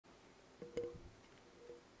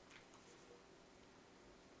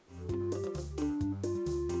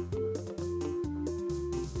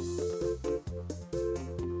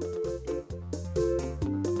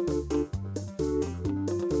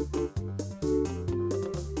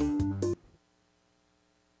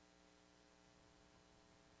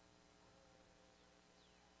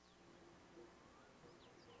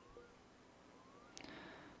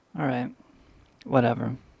Alright.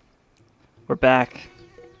 Whatever. We're back.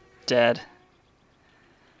 Dead.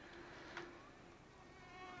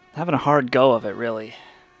 Having a hard go of it, really.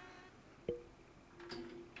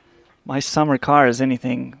 My summer car is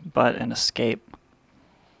anything but an escape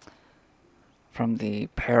from the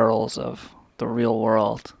perils of the real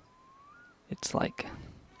world. It's like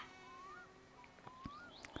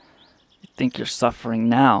you think you're suffering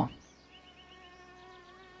now.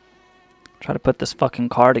 Try to put this fucking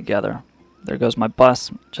car together. There goes my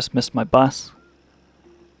bus. Just missed my bus.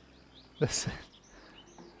 This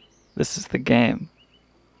is the game.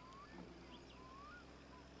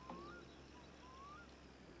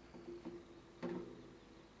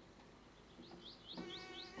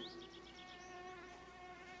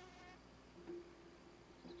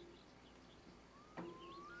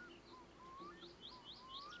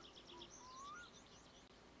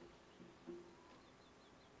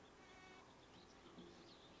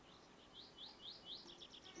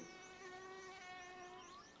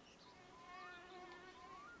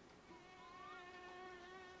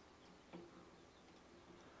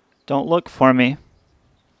 Don't look for me.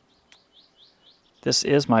 This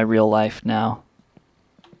is my real life now.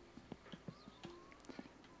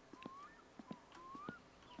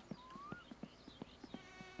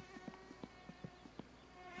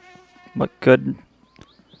 What good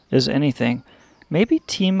is anything? Maybe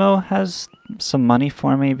Timo has some money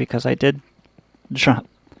for me because I did drop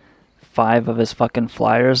 5 of his fucking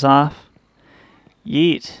flyers off.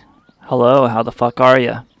 Yeet. Hello, how the fuck are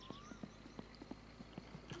ya?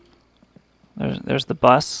 There's the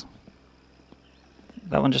bus.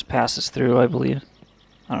 That one just passes through, I believe.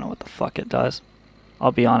 I don't know what the fuck it does.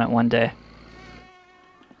 I'll be on it one day.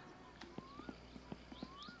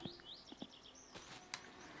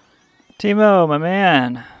 Timo, my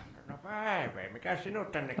man. I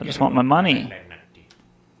just want my money.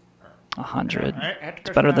 100.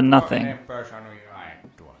 It's better than nothing.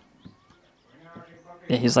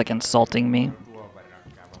 Yeah, he's like insulting me.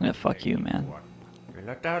 Yeah, fuck you, man.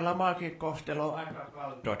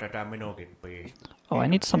 Oh, I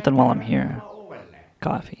need something while I'm here.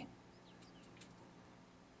 Coffee.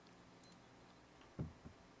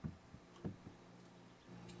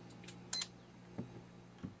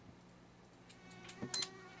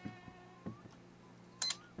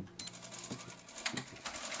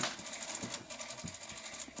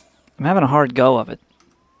 I'm having a hard go of it.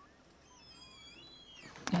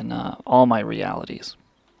 And all my realities.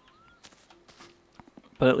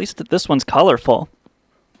 But at least this one's colorful.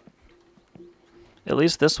 At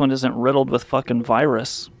least this one isn't riddled with fucking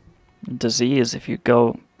virus. Disease if you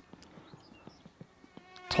go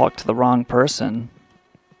talk to the wrong person.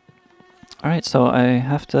 Alright, so I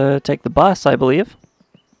have to take the bus, I believe.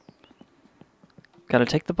 Gotta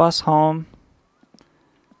take the bus home.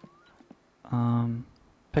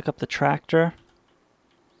 Pick up the tractor.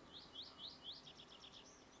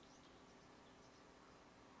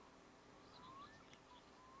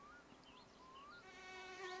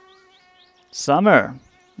 Summer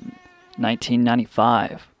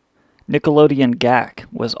 1995. Nickelodeon GAC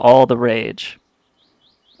was all the rage.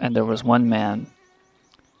 And there was one man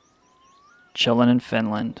chilling in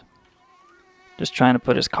Finland, just trying to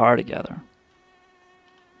put his car together.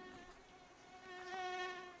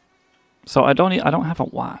 So I don't have a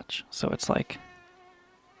watch, so it's like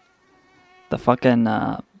the fucking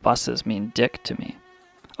buses mean dick to me.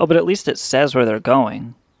 Oh, but at least it says where they're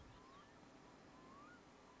going.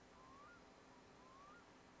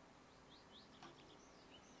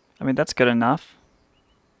 I mean, that's good enough.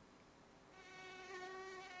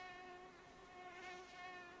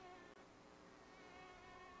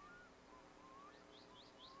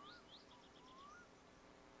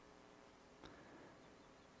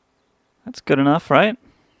 That's good enough, right?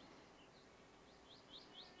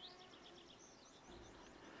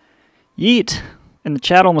 Yeet! And the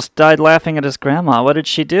chat almost died laughing at his grandma. What did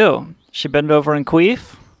she do? She bend over and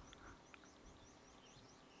queef?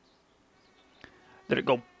 Did it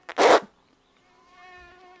go?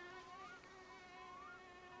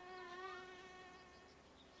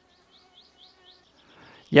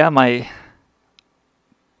 Yeah, my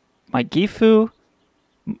Gifu,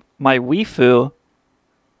 my Weifu,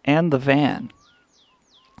 and the van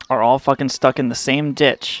are all fucking stuck in the same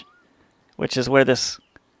ditch, which is where this...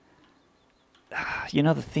 You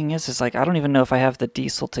know, the thing is like, I don't even know if I have the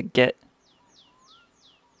diesel to get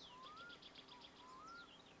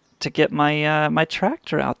my my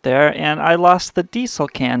tractor out there, and I lost the diesel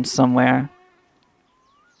can somewhere.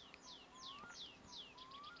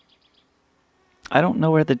 I don't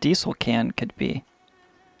know where the diesel can could be.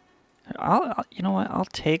 You know what? I'll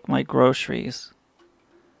take my groceries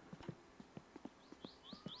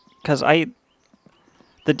because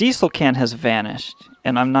the diesel can has vanished,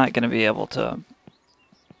 and I'm not going to be able to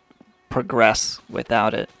progress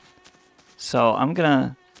without it. So I'm going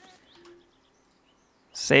to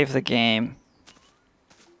save the game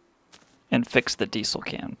and fix the diesel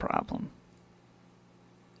can problem.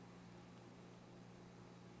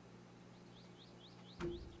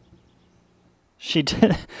 She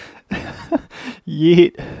did.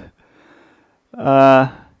 Yeet.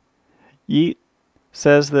 Yeet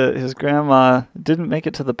says that his grandma didn't make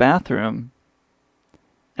it to the bathroom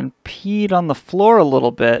and peed on the floor a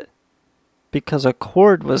little bit because a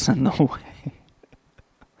cord was in the way.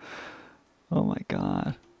 Oh my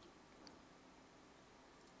god.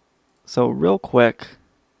 So real quick,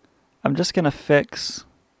 I'm just gonna fix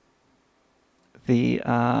the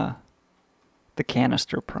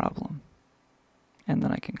canister problem, and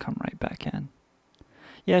then I can come right back in.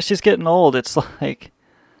 Yeah, she's getting old. It's like,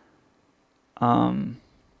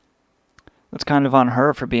 it's kind of on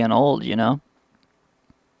her for being old, you know?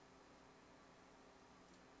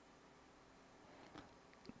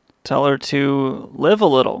 Tell her to live a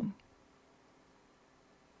little.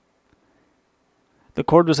 The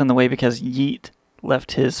cord was in the way because Yeet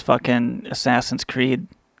left his fucking Assassin's Creed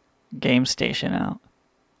game station out.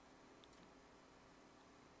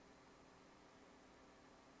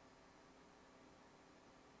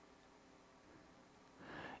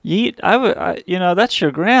 Yeet, you know, that's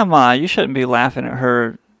your grandma. You shouldn't be laughing at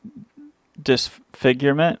her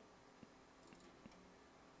disfigurement.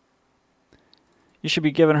 You should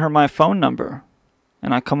be giving her my phone number,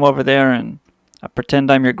 and I come over there and I pretend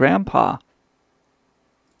I'm your grandpa.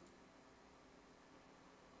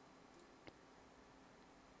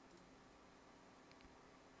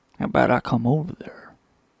 How about I come over there?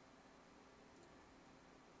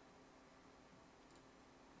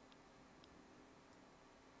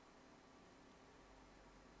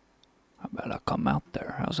 How about I come out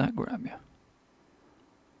there? How's that grab you?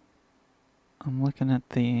 I'm looking at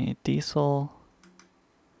the diesel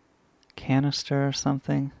canister or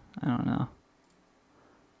something. I don't know.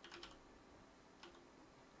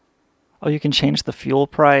 Oh, you can change the fuel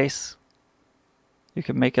price. You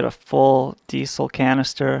can make it a full diesel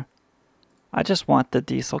canister. I just want the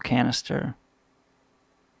diesel canister,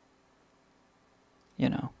 you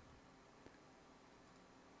know,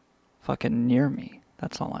 fucking near me.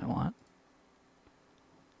 That's all I want.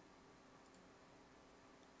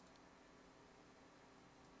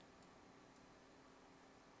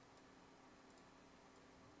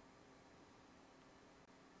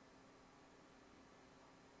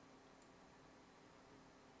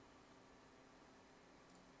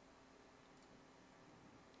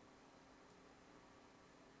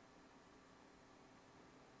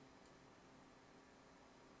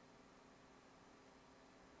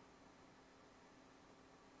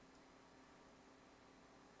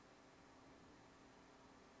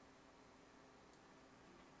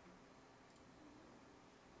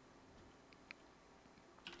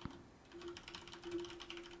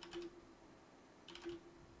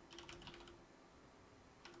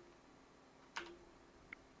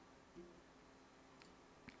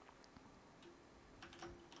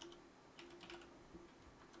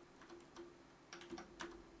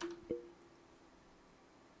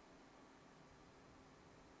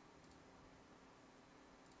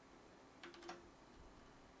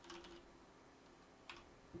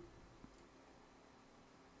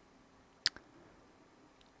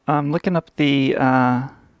 I'm looking up the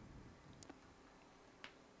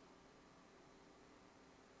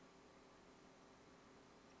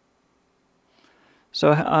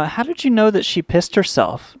So how did you know that she pissed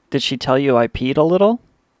herself? Did she tell you I peed a little?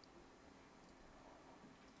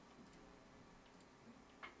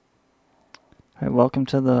 All right, welcome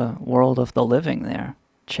to the world of the living there,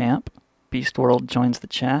 champ. Beast World joins the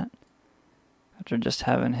chat after just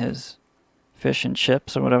having his fish and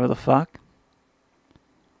chips or whatever the fuck.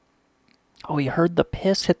 Oh, he heard the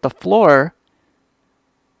piss hit the floor.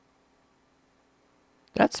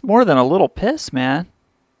 That's more than a little piss, man.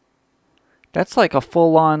 That's like a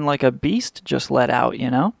full-on, like a beast just let out, you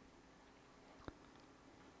know?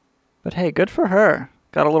 But hey, good for her.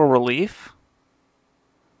 Got a little relief.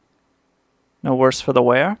 No worse for the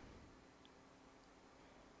wear.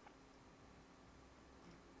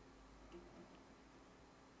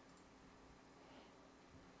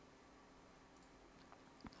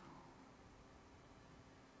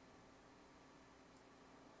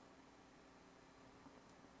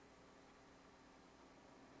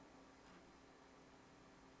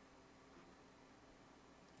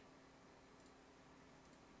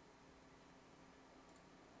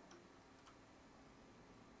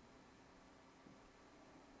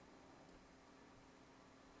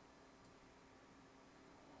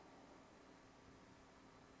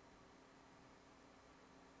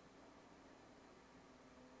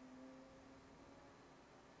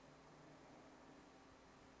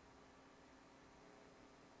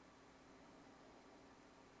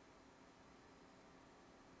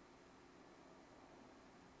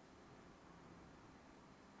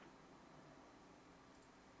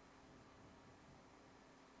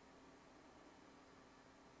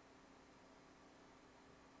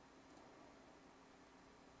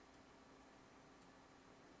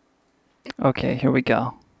 Okay, here we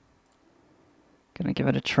go. Gonna give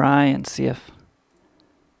it a try and see if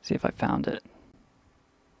I found it.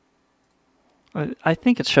 I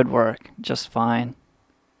think it should work just fine.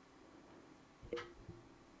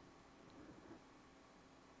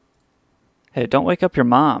 Hey, don't wake up your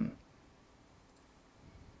mom.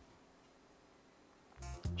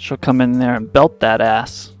 She'll come in there and belt that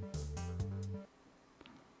ass.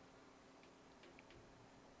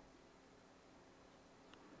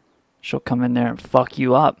 She'll come in there and fuck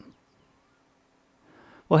you up.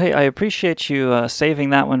 Well, hey, I appreciate you saving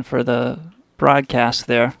that one for the broadcast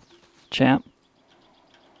there, champ.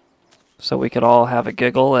 So we could all have a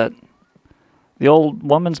giggle at the old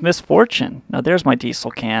woman's misfortune. Now there's my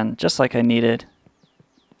diesel can, just like I needed.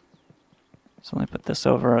 So let me put this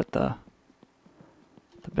over at the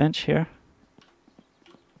bench here.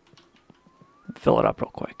 Fill it up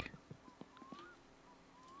real quick.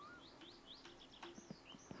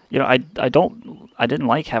 You know, I didn't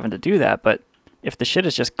like having to do that, but if the shit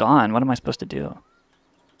is just gone, what am I supposed to do?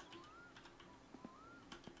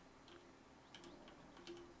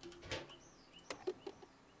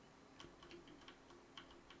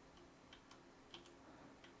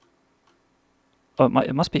 Oh,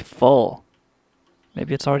 it must be full.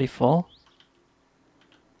 Maybe it's already full?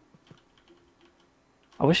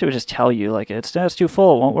 I wish it would just tell you, like, it's too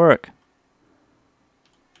full, it won't work.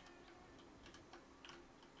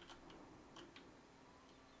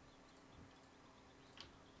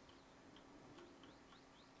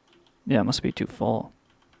 Yeah, it must be too full.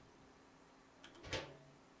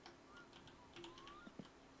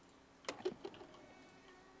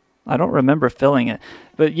 I don't remember filling it.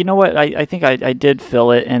 But you know what? I think I did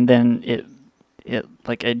fill it, and then it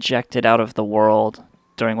like ejected out of the world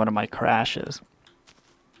during one of my crashes.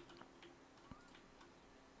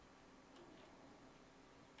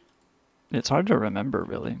 It's hard to remember,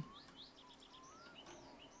 really.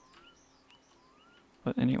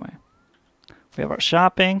 But anyway, we have our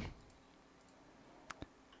shopping.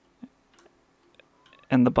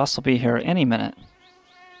 And the bus will be here any minute.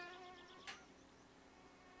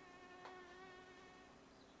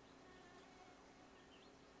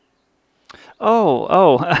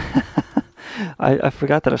 Oh. I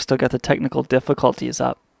forgot that I've still got the technical difficulties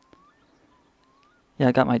up. Yeah,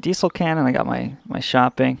 I got my diesel can and I got my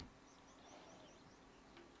shopping.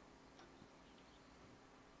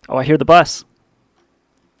 Oh, I hear the bus.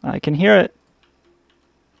 I can hear it.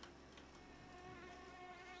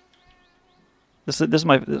 This is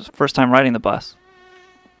my first time riding the bus.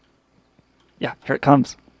 Yeah, here it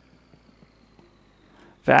comes.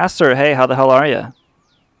 Vassar, hey, how the hell are you?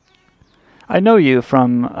 I know you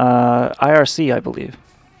from IRC, I believe.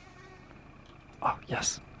 Oh,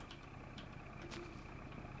 yes.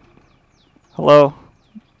 Hello.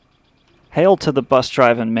 Hail to the bus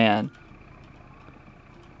driving man.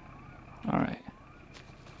 All right.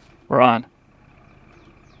 We're on.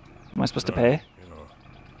 Am I supposed to pay?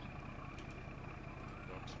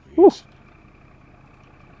 Woo.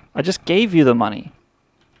 I just gave you the money.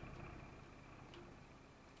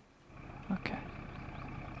 Okay.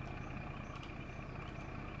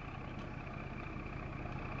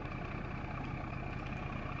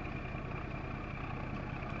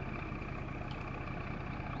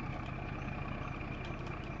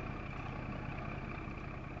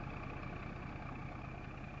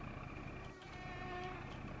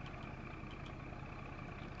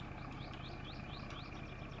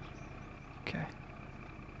 Okay.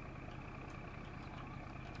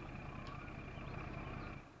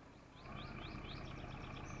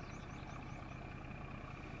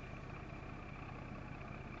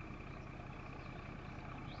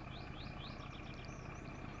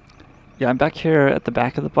 Yeah, I'm back here at the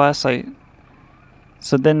back of the bus.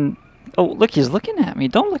 So then, oh, look, he's looking at me.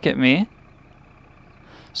 Don't look at me.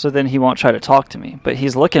 So then he won't try to talk to me. But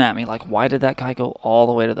he's looking at me like, why did that guy go all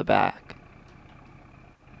the way to the back?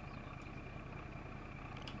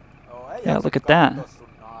 Yeah, look at that. Look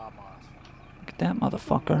at that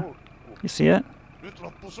motherfucker. You see it?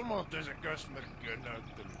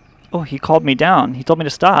 Oh, he called me down. He told me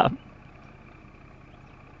to stop.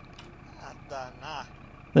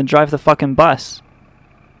 Then drive the fucking bus.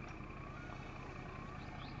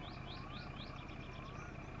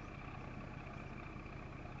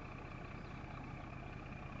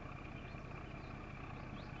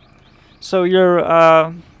 So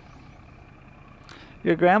your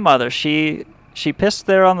grandmother, she pissed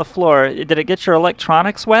there on the floor. Did it get your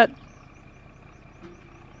electronics wet?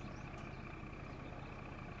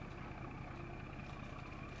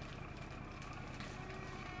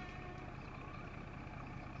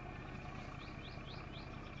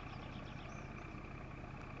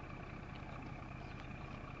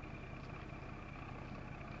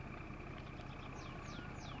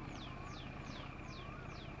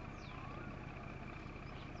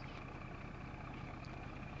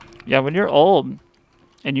 Yeah, when you're old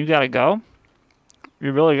and you gotta go,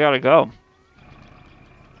 you really gotta go.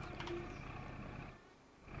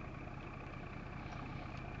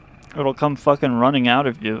 It'll come fucking running out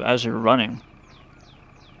of you as you're running.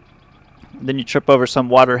 Then you trip over some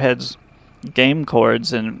waterhead's game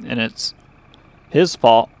cords and it's his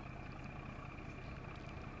fault.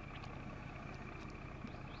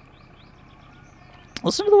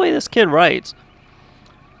 Listen to the way this kid writes.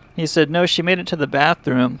 He said, no, she made it to the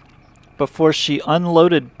bathroom before she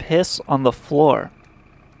unloaded piss on the floor.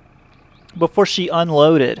 Before she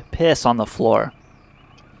unloaded piss on the floor.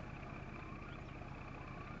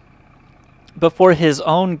 Before his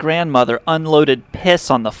own grandmother unloaded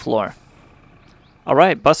piss on the floor. All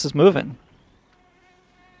right, bus is moving.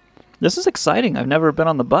 This is exciting. I've never been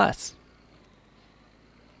on the bus.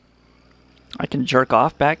 I can jerk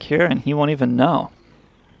off back here and he won't even know.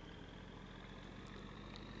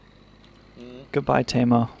 Goodbye,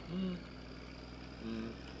 Tamo.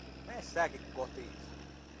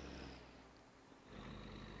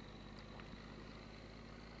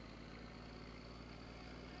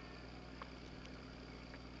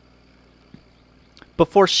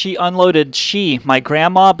 Before she unloaded, my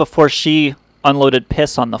grandma, before she unloaded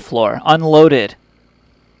piss on the floor. Unloaded.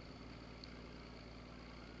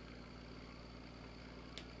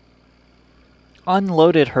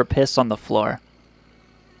 Unloaded her piss on the floor.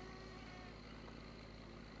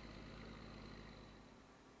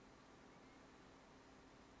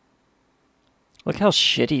 Look how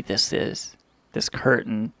shitty this is. This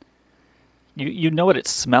curtain. You know what it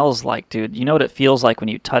smells like, dude. You know what it feels like when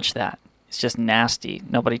you touch that. It's just nasty.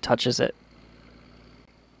 Nobody touches it.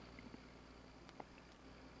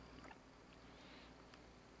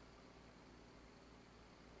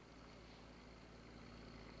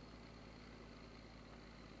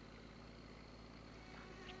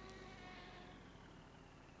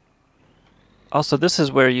 Also, this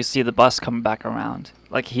is where you see the bus come back around.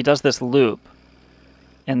 Like, he does this loop,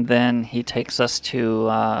 and then he takes us to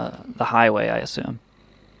the highway, I assume.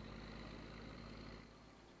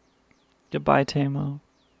 Goodbye, Tamo.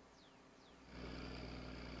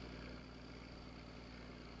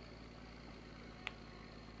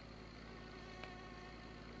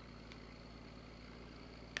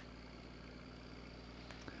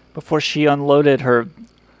 Before she unloaded her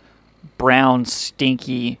brown,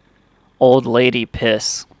 stinky old lady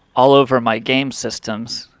piss all over my game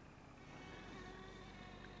systems.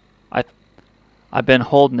 I've been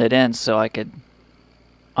holding it in so I could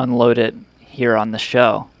unload it here on the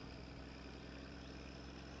show.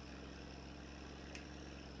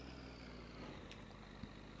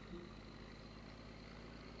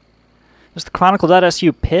 It's the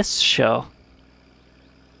Chronicle.su piss show.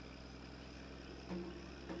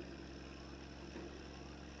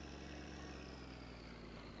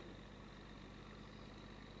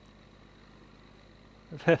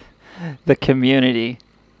 The community.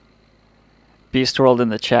 Beast World in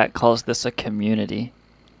the chat calls this a community.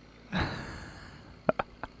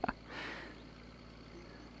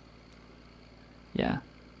 Yeah.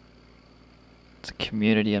 It's a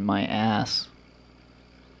community in my ass.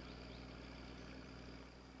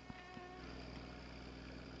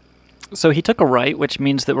 So he took a right, which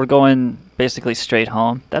means that we're going basically straight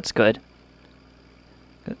home. That's good.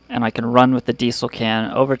 And I can run with the diesel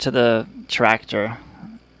can over to the tractor.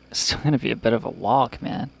 It's still going to be a bit of a walk,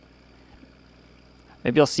 man.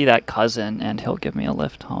 Maybe I'll see that cousin and he'll give me a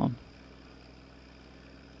lift home.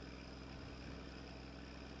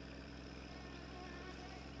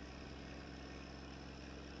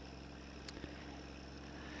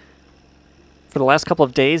 For the last couple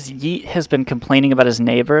of days, Yeet has been complaining about his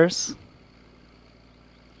neighbors.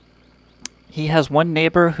 He has one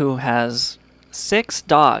neighbor who has 6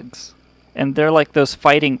 dogs. And they're like those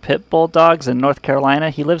fighting pit bull dogs in North Carolina.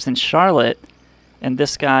 He lives in Charlotte. And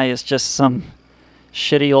this guy is just some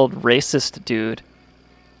shitty old racist dude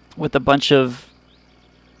with a bunch of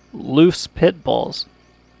loose pit bulls.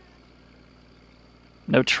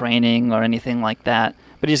 No training or anything like that.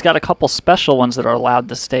 But he's got a couple special ones that are allowed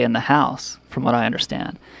to stay in the house, from what I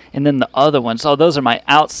understand. And then the other ones, oh, those are my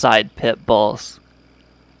outside pit bulls.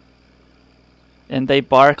 And they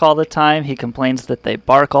bark all the time. He complains that they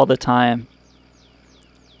bark all the time.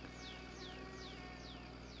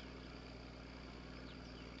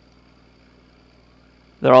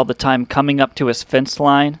 They're all the time coming up to his fence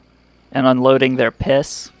line and unloading their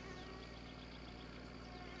piss.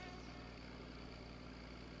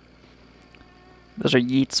 Those are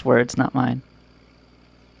Yeet's words, not mine.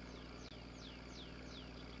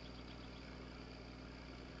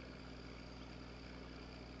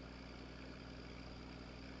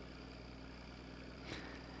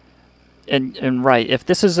 And right, if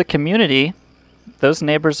this is a community, those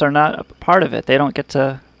neighbors are not a part of it. They don't get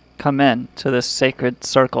to come in to this sacred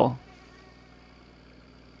circle.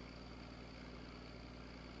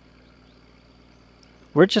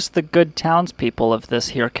 We're just the good townspeople of this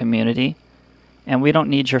here community, and we don't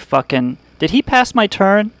need your fucking... Did he pass my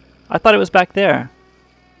turn? I thought it was back there.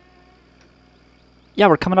 Yeah,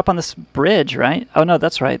 we're coming up on this bridge, right? Oh no,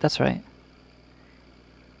 that's right, that's right.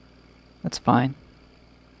 That's fine.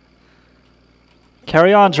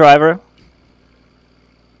 Carry on, driver.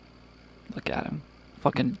 Look at him.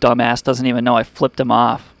 Fucking dumbass doesn't even know I flipped him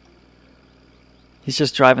off. He's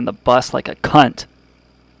just driving the bus like a cunt.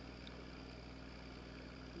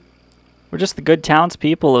 We're just the good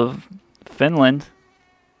townspeople of Finland.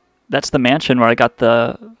 That's the mansion where I got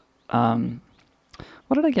the...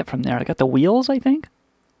 what did I get from there? I got the wheels, I think?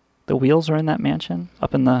 The wheels are in that mansion,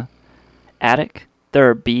 up in the attic. There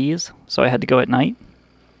are bees, so I had to go at night.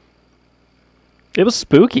 It was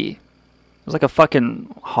spooky. It was like a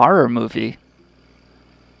fucking horror movie.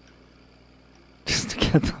 Just to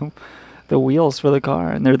get the wheels for the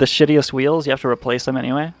car. And they're the shittiest wheels. You have to replace them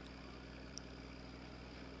anyway.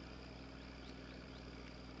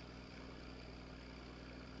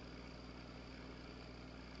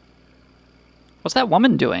 What's that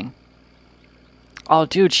woman doing? Oh,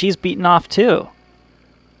 dude, she's beaten off too.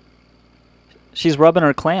 She's rubbing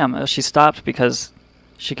her clam. She stopped because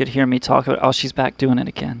she could hear me talk about... Oh, she's back doing it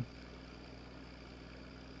again.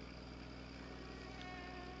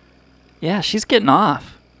 Yeah, she's getting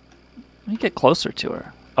off. Let me get closer to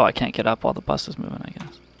her. Oh, I can't get up while the bus is moving, I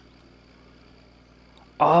guess.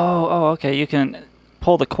 Oh, okay. You can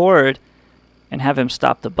pull the cord and have him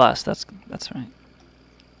stop the bus. That's right.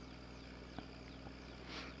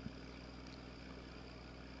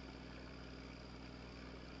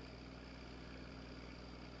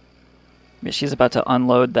 She's about to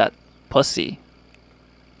unload that pussy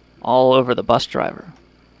all over the bus driver.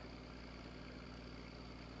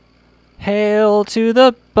 Hail to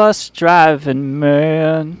the bus driving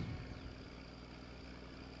man.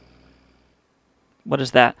 What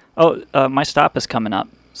is that? Oh, my stop is coming up.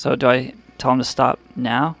 So do I tell him to stop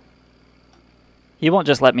now? He won't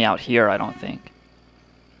just let me out here, I don't think.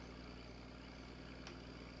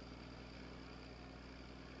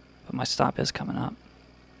 But my stop is coming up.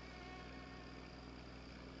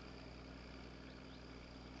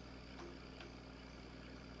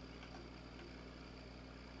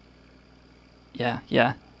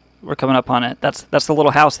 Yeah. We're coming up on it. That's the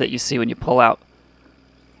little house that you see when you pull out.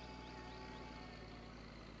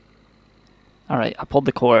 Alright, I pulled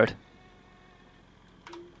the cord.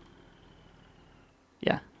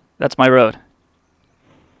 Yeah, that's my road.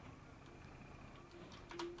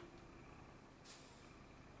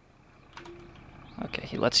 Okay,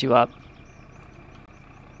 he lets you up.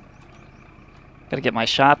 Gotta get my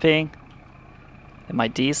shopping. And my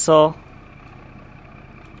diesel.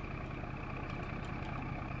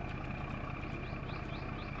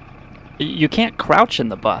 You can't crouch in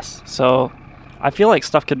the bus, so I feel like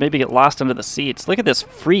stuff could maybe get lost under the seats. Look at this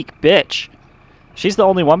freak bitch. She's the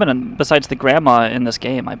only woman besides the grandma in this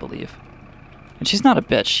game, I believe. And she's not a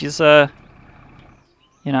bitch. She's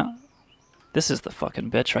you know, this is the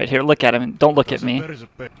fucking bitch right here. Look at him. Don't look at me.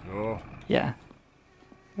 Yeah.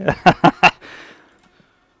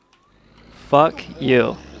 Fuck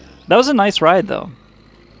you. That was a nice ride, though.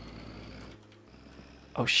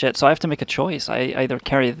 Oh shit, so I have to make a choice. I either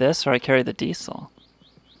carry this or I carry the diesel.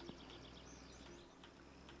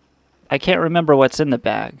 I can't remember what's in the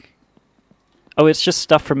bag. Oh, it's just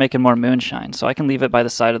stuff for making more moonshine, so I can leave it by the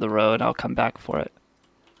side of the road. I'll come back for it.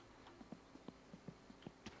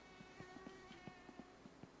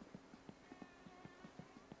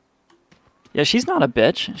 Yeah, she's not a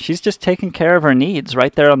bitch. She's just taking care of her needs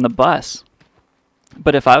right there on the bus.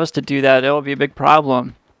 But if I was to do that, it would be a big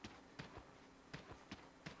problem.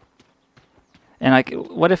 And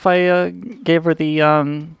what if I gave her the,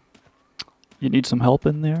 you need some help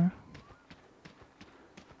in there?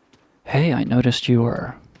 Hey, I noticed you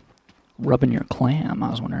were rubbing your clam. I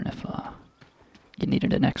was wondering if you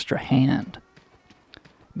needed an extra hand.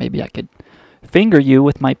 Maybe I could finger you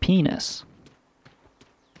with my penis.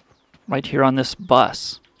 Right here on this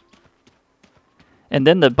bus. And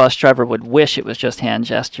then the bus driver would wish it was just hand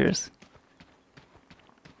gestures.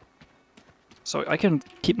 So I can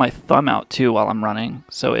keep my thumb out too while I'm running.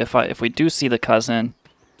 So if we do see the cousin,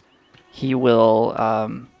 he will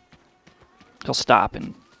he'll stop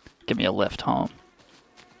and give me a lift home.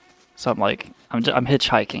 So I'm like I'm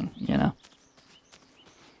hitchhiking, you know.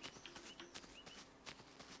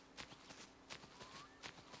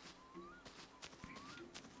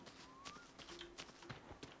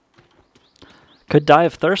 Could die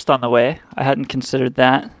of thirst on the way. I hadn't considered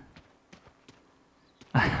that.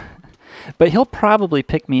 But he'll probably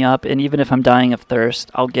pick me up, and even if I'm dying of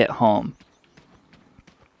thirst, I'll get home.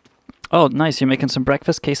 Oh, nice. You're making some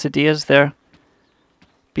breakfast quesadillas there.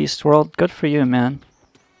 Beast World, good for you, man.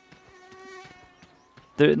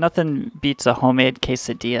 Nothing beats a homemade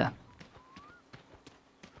quesadilla.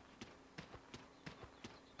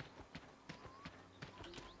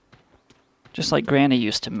 Just like Granny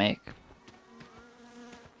used to make.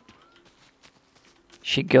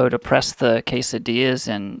 She'd go to press the quesadillas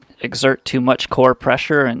and exert too much core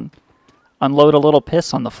pressure and unload a little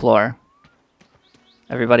piss on the floor.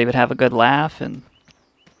 Everybody would have a good laugh and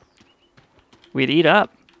we'd eat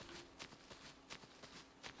up.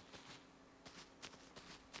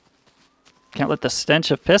 Can't let the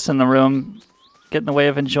stench of piss in the room get in the way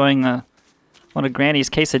of enjoying one of Granny's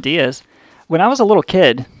quesadillas. When I was a little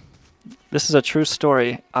kid, this is a true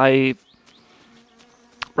story, I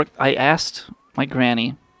asked my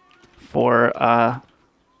granny for a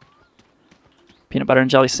peanut butter and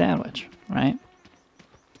jelly sandwich, right?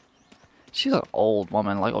 She's an old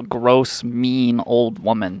woman, like a gross, mean old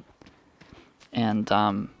woman. And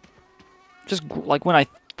just like when I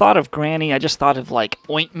thought of Granny, I just thought of like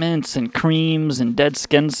ointments and creams and dead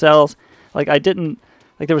skin cells. Like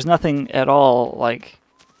there was nothing at all like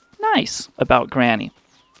nice about Granny.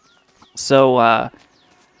 So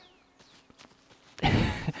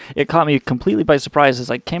it caught me completely by surprise as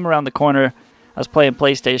I came around the corner. I was playing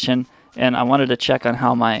PlayStation and I wanted to check on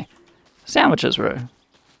how my sandwiches were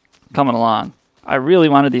coming along. I really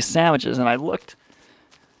wanted these sandwiches and I looked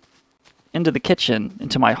into the kitchen, and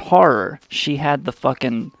to my horror, she had the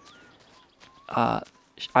fucking I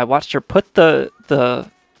watched her put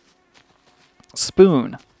the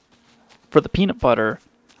spoon for the peanut butter.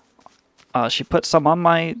 She put some on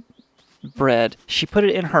my bread. She put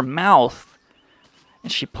it in her mouth,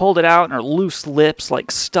 and she pulled it out, and her loose lips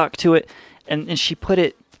like stuck to it, and she put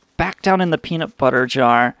it back down in the peanut butter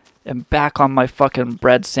jar and back on my fucking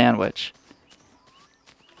bread sandwich.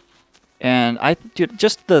 And dude,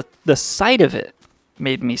 just the sight of it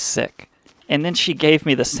made me sick. And then she gave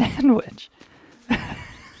me the sandwich.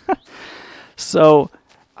 So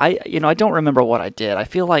I don't remember what I did. I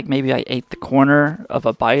feel like maybe I ate the corner of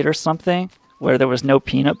a bite or something where there was no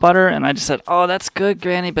peanut butter, and I just said, "Oh, that's good,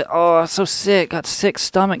 Granny, but oh, I'm so sick. Got sick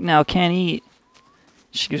stomach now. Can't eat."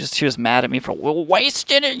 She was mad at me for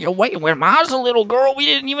wasting it. You're waiting. When I was a little girl, we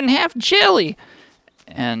didn't even have chili,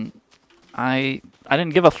 and I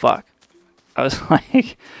didn't give a fuck. I was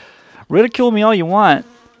like, ridicule me all you want.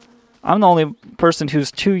 I'm the only person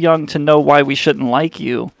who's too young to know why we shouldn't like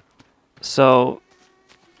you. So,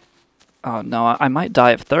 oh no, I might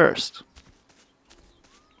die of thirst.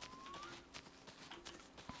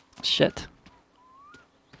 Shit.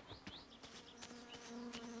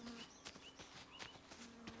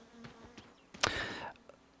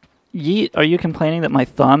 Yeet, are you complaining that my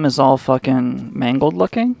thumb is all fucking mangled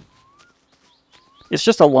looking? It's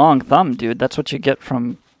just a long thumb, dude. That's what you get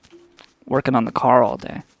from working on the car all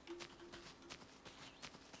day.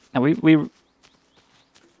 And we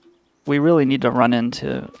really need to run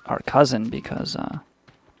into our cousin because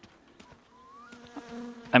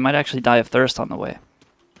I might actually die of thirst on the way.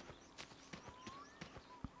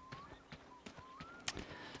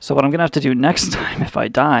 So what I'm going to have to do next time if I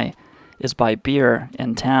die is buy beer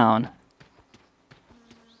in town.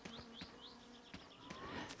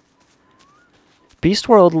 Beast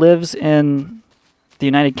World lives in the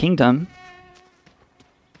United Kingdom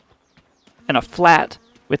in a flat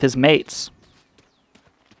with his mates.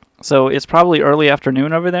 So it's probably early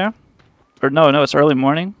afternoon over there. Or no, it's early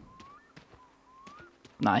morning.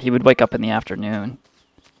 Nah, he would wake up in the afternoon.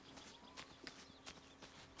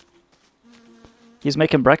 He's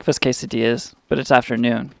making breakfast quesadillas, but it's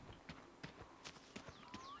afternoon.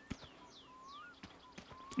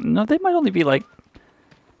 No, they might only be like,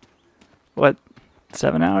 what,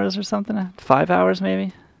 7 hours or something? 5 hours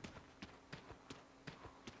maybe?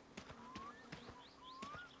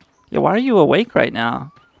 Yeah, why are you awake right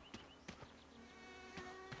now?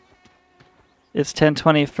 It's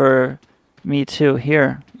 10:20 for me too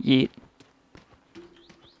here, Yeet.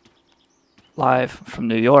 Live from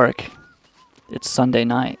New York. It's Sunday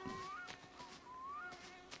night.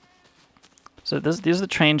 So these are the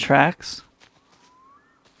train tracks.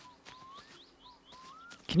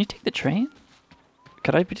 Can you take the train?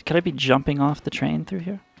 Could I be jumping off the train through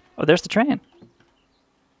here? Oh, there's the train.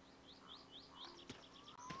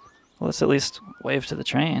 Well, let's at least wave to the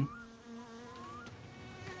train.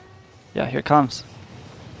 Yeah, here it comes.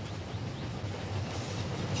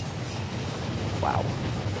 Wow.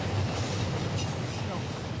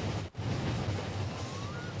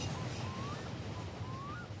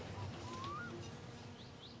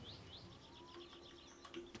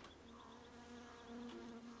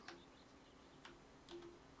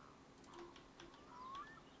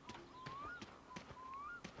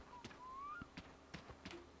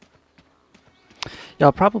 Yeah,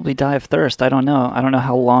 I'll probably die of thirst. I don't know. I don't know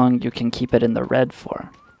how long you can keep it in the red for.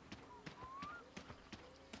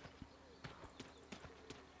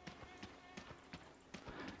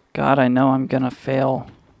 God, I know I'm gonna fail.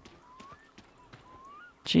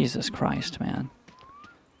 Jesus Christ, man.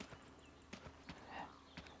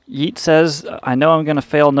 Yeet says, I know I'm gonna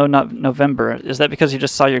fail November. Is that because you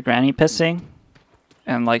just saw your granny pissing?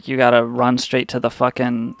 And like you gotta run straight to the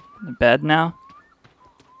fucking bed now?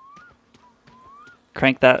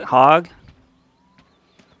 Crank that hog?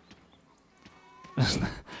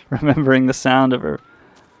 Remembering the sound of her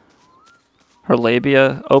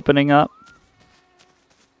labia opening up.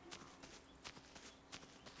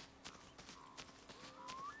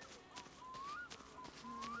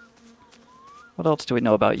 What else do we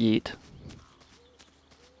know about Yeet?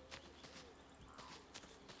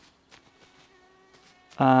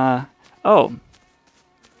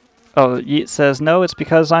 Oh, Yeet says, no, it's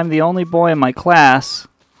because I'm the only boy in my class.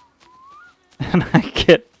 And I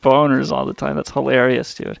get boners all the time. That's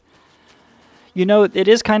hilarious, dude. You know, it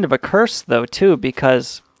is kind of a curse, though, too,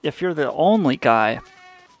 because if you're the only guy,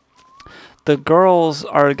 the girls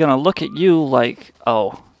are going to look at you like,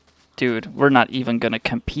 oh, dude, we're not even going to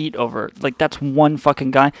compete over, like, that's one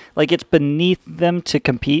fucking guy. Like, it's beneath them to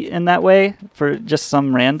compete in that way for just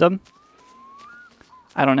some random.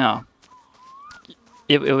 I don't know.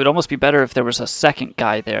 It would almost be better if there was a second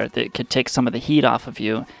guy there that could take some of the heat off of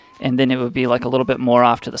you, and then it would be like a little bit more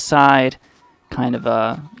off to the side, kind of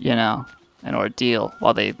a, you know, an ordeal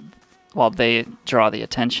while they draw the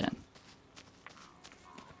attention.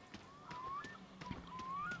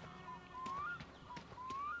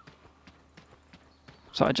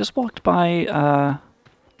 So I just walked by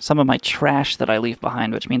some of my trash that I leave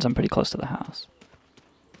behind, which means I'm pretty close to the house.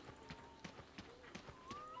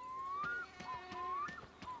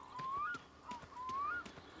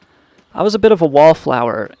 I was a bit of a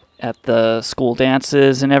wallflower at the school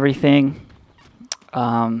dances and everything.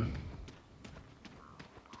 But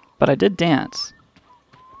I did dance.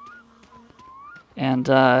 And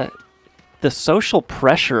the social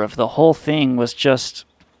pressure of the whole thing was just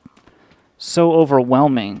so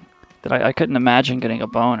overwhelming that I couldn't imagine getting a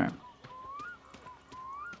boner.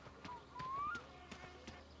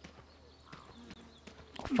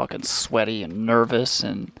 Fucking sweaty and nervous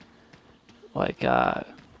and like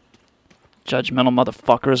judgmental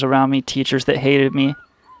motherfuckers around me, teachers that hated me.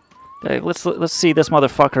 Like, let's see this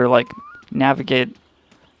motherfucker like navigate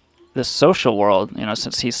this social world, you know,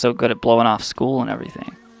 since he's so good at blowing off school and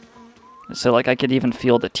everything. So like I could even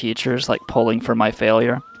feel the teachers like pulling for my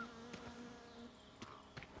failure.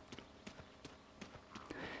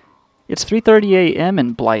 It's 3:30 a.m.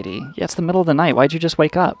 in Blighty. Yeah, it's the middle of the night. Why'd you just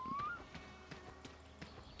wake up?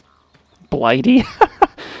 Blighty?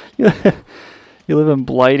 You live in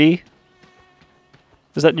Blighty?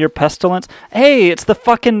 Is that near Pestilence? Hey, it's the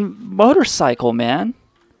fucking motorcycle, man.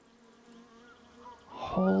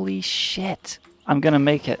 Holy shit. I'm gonna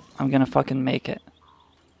make it. I'm gonna fucking make it.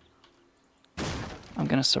 I'm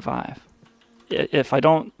gonna survive. If I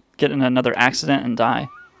don't get in another accident and die.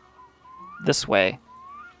 This way.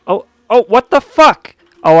 Oh, what the fuck?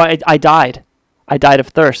 Oh, I died. I died of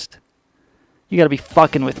thirst. You gotta be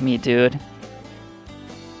fucking with me, dude.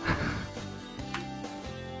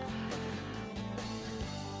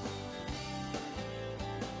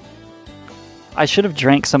 I should have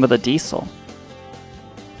drank some of the diesel.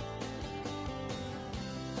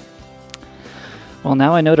 Well,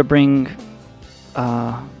 now I know to bring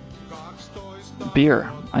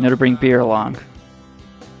beer. I know to bring beer along.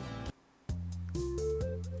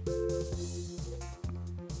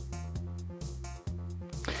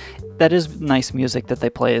 That is nice music that they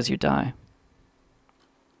play as you die.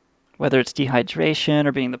 Whether it's dehydration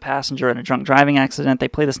or being the passenger in a drunk driving accident, they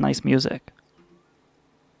play this nice music.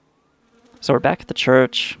 So we're back at the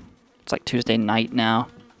church. It's like Tuesday night now.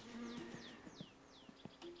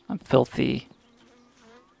 I'm filthy.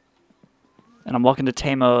 And I'm walking to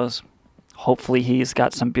Tamo's. Hopefully he's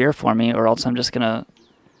got some beer for me, or else I'm just gonna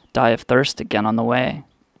die of thirst again on the way.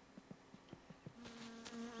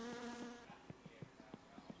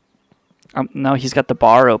 No, he's got the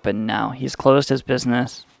bar open now. He's closed his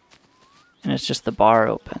business, and it's just the bar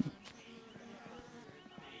open.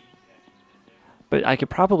 But I could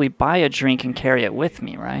probably buy a drink and carry it with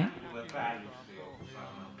me, right?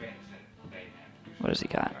 What has he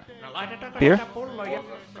got? Beer?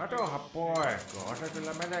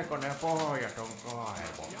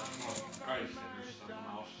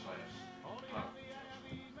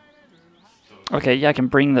 Okay, yeah, I can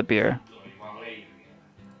bring the beer.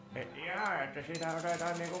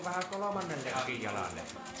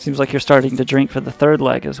 Seems like you're starting to drink for the third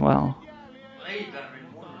leg as well.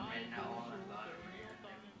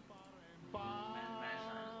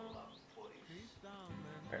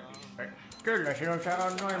 Kyllä sinussa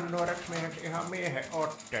on noin nuoreksi mieheksi ihan miehen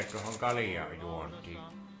otteet tuohon kaljaan juontiin.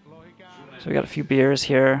 So we got a few beers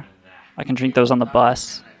here. I can drink those on the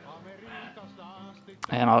bus.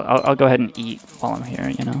 And I'll go ahead and eat while I'm here,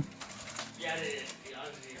 you know.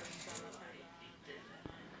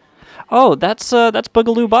 Oh, that's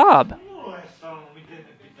Boogaloo Bob.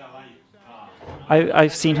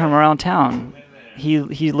 I've seen him around town.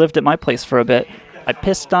 He lived at my place for a bit. I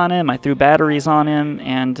pissed on him, I threw batteries on him,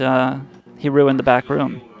 and he ruined the back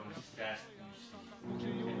room.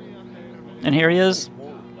 And here he is,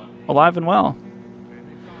 alive and well.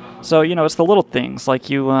 So, you know, it's the little things,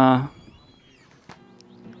 like I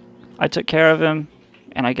took care of him,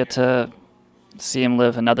 and I get to see him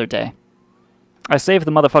live another day. I saved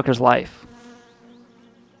the motherfucker's life.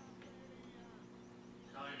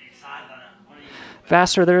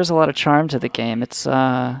 Vassar, there is a lot of charm to the game. It's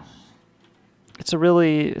a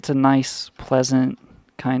nice, pleasant,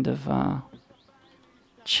 kind of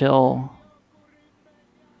chill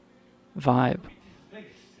vibe.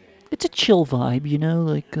 It's a chill vibe, you know,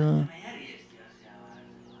 like I'm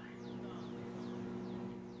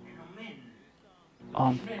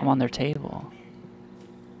on their table.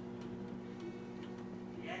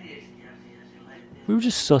 We were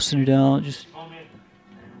just sussing it out, just a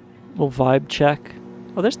little vibe check.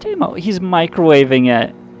 Oh, there's Tamo. He's microwaving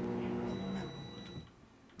it.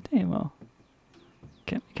 Tamo.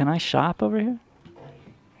 Can I shop over here?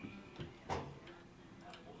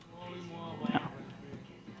 No.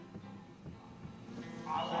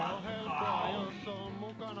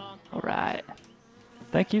 All right.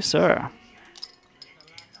 Thank you, sir.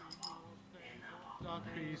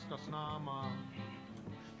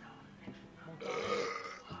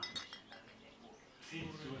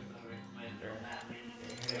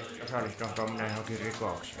 Osallistuin tuommoinen johonkin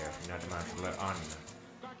rikokseen, jos minä tämän sulle annan.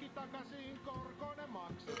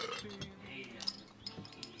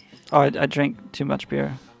 Oh, I drank too much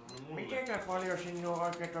beer. Mitenkä paljon sinua on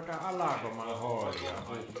oikein tuota Alankomaan hoolia?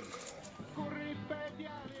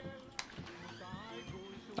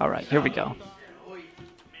 Alright, here we go.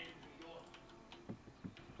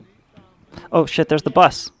 Oh shit, there's the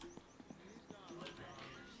bus.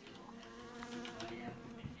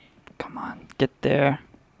 Come on, get there.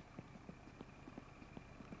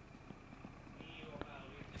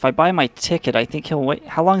 If I buy my ticket, I think he'll wait.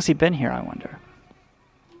 How long has he been here, I wonder?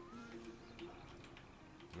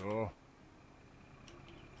 Joo.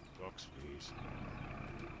 25.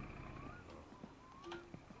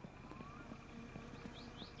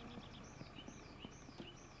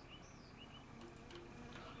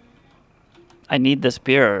 I need this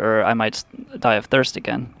beer, or I might die of thirst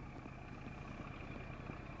again.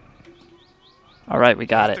 Alright, we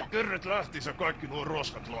got it.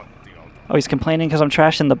 Oh, he's complaining because I'm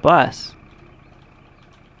trashing the bus.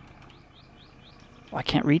 Oh, I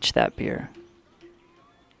can't reach that beer.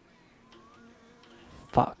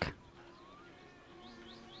 Fuck.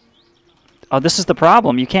 Oh, this is the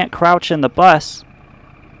problem. You can't crouch in the bus.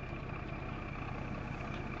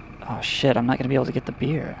 Oh shit, I'm not gonna be able to get the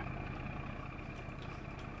beer.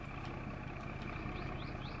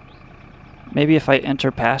 Maybe if I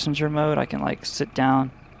enter passenger mode, I can like sit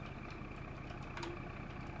down.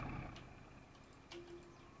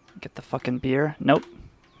 Get the fucking beer. Nope.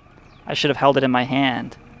 I should have held it in my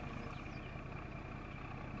hand.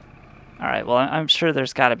 Alright, well, I'm sure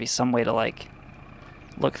there's gotta be some way to like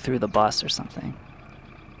look through the bus or something.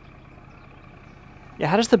 Yeah,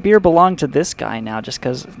 how does the beer belong to this guy now? Just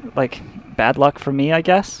because, like, bad luck for me, I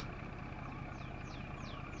guess?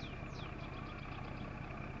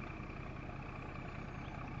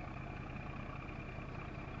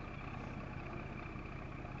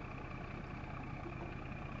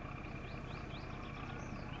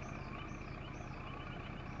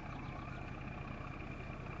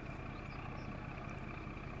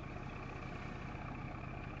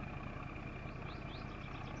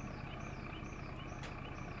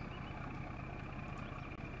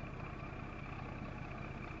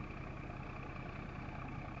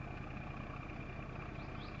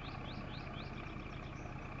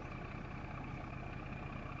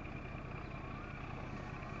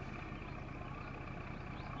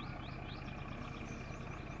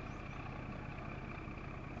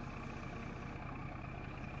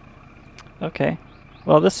 Okay.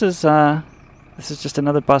 Well, this is just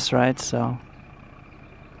another bus ride, so I'm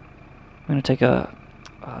gonna take a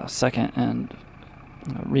second and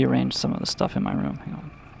rearrange some of the stuff in my room. Hang on.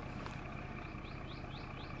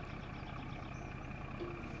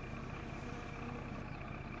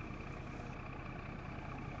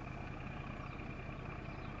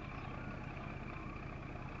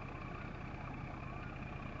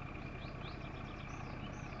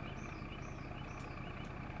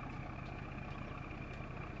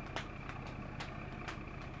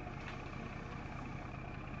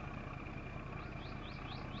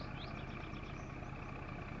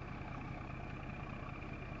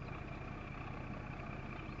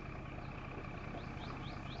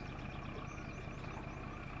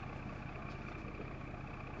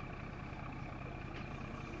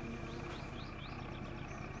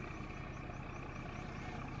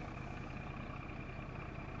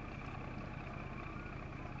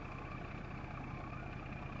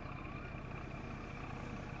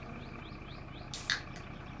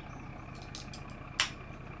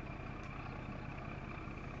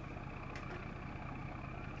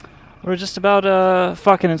 We're just about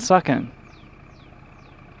fucking and sucking.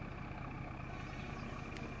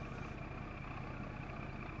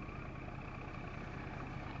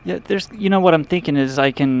 Yeah, you know what I'm thinking is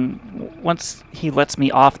once he lets me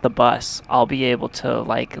off the bus, I'll be able to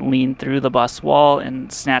like lean through the bus wall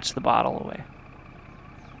and snatch the bottle away.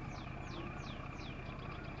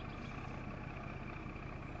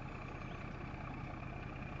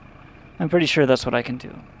 I'm pretty sure that's what I can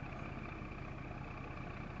do.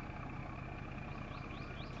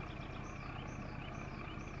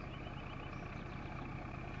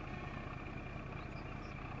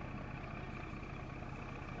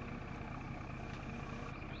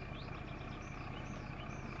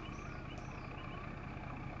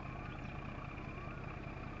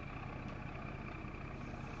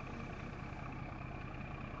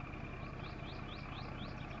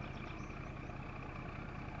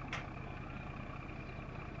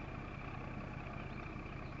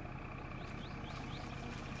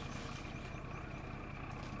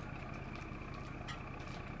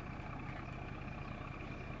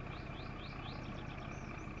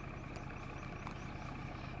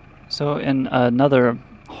 So in another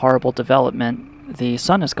horrible development, the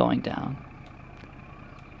sun is going down.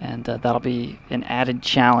 And that'll be an added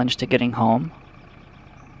challenge to getting home.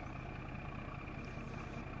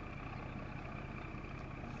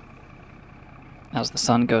 As the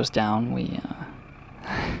sun goes down, we're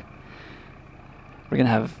going to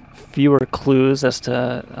have fewer clues as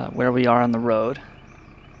to where we are on the road.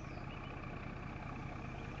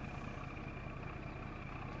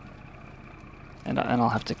 And I'll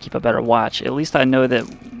have to keep a better watch. At least I know that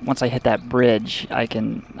once I hit that bridge, I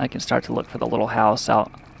can start to look for the little house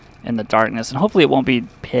out in the darkness, and hopefully it won't be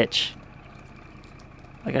pitch.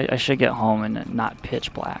 Like I should get home and not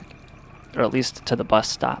pitch black, or at least to the bus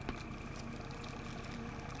stop.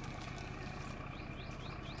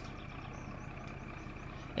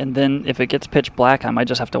 And then if it gets pitch black, I might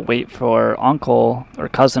just have to wait for uncle or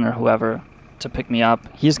cousin or whoever to pick me up.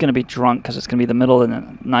 He's going to be drunk because it's going to be the middle of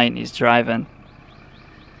the night and he's driving.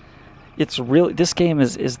 It's really, this game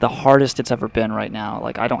is the hardest it's ever been right now.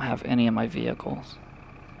 Like, I don't have any of my vehicles.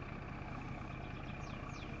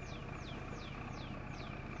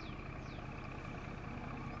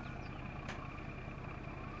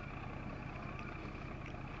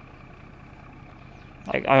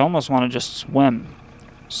 I almost want to just swim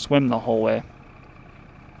the whole way.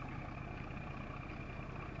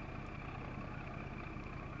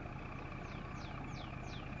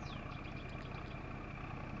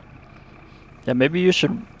 Yeah, maybe you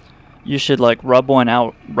should like rub one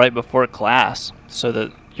out right before class so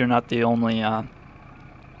that you're not the only you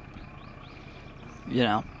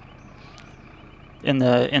know. In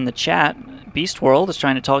the chat, Beast World is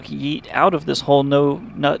trying to talk Yeet out of this whole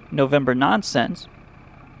November nonsense.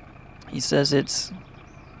 He says it's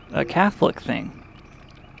a Catholic thing,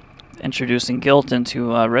 introducing guilt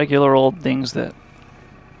into regular old things that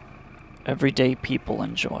everyday people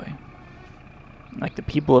enjoy, like the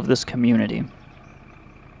people of this community.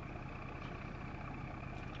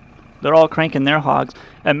 They're all cranking their hogs.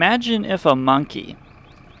 Imagine if a monkey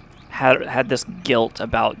had this guilt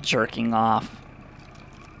about jerking off,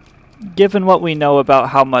 given what we know about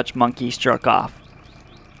how much monkeys jerk off.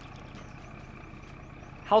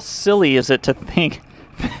 How silly is it to think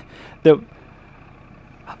that...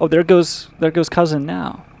 Oh, there goes cousin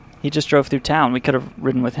now. He just drove through town. We could have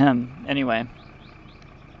ridden with him. Anyway.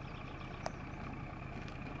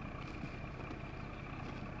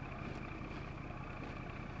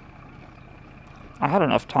 I had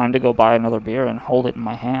enough time to go buy another beer and hold it in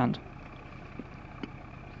my hand.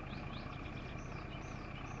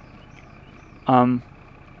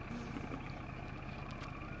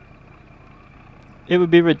 It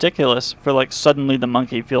would be ridiculous for, like, suddenly the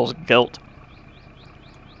monkey feels guilt.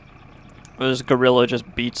 This gorilla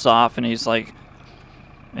just beats off and he's like,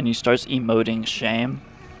 and he starts emoting shame.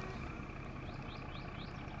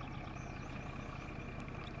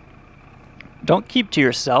 Don't keep to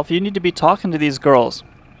yourself. You need to be talking to these girls.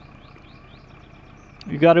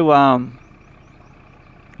 You got to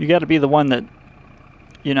be the one that,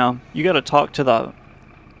 you know, you got to talk to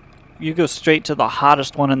you go straight to the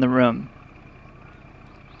hottest one in the room.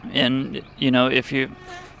 And, you know, if she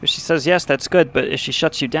says yes, that's good, but if she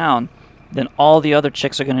shuts you down, then all the other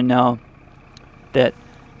chicks are going to know that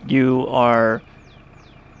you are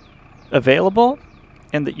available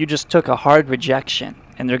and that you just took a hard rejection.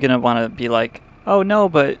 And they're going to want to be like, oh, no,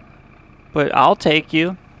 but I'll take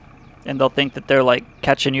you. And they'll think that they're, like,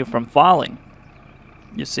 catching you from falling.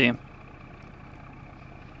 You see.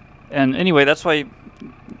 And anyway, that's why you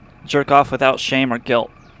jerk off without shame or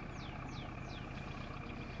guilt.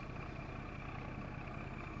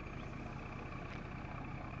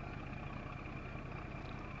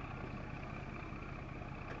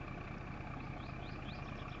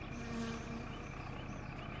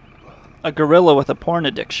 A gorilla with a porn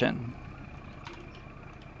addiction.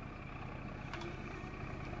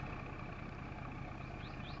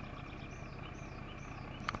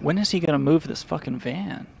 When is he gonna move this fucking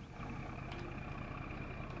van?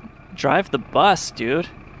 Drive the bus, dude.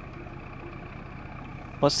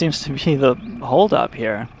 What seems to be the holdup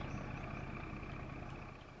here?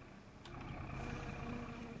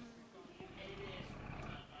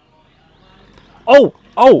 Oh!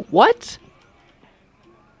 Oh, what?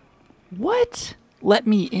 What? Let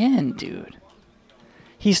me in, dude.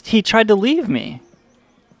 He tried to leave me.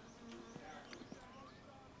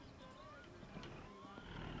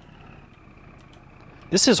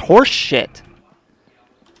 This is horse shit.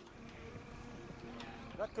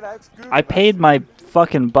 I paid my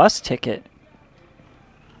fucking bus ticket.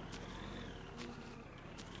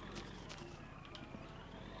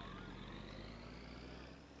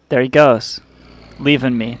 There he goes.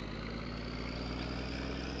 Leaving me.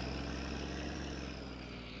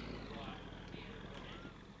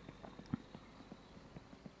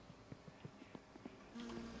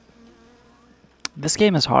 This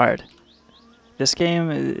game is hard. This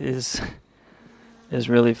game is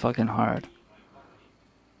really fucking hard.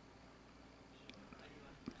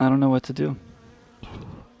 I don't know what to do.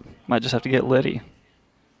 Might just have to get Liddy.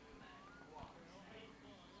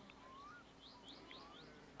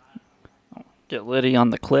 Get Liddy on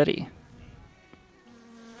the clitty.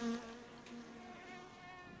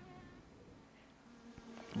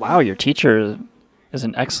 Wow, your teacher is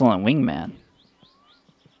an excellent wingman.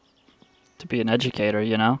 To be an educator,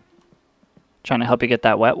 you know? Trying to help you get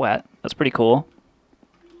that wet. That's pretty cool.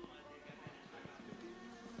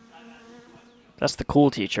 That's the cool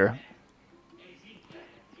teacher.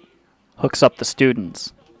 Hooks up the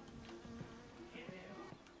students.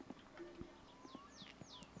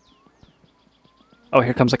 Oh,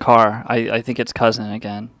 here comes a car. I think it's Cousin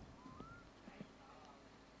again.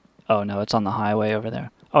 Oh no, it's on the highway over there.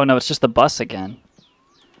 Oh no, it's just the bus again.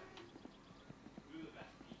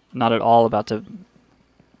 Not at all about to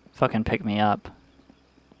fucking pick me up.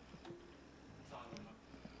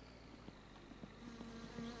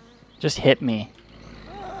 Just hit me.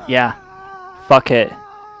 Yeah. Fuck it.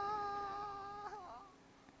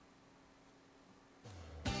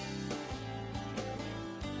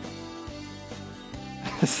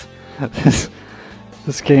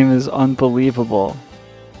 This game is unbelievable.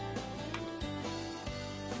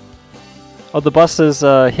 Oh, the bus is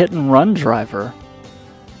a hit and run driver.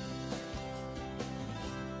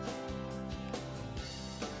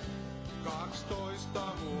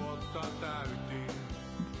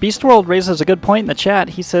 Beast World raises a good point in the chat.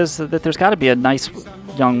 He says that there's got to be a nice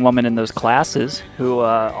young woman in those classes who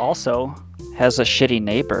also has a shitty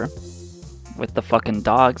neighbor with the fucking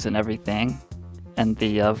dogs and everything and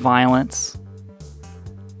the violence.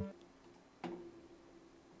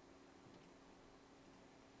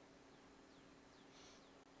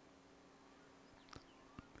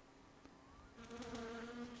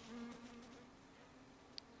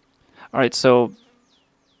 Alright, so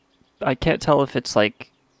I can't tell if it's like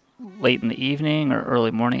late in the evening or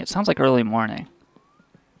early morning. It sounds like early morning.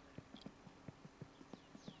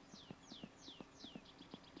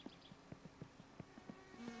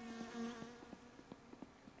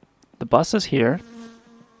 The bus is here.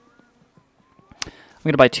 I'm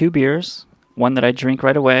going to buy 2 beers. One that I drink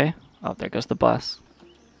right away. Oh, there goes the bus.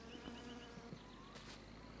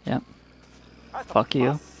 Yep. Fuck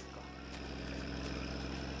you.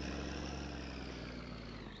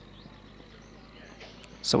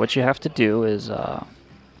 So what you have to do is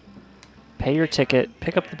pay your ticket,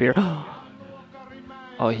 pick up the beer.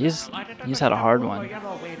 Oh, he's had a hard one.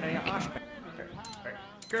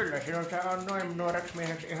 Kyllä, sinun se on noin nuoreksi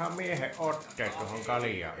mieheksi ihan miehen otteet tuohon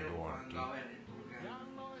kaljaan juontiin.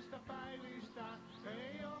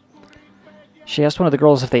 She asked one of the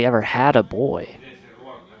girls if they ever had a boy.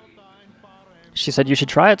 She said, you should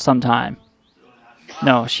try it sometime.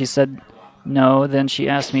 No, she said no. Then she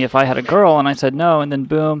asked me if I had a girl, and I said no, and then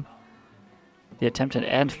boom. The attempted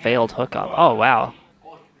and failed hookup. Oh, wow.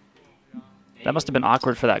 That must have been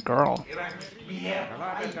awkward for that girl.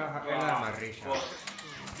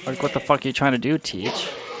 Like, what the fuck are you trying to do, Teach?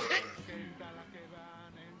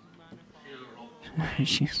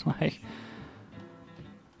 She's like,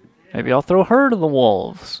 maybe I'll throw her to the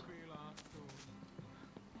wolves.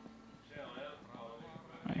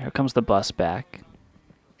 Right, here comes the bus back.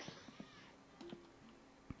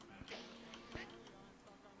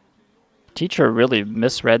 Teacher really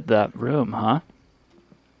misread that room, huh?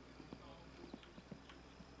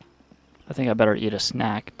 I think I better eat a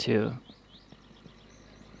snack, too.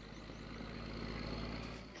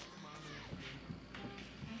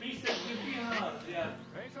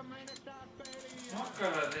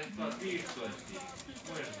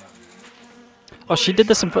 Oh, she did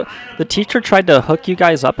this in front. The teacher tried to hook you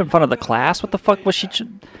guys up in front of the class. What the fuck was she?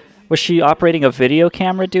 Was she operating a video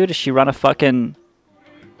camera, dude? Does she run a fucking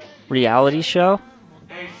reality show?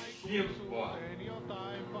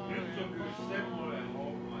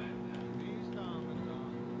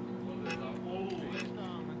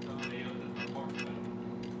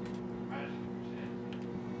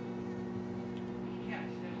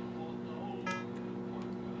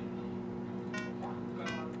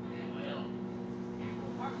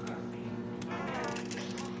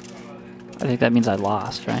 I think that means I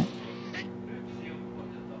lost, right?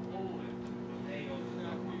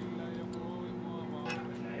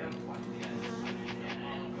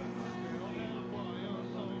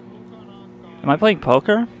 Am I playing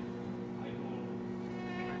poker?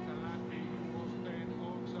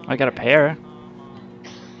 I got a pair.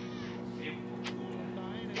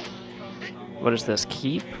 What is this?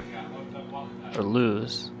 Keep or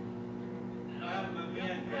lose?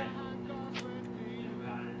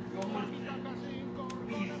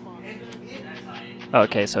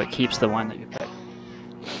 Okay, so it keeps the one that you pick.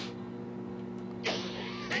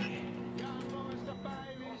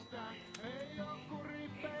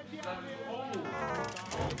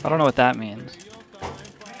 I don't know what that means.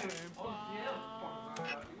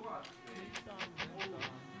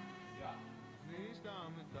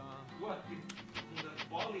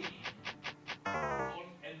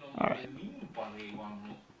 All right.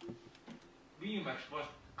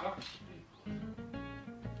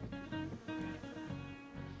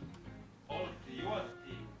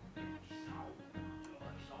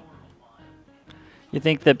 You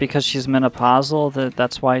think that because she's menopausal,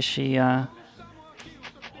 that's why she is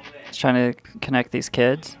trying to connect these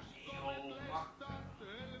kids?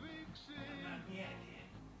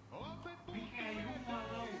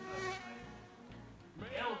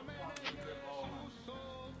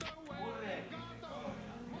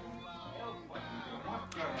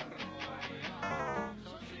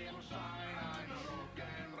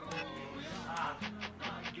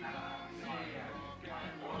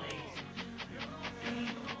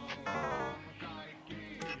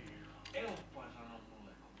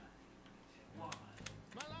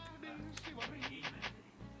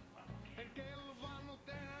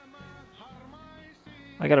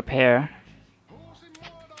 I got a pair.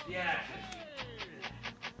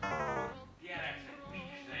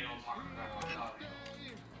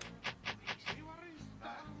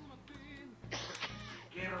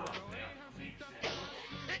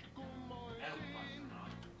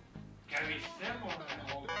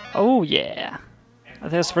 Oh yeah. I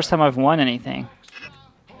think it's the first time I've won anything.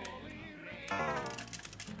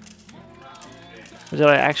 Did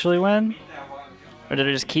I actually win? Or did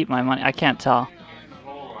I just keep my money? I can't tell.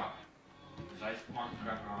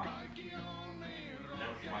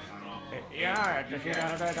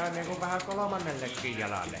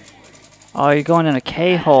 Oh, you're going in a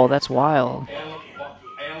K-hole. That's wild.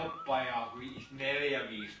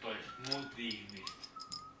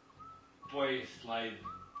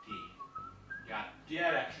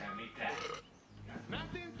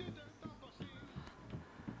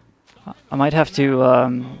 I might have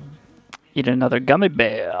to eat another gummy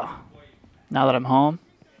bear now that I'm home.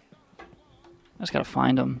 I just gotta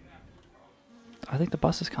find them. I think the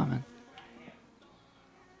bus is coming.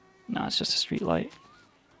 No, it's just a street light.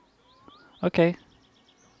 Okay.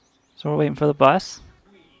 So we're waiting for the bus.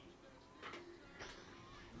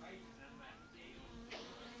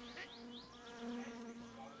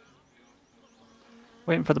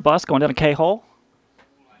 Waiting for the bus, going down a K-hole.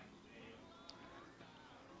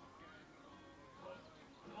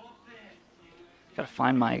 Gotta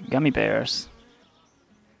find my gummy bears.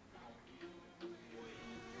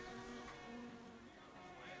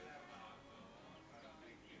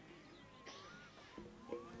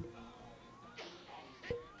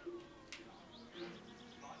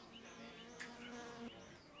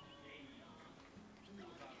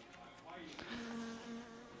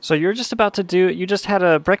 So you're just about to do, you just had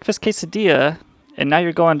a breakfast quesadilla, and now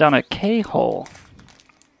you're going down a K-hole.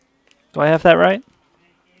 Do I have that right?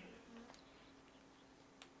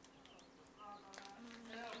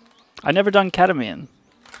 I never done ketamine.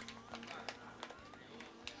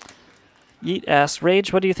 Yeet asks,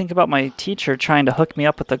 Rage, what do you think about my teacher trying to hook me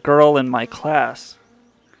up with a girl in my class?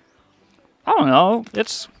 I don't know.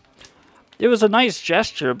 It was a nice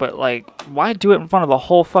gesture, but like, why do it in front of the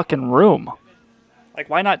whole fucking room? Like,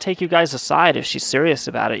 why not take you guys aside if she's serious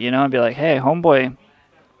about it, you know, and be like, hey, homeboy,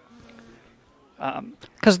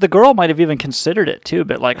 Because the girl might have even considered it too,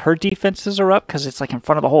 but like her defenses are up because it's like in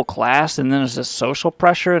front of the whole class, and then there's this social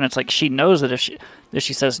pressure, and it's like she knows that if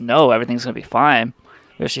she says no, everything's gonna be fine.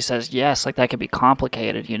 But if she says yes, like that could be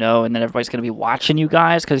complicated, you know, and then everybody's gonna be watching you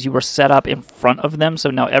guys because you were set up in front of them, so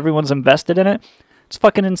now everyone's invested in it. It's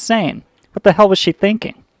fucking insane. What the hell was she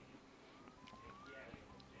thinking?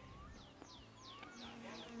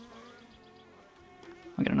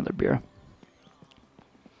 I'll get another beer.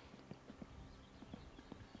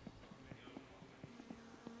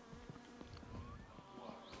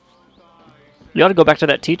 You ought to go back to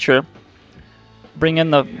that teacher. Bring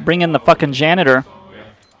in the fucking janitor,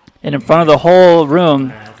 and in front of the whole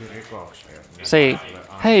room, say,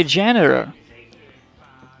 "Hey, janitor,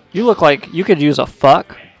 you look like you could use a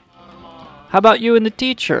fuck. How about you and the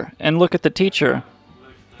teacher?" And look at the teacher,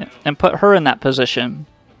 and put her in that position.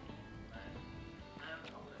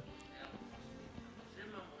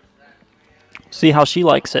 See how she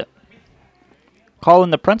likes it. Call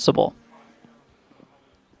in the principal.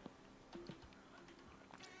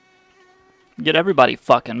 Get everybody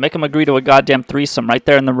fucking. Make them agree to a goddamn threesome right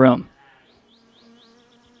there in the room.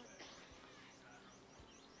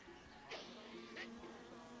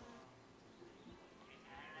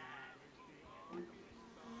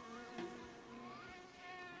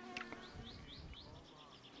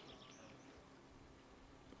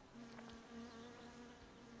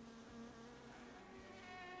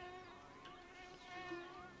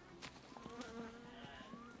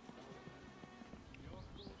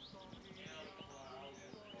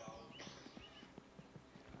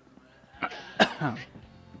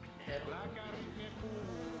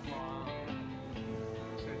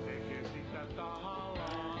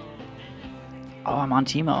 Oh, I'm on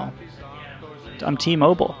T-Mo. I'm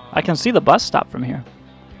T-Mobile. I can see the bus stop from here.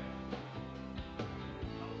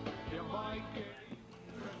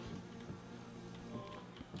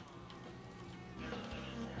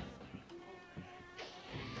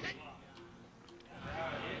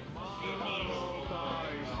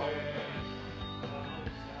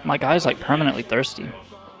 My guy's like permanently thirsty.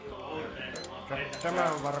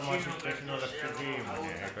 Tämä on varmaan sitten sinulle se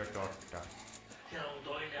viimeinen, eikö totta?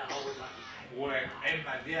 Kuule, en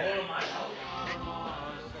mä tiedä.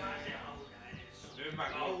 Nyt mä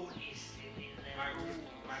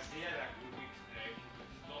tiedän, miksi ei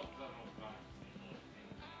tottanutkaan.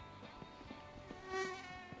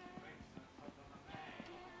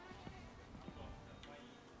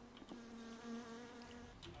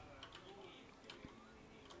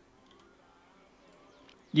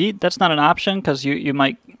 That's not an option because you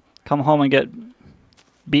might come home and get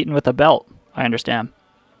beaten with a belt. I understand.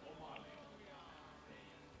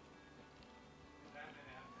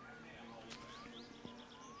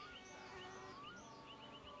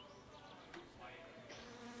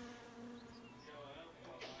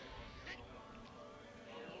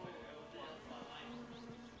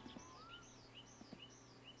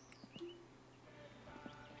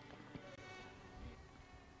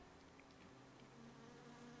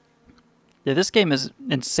 Yeah, this game is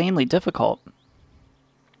insanely difficult.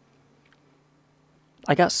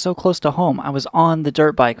 I got so close to home. I was on the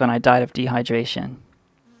dirt bike when I died of dehydration.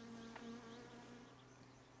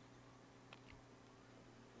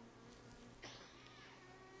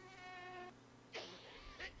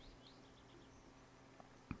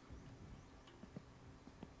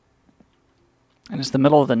 And it's the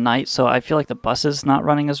middle of the night, so I feel like the bus is not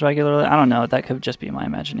running as regularly. I don't know. That could just be my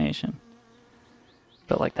imagination.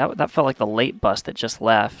 But like that felt like the late bus that just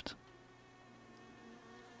left.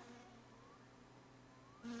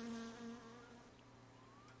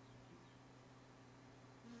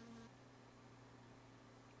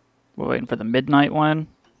 We're waiting for the midnight one.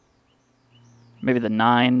 Maybe the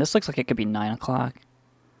 9. This looks like it could be 9 o'clock.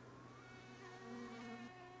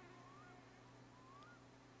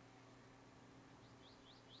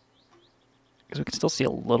 Because we can still see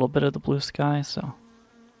a little bit of the blue sky, so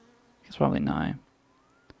it's probably 9.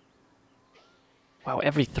 Wow,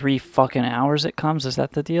 every 3 fucking hours it comes? Is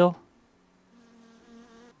that the deal?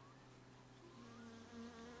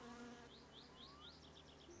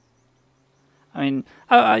 I mean,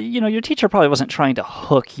 you know, your teacher probably wasn't trying to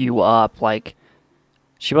hook you up. Like,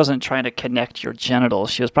 she wasn't trying to connect your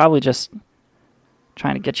genitals. She was probably just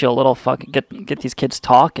trying to get you a little get these kids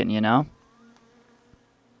talking, you know?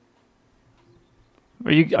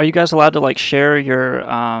 Are you guys allowed to, like, share your,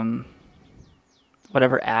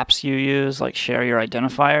 whatever apps you use, like share your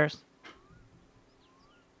identifiers?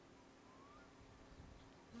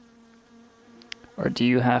 Or do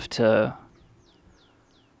you have to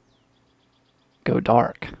go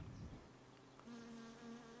dark?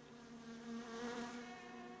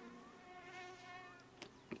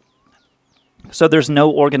 So there's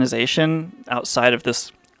no organization outside of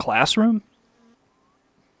this classroom?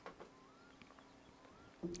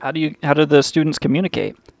 How do the students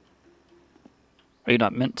communicate? Are you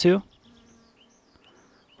not meant to?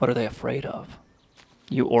 What are they afraid of?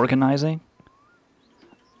 You organizing?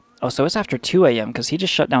 Oh, so it's after 2 a.m. because he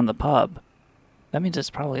just shut down the pub. That means it's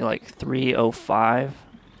probably like 3:05.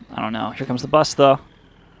 I don't know. Here comes the bus, though.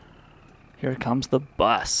 Here comes the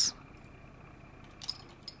bus.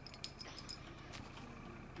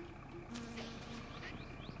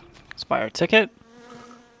 Let's buy our ticket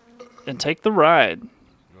and take the ride.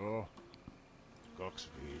 No.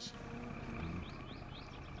 25.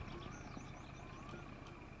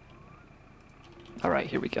 Alright,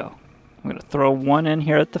 here we go. I'm going to throw one in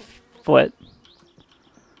here at the foot.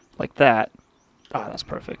 Like that. Ah, that's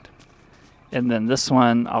perfect. And then this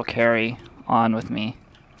one I'll carry on with me.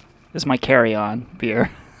 This is my carry-on beer.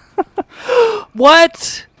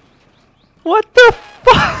 What? What the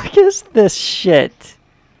fuck is this shit?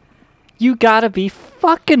 You gotta be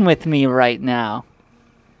fucking with me right now.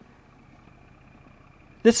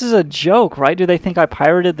 This is a joke, right? Do they think I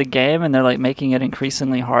pirated the game and they're like making it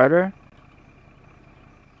increasingly harder?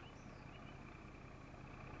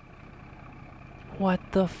 What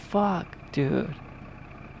the fuck, dude?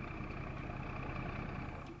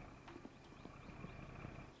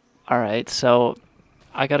 Alright, so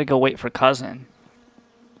I gotta go wait for Cousin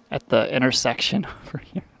at the intersection over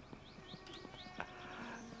here.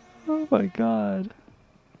 Oh my god.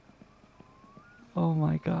 Oh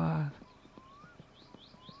my god.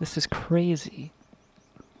 This is crazy.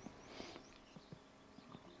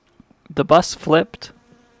 The bus flipped.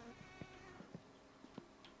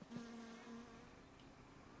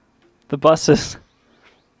 The bus is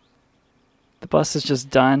just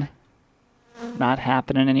done. Not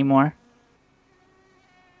happening anymore.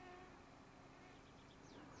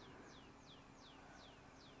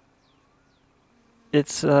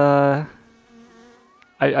 It's I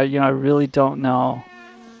really don't know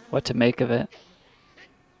what to make of it.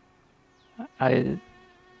 I've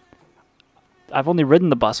only ridden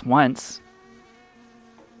the bus once.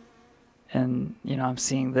 And, I'm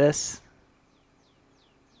seeing this.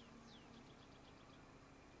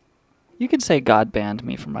 You can say God banned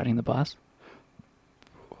me from riding the bus.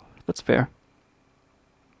 That's fair.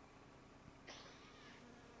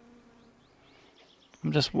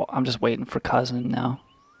 I'm just waiting for Cousin now.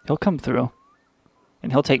 He'll come through.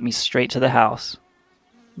 And he'll take me straight to the house.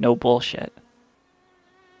 No bullshit.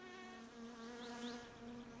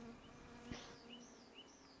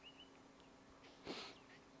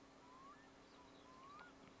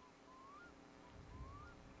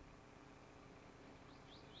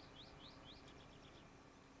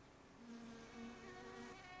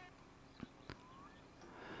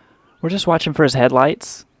 We're just watching for his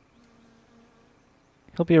headlights.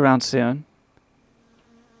 He'll be around soon.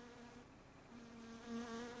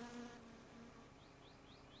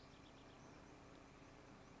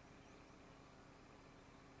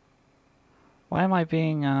 Why am I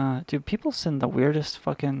being, do people send the weirdest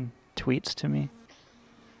fucking tweets to me?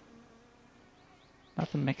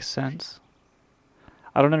 Nothing makes sense.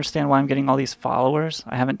 I don't understand why I'm getting all these followers.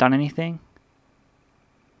 I haven't done anything.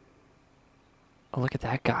 Oh, look at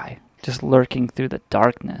that guy. Just lurking through the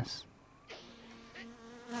darkness.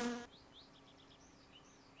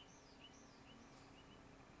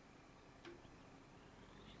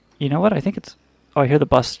 You know what? I think it's... Oh, I hear the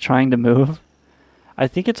bus trying to move. I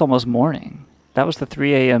think it's almost morning. That was the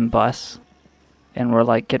 3 a.m. bus. And we're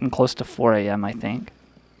like getting close to 4 a.m., I think.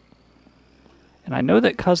 And I know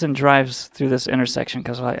that Cousin drives through this intersection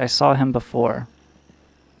because I saw him before.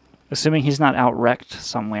 Assuming he's not out wrecked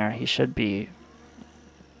somewhere, he should be...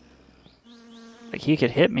 Like, he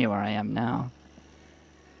could hit me where I am now.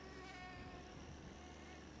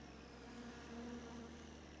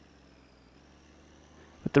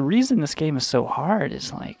 But the reason this game is so hard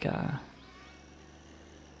is like, I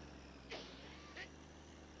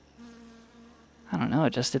don't know,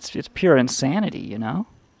 it's pure insanity, you know?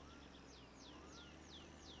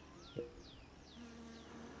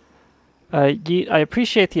 I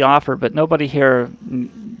appreciate the offer, but nobody here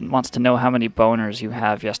wants to know how many boners you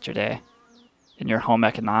have yesterday in your home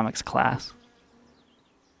economics class.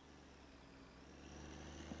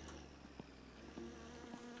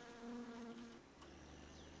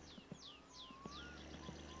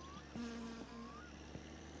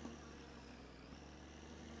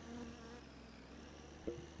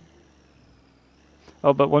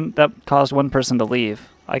 Oh, but that caused one person to leave.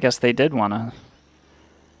 I guess they did want to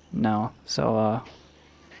know. So,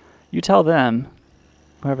 you tell them,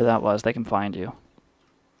 whoever that was, they can find you.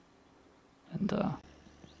 And,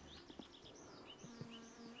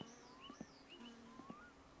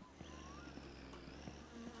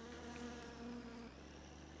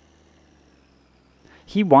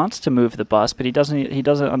 He wants to move the bus, but he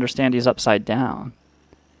doesn't understand he's upside down.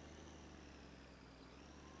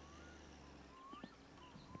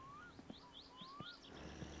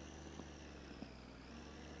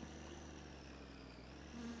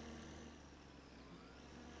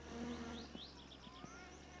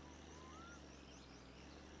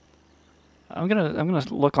 I'm gonna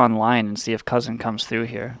look online and see if Cousin comes through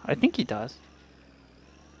here. I think he does.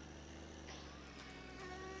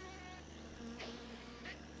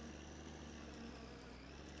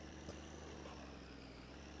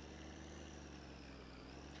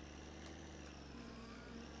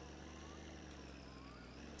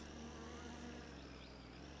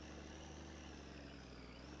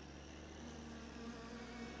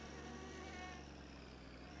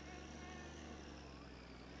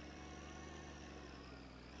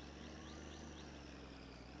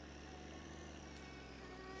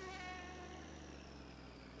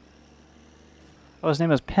 Oh, his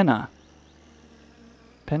name is Penna.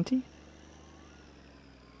 Penty?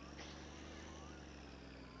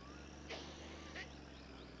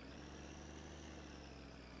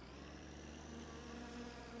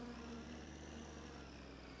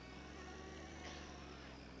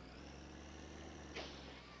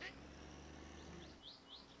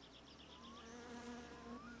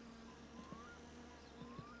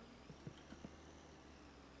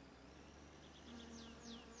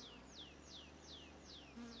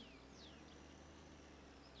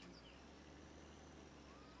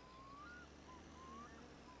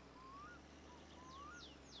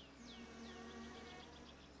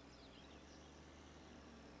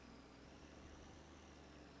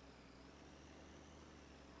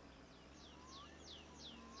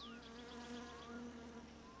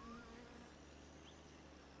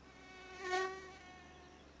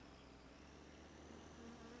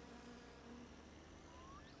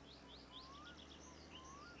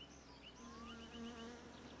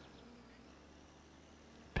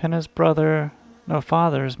 Penna's brother, no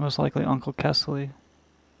father, is most likely Uncle Kesley.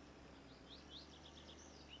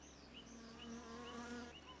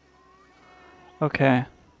 Okay.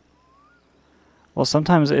 Well,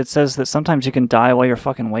 sometimes it says that sometimes you can die while you're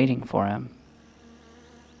fucking waiting for him.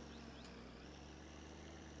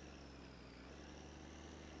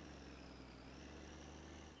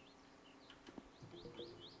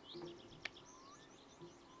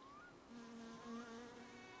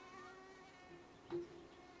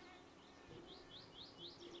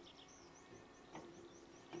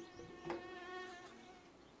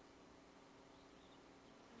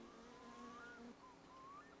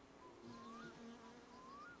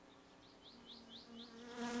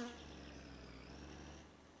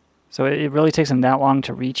 So it really takes him that long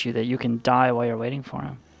to reach you that you can die while you're waiting for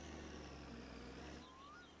him.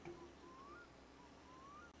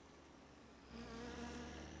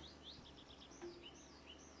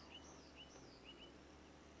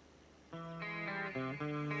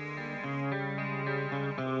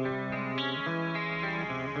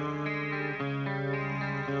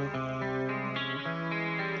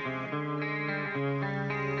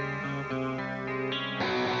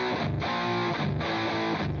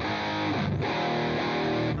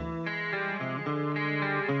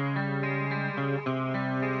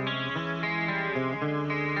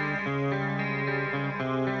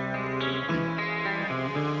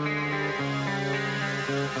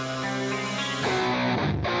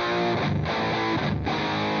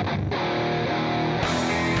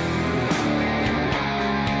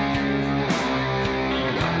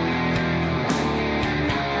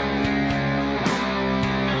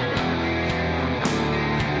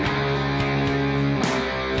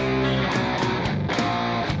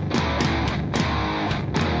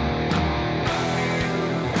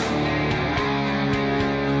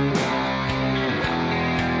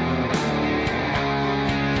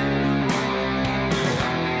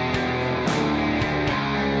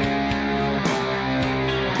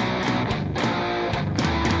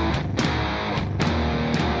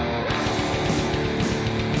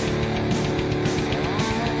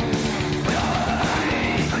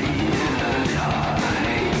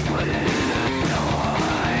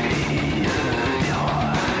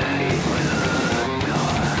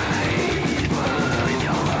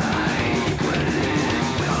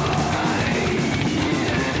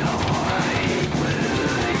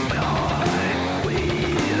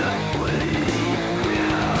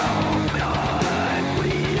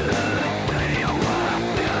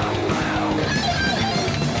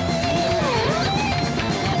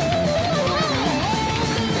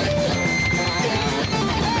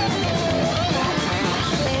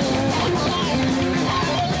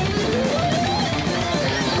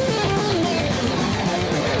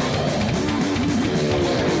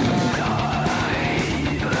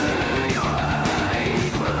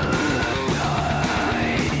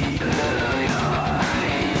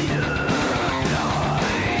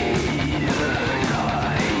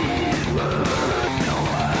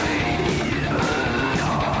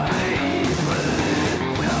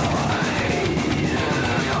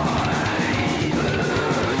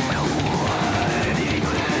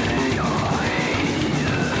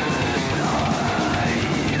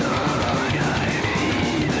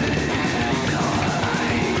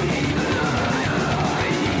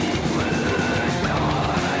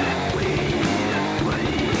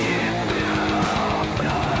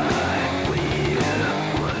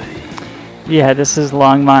 Yeah, this is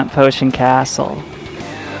Longmont Potion Castle.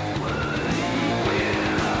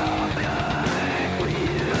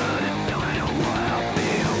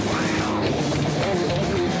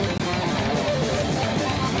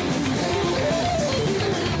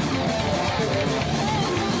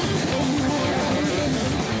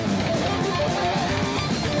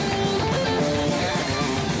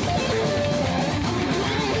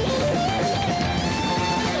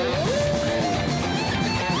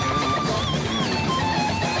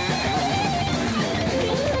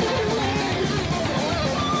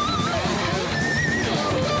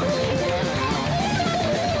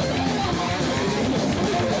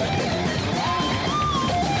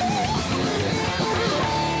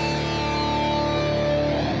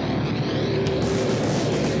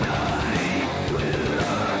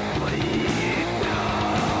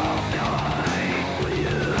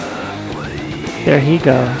 There he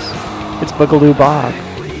goes. It's Boogaloo Bob.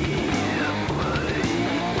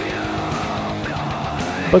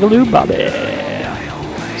 Boogaloo Bobby.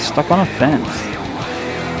 Stuck on a fence.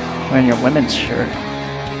 Wearing your women's shirt.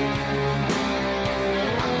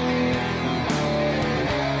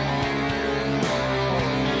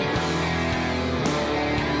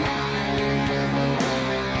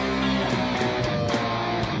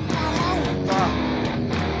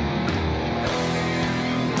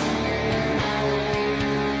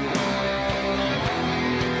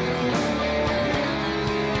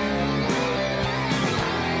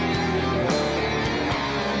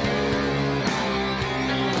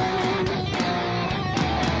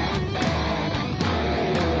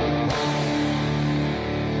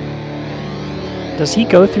 Does he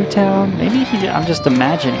go through town? Maybe I'm just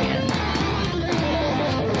imagining it.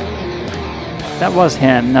 That was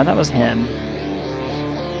him. No, that was him.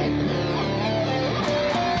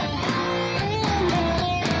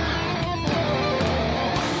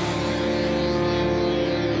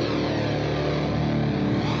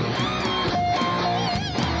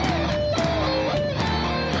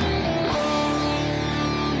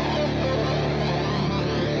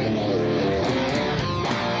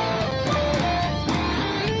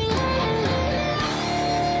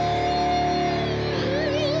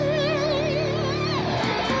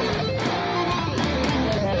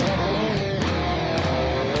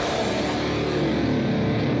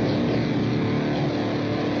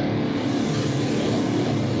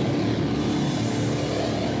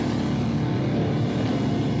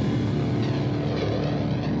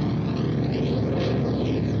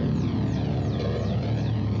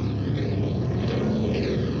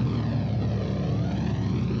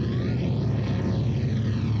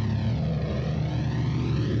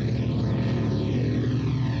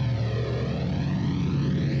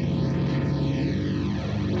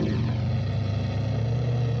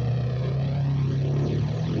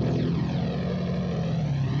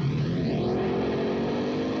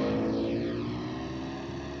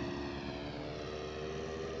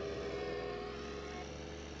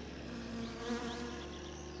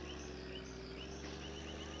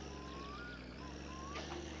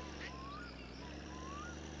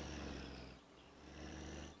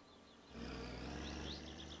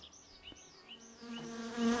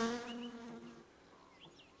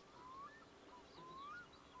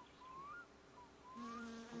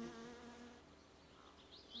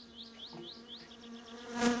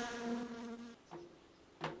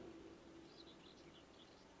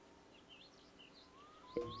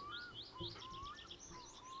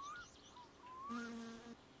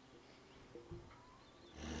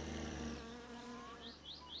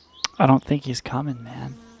 I don't think he's coming,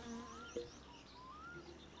 man.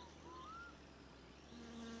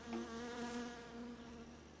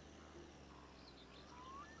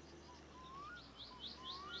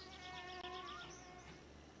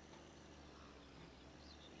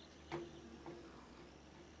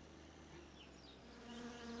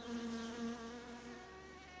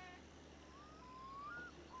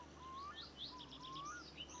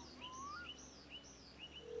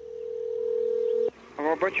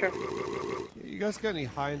 Hello, Butcher? You guys got any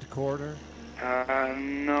hind quarter?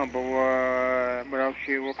 No, but what else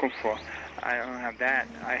are you looking for? I don't have that.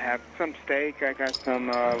 I have some steak. I got some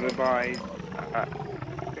ribeye.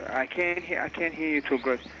 I can't hear you too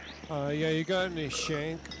good. Yeah, you got any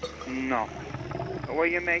shank? No. What are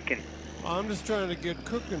you making? I'm just trying to get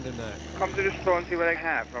cooking tonight. Come to the store and see what I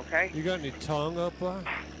have, okay? You got any tongue up there?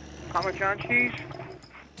 Parmesan cheese?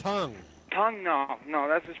 Tongue. Tongue? No,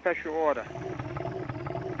 that's a special order.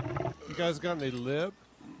 You guys got any lip?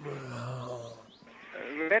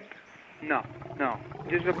 Lip? No.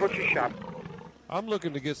 This is a butcher shop. I'm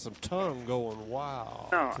looking to get some tongue going wild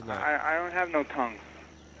No, tonight. I don't have no tongue.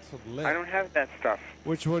 lip. I don't have that stuff.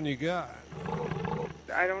 Which one you got?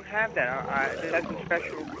 I don't have that. That's a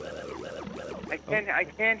special. I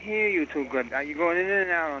can't hear you too good. You're going in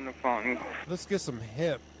and out on the phone. Let's get some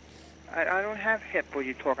hip. I don't have hip. What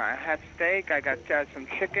you talking? I have steak. I got some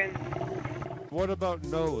chicken. What about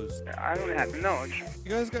nose? I don't have nose.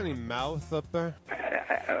 You guys got any mouth up there?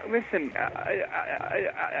 Listen,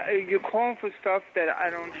 you're calling for stuff that I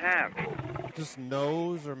don't have. Just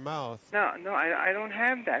nose or mouth? No, I don't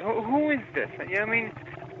have that. Who is this? You know what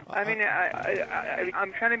I mean?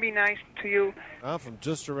 I'm trying to be nice to you. I'm from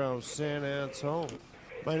just around San Antonio.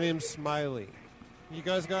 My name's Smiley. You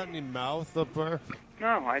guys got any mouth up there?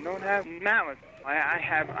 No, I don't have malice.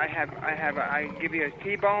 I give you a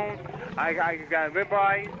T-bone. I got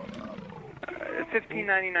ribeye.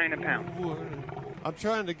 $15.99 a pound. I'm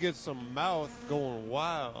trying to get some mouth going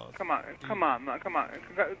wild. Come on.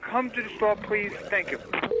 Come to the store, please. Thank you.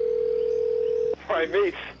 Hi,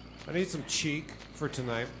 mates. I need some cheek for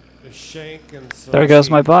tonight. A shank and some... There goes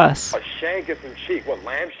my boss. A shank and some cheek. What,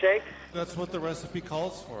 lamb shank? That's what the recipe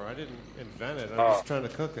calls for. I didn't invent it. I'm just trying to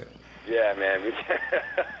cook it. Yeah, man.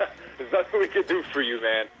 There's nothing we can do for you,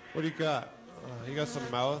 man. What do you got? You got some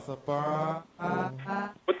mouth up there?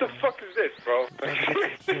 What the fuck is this, bro?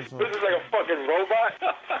 This is like a fucking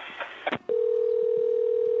robot.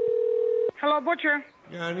 Hello, butcher.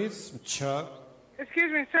 Yeah, I need some chuck.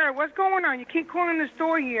 Excuse me, sir. What's going on? You keep calling the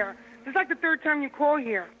store here. This is like the third time you call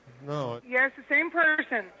here. No, Yeah, it's the same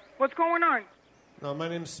person. What's going on? no, my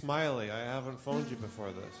name's Smiley. I haven't phoned you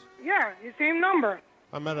before this. Yeah, the same number.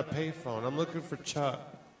 I'm at a payphone. I'm looking for chuck.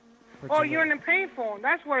 Oh, you're in the payphone.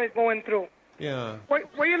 That's what it's going through. Yeah, What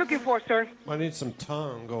are you looking for, sir? I need some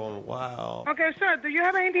tongue going wild. Okay, sir. Do you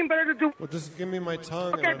have anything better to do? Well, just give me my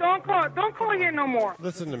tongue. Okay, and don't call here no more.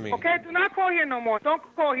 Listen to me. Okay, do not call here no more. Don't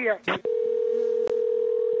call here.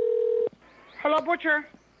 Hello, butcher.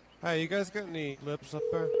 Hey, you guys got any lips up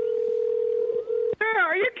there? Sir,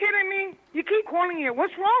 are you kidding me? You keep calling here.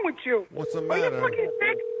 What's wrong with you? What's the Are you matter? fucking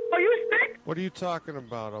sick? Are you sick? What are you talking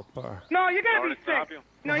about up there? No, you gotta be Sorry to stop sick. you.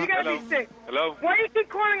 No, you gotta be sick. Hello? Why you keep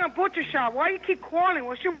calling a butcher shop? Why you keep calling?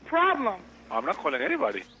 What's your problem? I'm not calling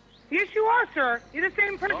anybody. Yes, you are, sir. You're the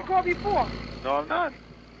same person called before. No, I'm not.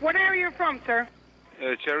 What area you from, sir?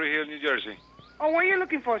 Cherry Hill, New Jersey. Oh, what are you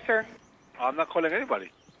looking for, sir? I'm not calling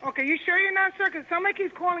anybody. Okay, you sure you're not, sir? Because somebody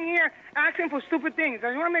keeps calling here asking for stupid things. I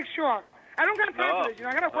want to make sure. I don't got time for this.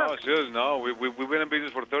 I got to work. No, seriously, no. We've been in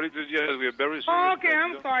business for 32 years. We are very serious. Oh, okay,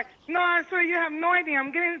 I'm sorry. No, I'm sorry. You have no idea.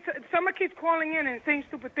 Somebody keeps calling in and saying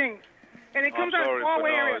stupid things. And it comes out sorry, of all but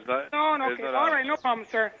no, areas. it's not- No, it's okay. not All us. right, no problem,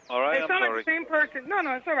 sir. All right, It I'm sounds like sorry. the same person. No,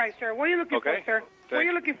 it's all right, sir. What are you looking Okay. for, sir? What are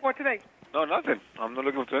you looking for today? No, nothing. I'm not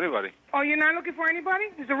looking for anybody. Oh, you're not looking for anybody?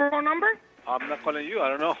 Is the wrong number? I'm not calling you. I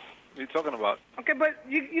don't know. What are you talking about? Okay, but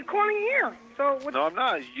you're calling here. So what? No, I'm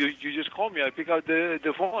not. You just called me. I pick out the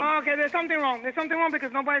phone. Oh, okay, there's something wrong. There's something wrong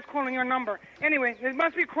because nobody's calling your number. Anyway, there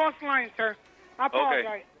must be cross lines, sir. I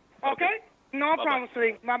apologize. Okay? No Bye-bye. problem,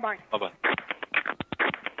 sweetie. Bye-bye. Bye-bye.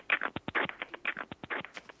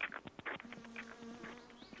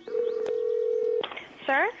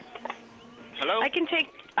 Sir, Hello? I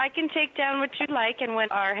can take down what you'd like, and when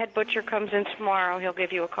our head butcher comes in tomorrow, he'll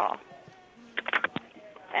give you a call.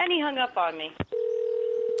 And he hung up on me.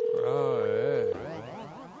 Oh,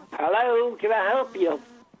 yeah. Hello, can I help you?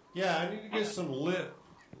 Yeah, I need to get some lip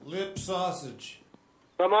sausage.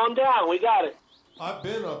 Come on down, we got it. I've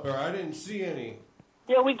been up there. I didn't see any.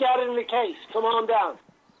 Yeah, we got it in the case. Come on down.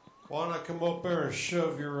 Why don't I come up there and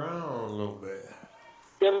shove you around a little bit?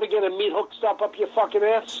 You ever get a meat hook stuck up your fucking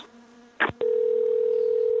ass?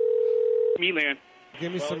 Milan.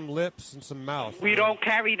 Give me some lips and some mouth. We don't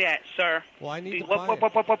carry that, sir. Well, I need to What buy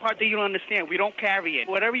it. part do you don't understand? We don't carry it.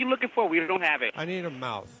 Whatever you're looking for, we don't have it. I need a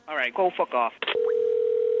mouth. All right, go fuck off.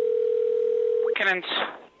 Cannons.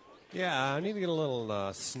 Yeah, I need to get a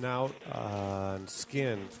little snout and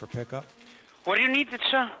skin for pickup. What do you need,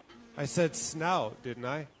 sir? I said snout, didn't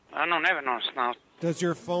I? I don't ever know now. Does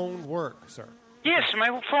your phone work, sir? Yes, my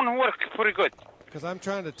phone works pretty good. Because I'm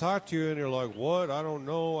trying to talk to you, and you're like, what? I don't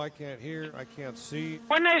know. I can't hear. I can't see.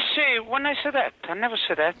 When I say that, I never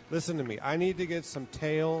say that. Listen to me. I need to get some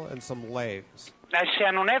tail and some legs. I say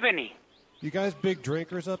I don't have any. You guys big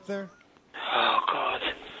drinkers up there? Oh, God.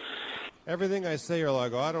 Everything I say, you're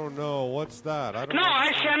like, oh, I don't know. What's that? I don't No, know.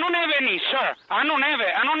 I say I don't have any, sir. I don't have it.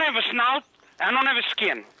 I don't have a snout. I don't have a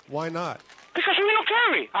skin. Why not? Because we don't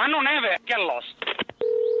carry. I don't have it. Get lost.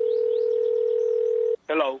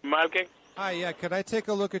 Hello, Marking? Hi, yeah. Could I take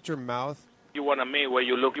a look at your mouth? You want a me where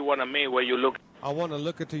you look? You want a me where you look? I want to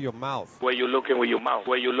look into your mouth. Where you looking with your mouth?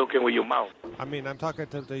 Where you looking with your mouth? I mean, I'm talking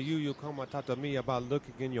to you. You come and talk to me about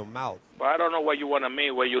looking in your mouth. But I don't know what you want to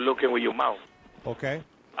mean where you looking with your mouth. Okay?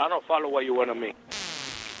 I don't follow what you want to mean.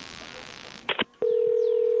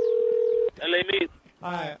 LA.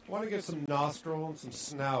 I want to get some nostril and some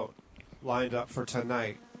snout lined up for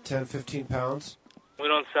tonight. 10, 15 pounds. We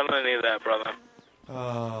don't sell any of that, brother.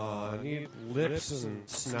 I need lips and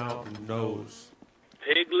snout and nose.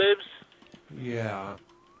 Pig lips? Yeah.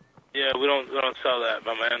 Yeah, we don't sell that,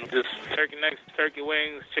 my man. Just turkey necks, turkey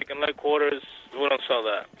wings, chicken leg quarters. We don't sell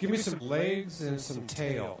that. Give me some legs and some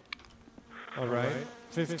tail. All right?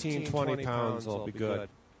 15, 20 pounds will be good.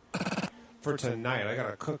 For tonight. I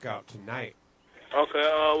got a cookout tonight. Okay,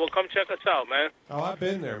 well, come check us out, man. Oh, I've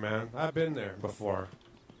been there, man. I've been there before.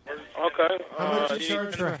 Okay. How much you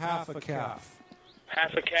charge for half a calf?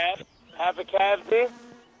 Half a calf? Half a calf, D?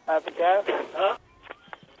 Half a calf? Huh?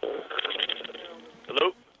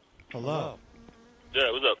 Hello? Hello.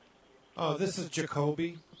 Yeah, what's up? Oh, this is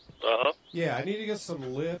Jacoby. Uh-huh. Yeah, I need to get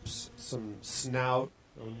some lips, some snout,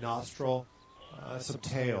 a nostril, some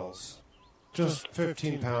tails. Just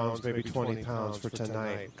 15 pounds, maybe 20 pounds for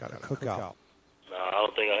tonight. Got a cookout. Nah, I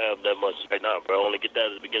don't think I have that much right now, bro. I only get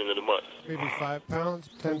that at the beginning of the month. Maybe 5 pounds,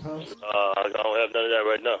 10 pounds? I don't have none of that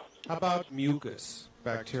right now. How about mucus,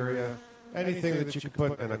 bacteria, anything that you could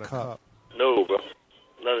put in a cup? No, bro.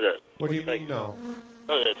 None of that. What do you mean, no?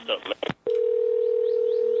 None of that stuff, man.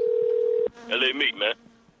 LA meat, man.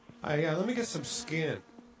 Yeah, let me get some skin.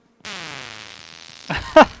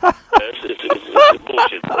 It's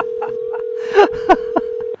bullshit.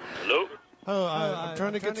 Hello? Oh, I'm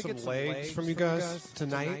trying to get some legs from you guys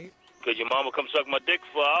tonight. Could your mama come suck my dick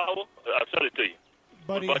for an hour? I'll sell it to you.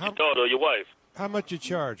 Buddy, what about your daughter or your wife? How much you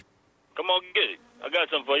charge? Come on, get it. I got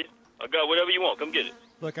something for you. I got whatever you want. Come get it.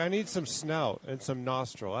 Look, I need some snout and some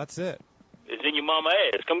nostril. That's it. It's in your mama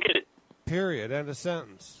ass. Come get it. Period. End of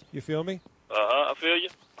sentence. You feel me? I feel you.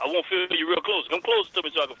 I won't feel you real close. Come close to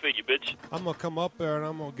me so I can feel you, bitch. I'm going to come up there and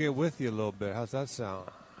I'm going to get with you a little bit. How's that sound?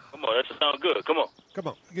 Come on, that sounds good. Come on. Come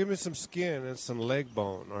on. Give me some skin and some leg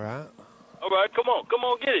bone, all right? All right, come on. Come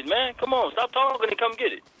on, get it, man. Come on. Stop talking and come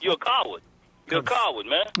get it. You're a coward. You're a coward,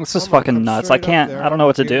 man. This is fucking nuts. I can't. I don't know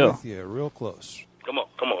what to do. Yeah, real close. Come on.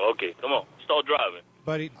 Come on. Okay, come on. Start driving.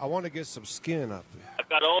 Buddy, I want to get some skin up there. I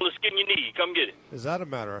got all the skin you need. Come get it. Is that a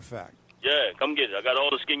matter of fact? Yeah, come get it. I got all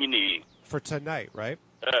the skin you need. For tonight, right?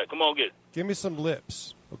 All right, come on, get it. Give me some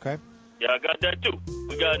lips, okay? Yeah, I got that too.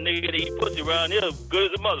 We got a nigga that eat pussy around here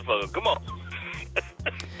good as a motherfucker. Come on.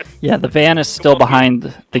 Yeah, the van is still behind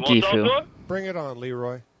the Gifu. Bring it on,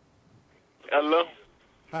 Leroy. Hello?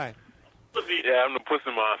 Hi. Yeah, I'm the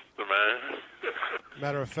pussy monster, man.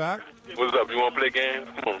 Matter of fact. What's up? You want to play games?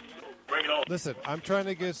 Come on. Bring it on. Listen, I'm trying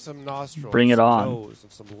to get some nostrils. Bring it some on. Nose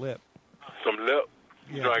and some lip. Some lip?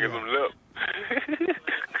 Yeah, Trying to get some lip.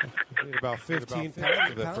 Need about 15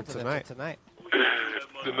 pounds of it for tonight. Tonight?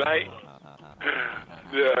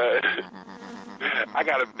 Yeah. I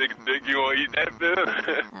got a big dick. You want to eat that, bitch?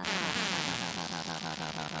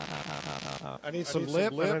 I need some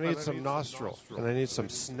lip and I need some nostril. And I need some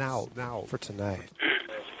snout now for tonight.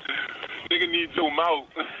 Nigga needs your mouth.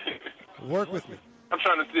 Work with me. I'm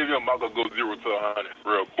trying to see if your mouth will go 0 to 100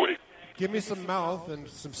 real quick. Give me some mouth and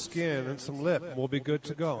some skin and some lip. We'll be good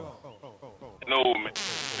to go. No, man.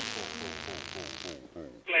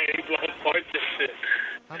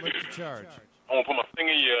 How much you charge? I want to put my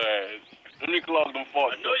finger in your ass. Let me clog them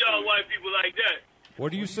farts. I know y'all white people like that.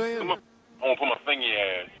 What are you saying? I want to put my finger in your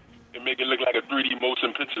ass and make it look like a 3D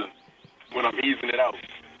motion picture when I'm easing it out.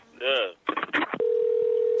 Yeah.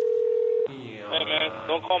 Hey, man,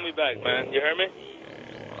 don't call me back, man. You hear me?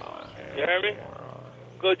 You hear me?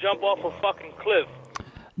 Go jump off a fucking cliff.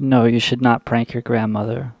 No, you should not prank your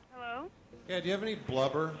grandmother. Yeah, do you have any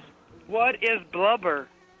blubber? What is blubber?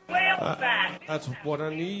 That's what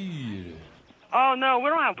I need. Oh, no, we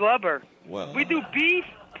don't have blubber. Well, We do beef,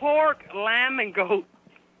 pork, lamb, and goat.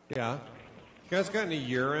 Yeah. You guys got any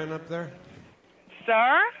urine up there?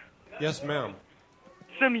 Sir? Yes, ma'am.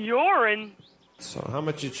 Some urine? So how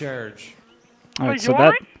much you charge? All right, For so that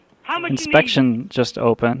urine? How much inspection just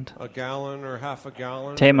opened. A gallon or half a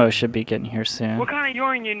gallon? Tamo should be getting here soon. What kind of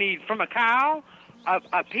urine you need? From a cow,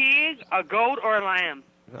 a pig, a goat, or a lamb?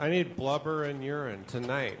 I need blubber and urine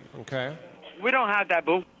tonight, okay? We don't have that,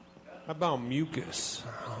 boo. How about mucus?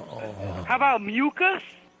 Oh. How about mucus?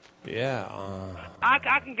 Yeah. I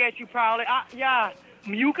can get you probably, yeah,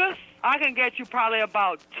 mucus? I can get you probably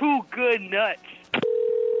about 2 good nuts.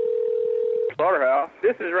 Slaughterhouse.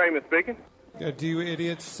 This is Raymond speaking. Yeah, do you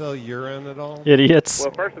idiots sell urine at all? Idiots.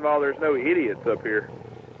 Well, first of all, there's no idiots up here.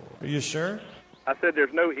 Are you sure? I said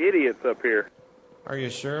there's no idiots up here. Are you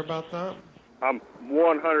sure about that? I'm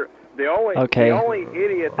 100. The only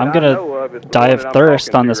idiot that I'm I gonna know of is the die one of that I'm thirst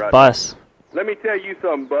talking on to this right bus. now. Let me tell you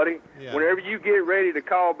something, buddy. Yeah. Whenever you get ready to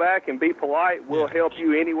call back and be polite, we'll help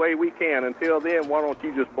you any way we can. Until then, why don't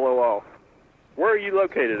you just blow off? Where are you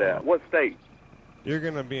located at? What state? You're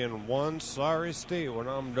gonna be in one sorry state when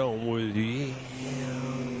I'm done with you.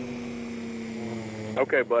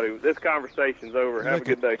 Okay, buddy. This conversation's over. Have a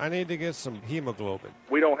good day. I need to get some hemoglobin.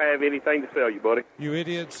 We don't have anything to sell you, buddy. You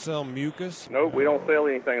idiots sell mucus? No, we don't sell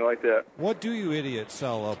anything like that. What do you idiots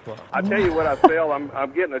sell up? I tell you what I sell.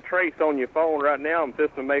 I'm getting a trace on your phone right now. I'm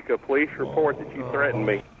just to make a police report that you threatened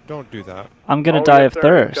me. Don't do that. I'm gonna die of sir, it's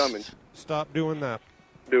thirst. coming. Stop doing that.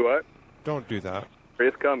 Do what? Don't do that.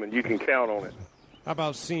 It's coming. You can count on it. How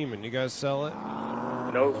about semen? You guys sell it?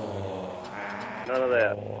 Nope. None of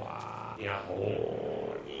that.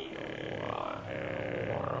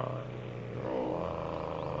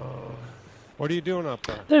 What are you doing up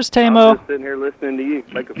there? There's I'm Tamo. just sitting here listening to you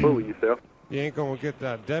make a fool of yourself. You ain't gonna get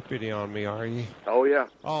that deputy on me, are you? Oh, yeah.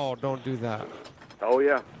 Oh, don't do that. Oh,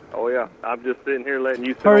 yeah. Oh, yeah. I'm just sitting here letting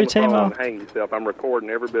you sit Hurry, on the phone Tamo. and hang yourself. I'm recording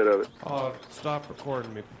every bit of it. Oh, stop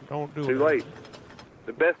recording me. Don't do it. Too late.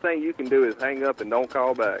 The best thing you can do is hang up and don't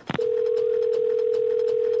call back.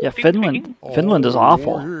 Yeah, Finland. Finland is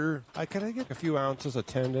awful. Can I get a few ounces of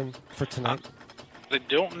tendon for tonight? I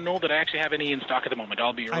don't know that I actually have any in stock at the moment.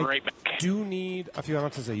 I'll be right back. Do need a few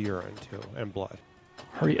ounces of urine too, and blood.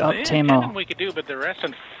 Hurry up, Yeah, Tamo. we could do, but the rest,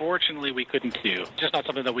 unfortunately, we couldn't do. Just not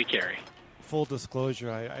something that we carry. Full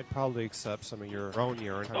disclosure, I'd probably accept some of your own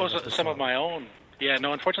urine. Oh, so, some of my own. Yeah,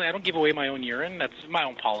 no, unfortunately, I don't give away my own urine. That's my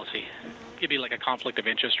own policy. It'd be like a conflict of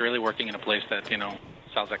interest, really, working in a place that,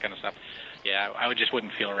 sells that kind of stuff. Yeah, I just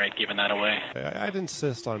wouldn't feel right giving that away. I'd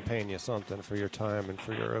insist on paying you something for your time and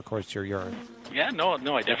for your, of course, your urine. Yeah, no,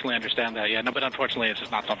 I definitely understand that. Yeah, no, but unfortunately, it's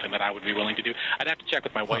just not something that I would be willing to do. I'd have to check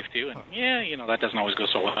with my wife, too, and that doesn't always go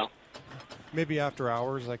so well. Maybe after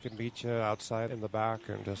hours, I could meet you outside in the back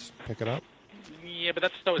and just pick it up. Yeah, but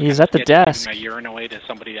that's so. He's at the desk. Giving my urine away to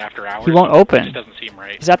somebody after hours. He won't It open. just doesn't seem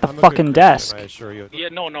right. He's at the fucking desk. I assure you. Yeah,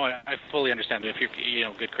 no, I fully understand if you're,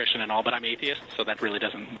 good Christian and all, but I'm atheist, so that really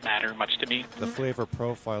doesn't matter much to me. The flavor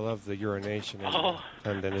profile of the urination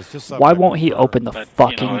and then it's just. Why won't he open the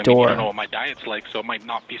fucking You door? don't know what my diet's like, so it might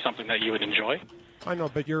not be something that you would enjoy. I know,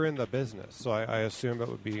 but you're in the business, so I assume it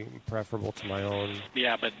would be preferable to my own.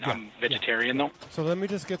 Yeah, but I'm vegetarian though. So let me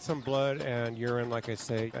just get some blood and urine, like I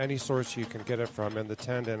say, any source you can get it from in the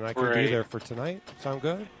tendon. I can be Right. there for tonight. Sound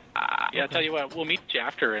good? Yeah, I'll tell you what, we'll meet you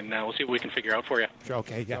after, and we'll see what we can figure out for you.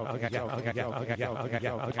 Okay, okay. All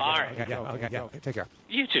right. Take care.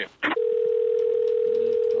 You too.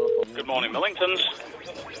 Good morning, Millingtons.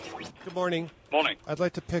 Good morning. Morning. I'd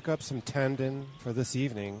like to pick up some tendon for this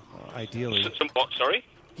evening, ideally. Some what, sorry?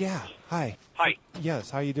 Yeah. Hi. Hi. Yes.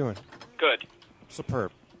 How you doing? Good.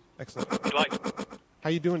 Superb. Excellent. Like, How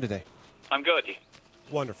you doing today? I'm good.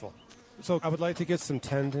 Wonderful. So I would like to get some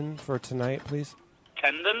tendon for tonight, please.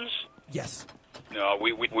 Tendons? Yes. No,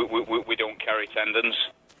 we don't carry tendons.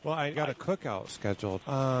 Well, I got a cookout scheduled.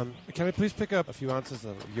 Can I please pick up a few ounces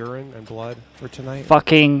of urine and blood for tonight?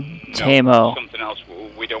 Fucking No, Tamo. something else.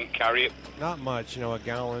 We don't carry it. Not much, a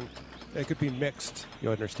gallon. It could be mixed, you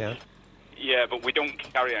understand? Yeah, but we don't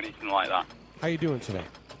carry anything like that. How you doing today?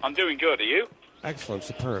 I'm doing good. Are you? Excellent,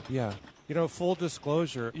 superb, yeah. Full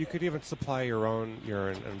disclosure, you could even supply your own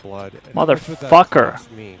urine and blood. Motherfucker. That's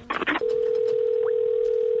me.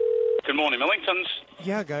 Good morning, Millingtons.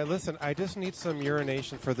 Yeah, guy, listen, I just need some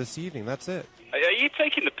urination for this evening. That's it. Are you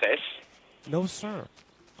taking the piss? No, sir.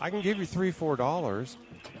 I can give you $3-4.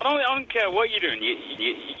 I don't care what you're doing.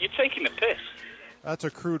 You're taking the piss. That's a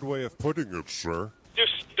crude way of putting it, sir.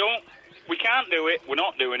 Just don't. We can't do it. We're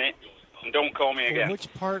not doing it. And don't call me again.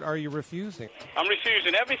 Which part are you refusing? I'm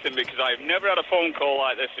refusing everything because I've never had a phone call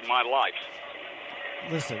like this in my life.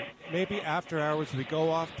 Listen, maybe after hours we go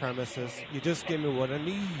off premises. You just give me what I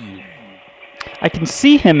need. I can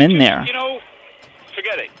see him in there.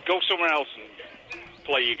 Forget it. Go somewhere else and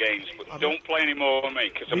play your games. But don't play any more with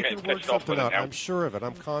me because I'm We getting can work pissed off something with it out. now. I'm sure of it.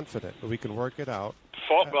 I'm confident that we can work it out.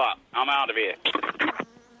 Fuck that. I'm out of here.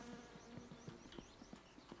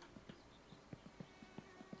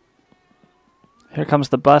 Here comes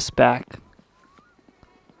the bus back.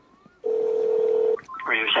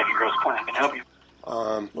 Radio Second Girls Point, I can help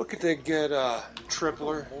you. Looking to get a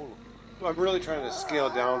tripler. I'm really trying to scale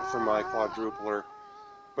down for my quadrupler,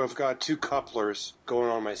 but I've got 2 couplers going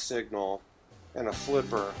on my signal and a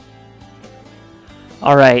flipper.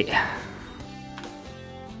 Alright.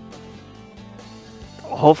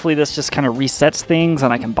 Hopefully this just kind of resets things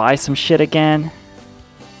and I can buy some shit again.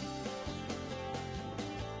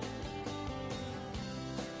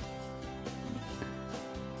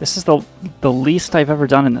 This is the least I've ever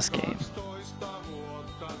done in this game.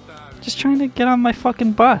 Just trying to get on my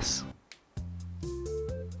fucking bus.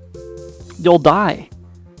 You'll die.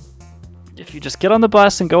 If you just get on the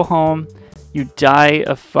bus and go home, you die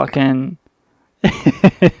of fucking...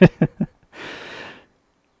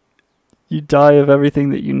 You die of everything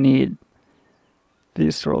that you need.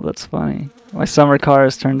 Beast World, that's funny. My summer car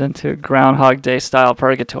has turned into Groundhog Day style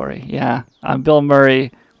purgatory. Yeah, I'm Bill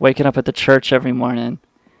Murray, waking up at the church every morning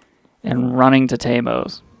and running to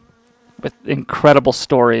Tamos with incredible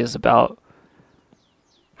stories about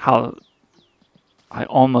how I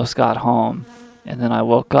almost got home and then I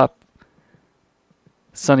woke up.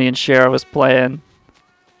 Sonny and Cher was playing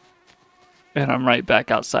and I'm right back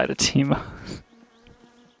outside of Timo.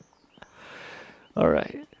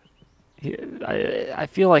 Alright. I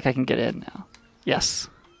feel like I can get in now. Yes.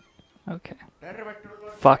 Okay.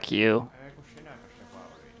 Fuck you.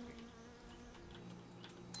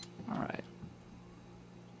 Alright.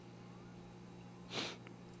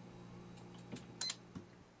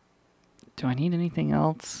 Do I need anything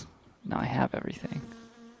else? No, I have everything.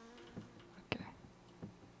 Okay.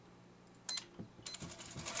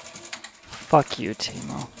 Fuck you,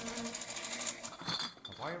 Timo.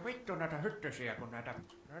 Voi vittu näitä hyttysiä, kun näitä...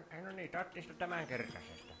 No niin, tattista tämänkertaisesta.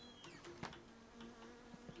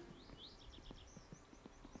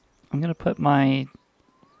 I'm gonna put my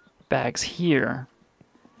bags here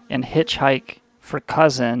and hitchhike for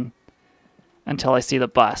Cousin until I see the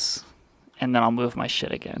bus, and then I'll move my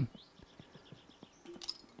shit again.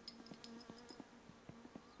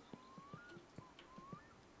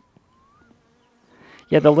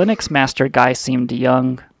 Yeah, the Linux master guy seemed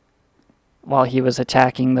young while he was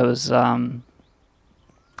attacking those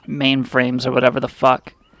mainframes or whatever the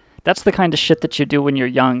fuck. That's the kind of shit that you do when you're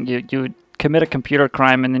young. You commit a computer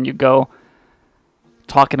crime and then you go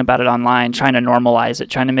talking about it online, trying to normalize it,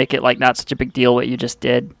 trying to make it like not such a big deal what you just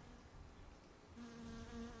did.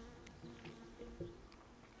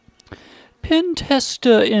 Pen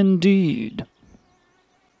tester indeed.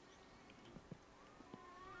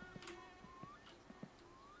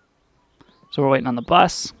 So we're waiting on the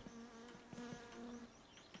bus.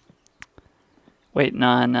 Waiting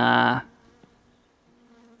on,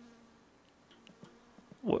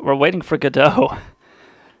 we're waiting for Godot,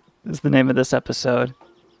 is the name of this episode.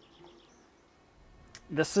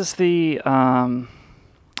 This is the 13th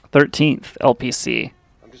LPC.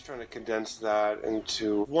 I'm just trying to condense that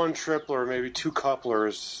into one tripler, maybe two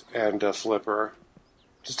couplers, and a flipper.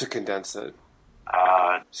 Just to condense it.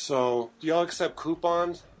 So, do y'all accept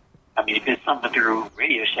coupons? I mean, if it's something through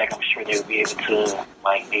Radio Shack, I'm sure they would be able to,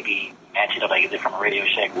 like, maybe match it up, like, is it from a Radio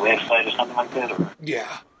Shack website or something like that? Or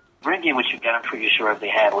yeah. Bring in what you got. I'm pretty sure if they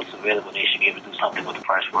have what's available, they should be able to do something with the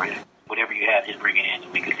price for you. Whatever you have, just bring it in,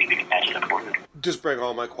 and we can see if we can match it up for you. Just bring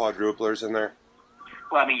all my quadruplers in there.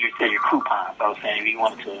 Well, I mean, your coupons. I was saying, if you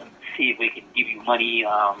wanted to see if we can give you money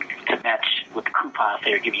to match with the coupons,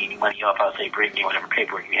 they're giving you any money off, I would say bring in whatever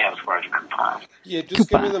paperwork you have as far as your coupons. Yeah, just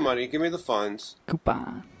give me the money. Give me the funds.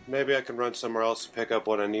 Coupon. Maybe I can run somewhere else to pick up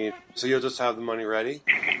what I need. So you'll just have the money ready?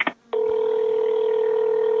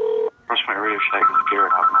 First point Radio Shack is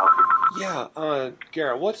Garrett. How can I help you? Yeah,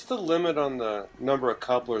 Garrett, what's the limit on the number of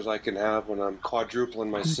couplers I can have when I'm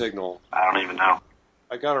quadrupling my signal? I don't even know.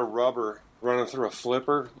 I got a rubber running through a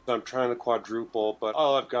flipper that I'm trying to quadruple, but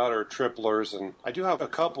all I've got are triplers, and I do have a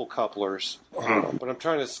couple couplers, but I'm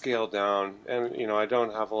trying to scale down, and, you know, I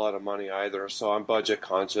don't have a lot of money either, so I'm budget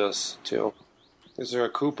conscious, too. Is there a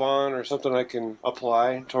coupon or something I can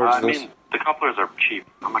apply towards this? I mean, the couplers are cheap.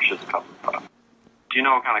 How much does a coupler cost? Do you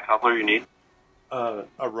know what kind of coupler you need? A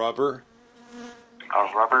rubber. A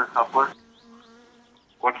rubber coupler?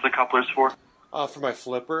 What's the couplers for? For my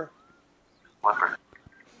flipper. Flipper.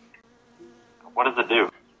 What does it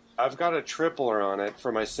do? I've got a tripler on it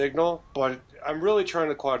for my signal, but I'm really trying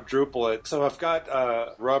to quadruple it. So I've got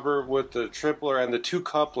rubber with the tripler and the two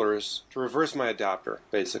couplers to reverse my adapter,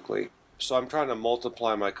 basically. So I'm trying to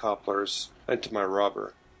multiply my couplers into my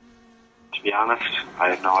rubber. To be honest, I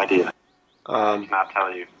have no idea. I cannot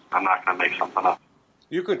tell you. I'm not going to make something up.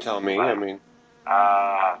 You can tell me, I mean.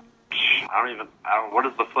 What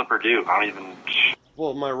does the flipper do? I don't even...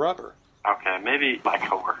 Well, my rubber. Okay, maybe my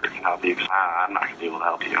coworker can help you. I'm not going to be able to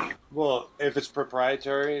help you. Well, if it's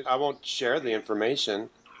proprietary, I won't share the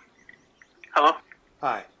information. Hello?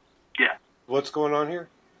 Hi. Yeah. What's going on here?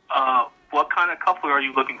 What kind of coupler are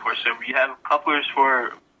you looking for, sir? We have couplers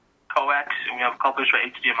for coax, and we have couplers for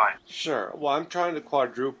HDMI. Sure. Well, I'm trying to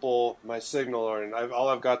quadruple my signal, and all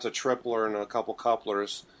I've got is a tripler and a couple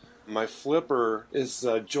couplers. My flipper is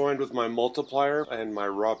joined with my multiplier and my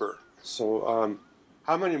rubber. So,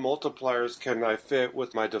 how many multipliers can I fit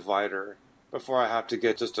with my divider before I have to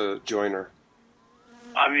get just a joiner?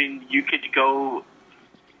 I mean, you can go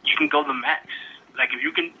the max. Like, if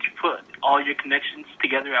you can put all your connections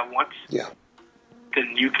together at once, yeah,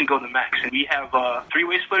 then you can go the max. And we have a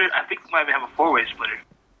 3-way splitter. I think we might even have a 4-way splitter.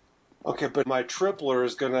 Okay, but my tripler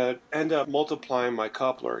is going to end up multiplying my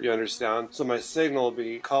coupler, you understand? So my signal will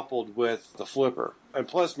be coupled with the flipper. And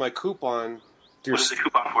plus my coupon... What is the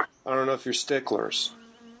coupon for? I don't know if you're sticklers,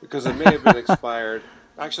 because it may have been expired.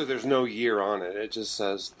 Actually, there's no year on it. It just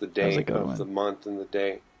says the day of the month and the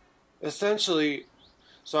day. Essentially,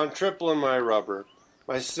 so I'm tripling my rubber.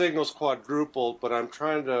 My signal's quadrupled, but I'm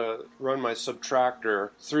trying to run my subtractor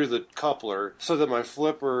through the coupler so that my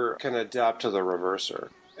flipper can adapt to the reverser.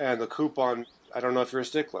 And the coupon, I don't know if you're a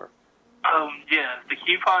stickler. Yeah, the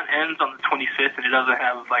coupon ends on the 25th, and it doesn't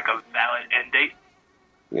have, like, a valid end date.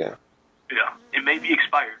 Yeah. Yeah, it may be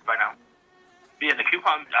expired by now. But yeah, the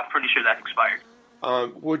coupon, I'm pretty sure that's expired.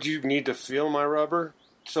 Would you need to feel my rubber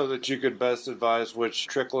so that you could best advise which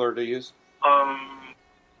trickler to use?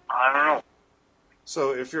 I don't know.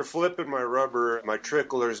 So if you're flipping my rubber, my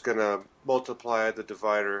trickler is going to multiply the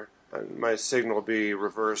divider, and my signal will be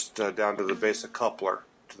reversed down to the basic coupler,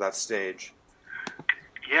 to that stage.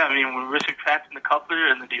 Yeah, I mean, when we're subtracting the coupler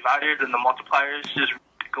and the dividers and the multipliers just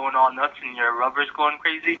going all nuts and your rubber's going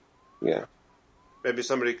crazy. Yeah. Maybe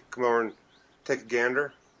somebody can come over and take a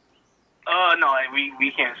gander? No,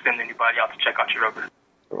 we can't send anybody out to check out your rubber.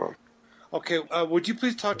 Oh. Okay, would you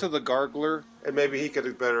please talk to the gargler, and maybe he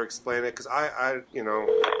could better explain it, because I, you know...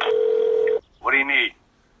 What do you need?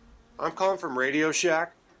 I'm calling from Radio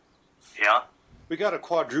Shack. Yeah? We got a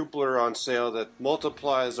quadrupler on sale that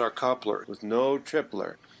multiplies our coupler with no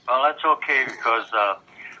tripler. Well, that's okay, because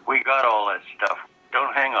we got all that stuff.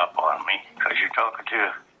 Don't hang up on me, because you're talking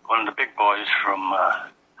to one of the big boys from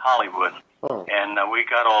Hollywood. Oh. And we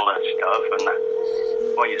got all that stuff,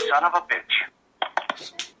 and... well, you son of a bitch.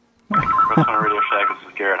 Brooklyn Radio Shack, this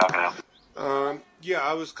is Garrett. How can I help you? Yeah,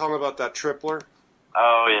 I was calling about that tripler.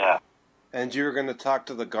 Oh, yeah. And you were going to talk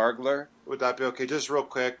to the gargler? Would that be okay? Just real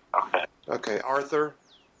quick. Okay. Okay, Arthur,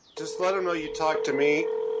 just let him know you talked to me.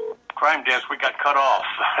 Crime desk, we got cut off.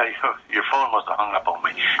 Your phone must have hung up on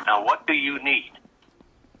me. Now, what do you need?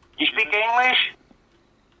 You speak English?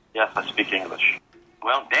 Yes, I speak English.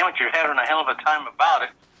 Well, damn it, you're having a hell of a time about it.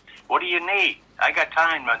 What do you need? I got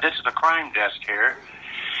time. This is the crime desk here.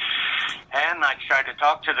 And I tried to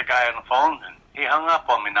talk to the guy on the phone, and he hung up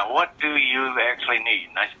on me. Now, what do you actually need?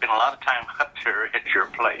 And I spent a lot of time up there at your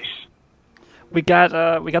place. We got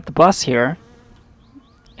the bus here,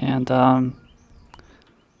 and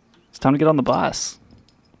it's time to get on the bus.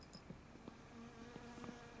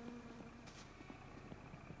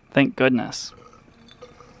 Thank goodness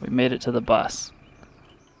we made it to the bus.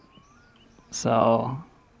 So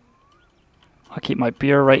I'll keep my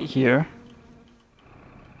beer right here.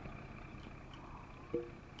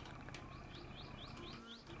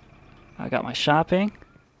 I got my shopping.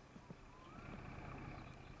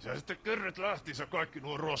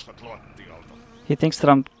 He thinks that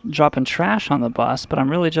I'm dropping trash on the bus, but I'm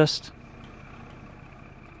really I just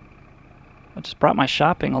brought my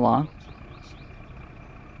shopping along.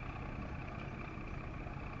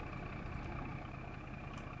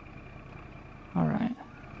 Alright.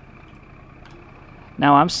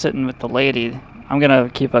 Now I'm sitting with the lady. I'm gonna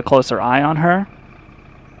keep a closer eye on her.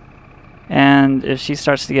 And if she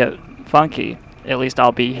starts to get funky, at least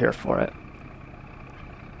I'll be here for it.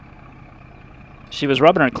 She was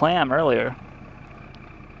rubbing her clam earlier,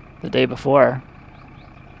 the day before.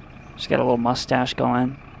 She's got a little mustache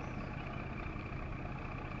going.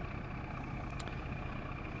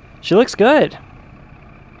 She looks good.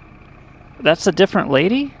 That's a different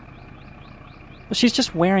lady? Well, she's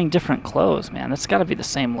just wearing different clothes, man. That's got to be the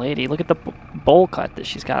same lady. Look at the bowl cut that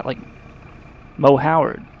she's got, like Mo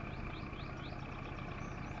Howard.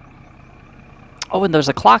 Oh, and there's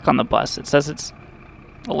a clock on the bus. It says it's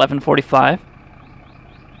 11:45.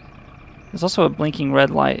 There's also a blinking red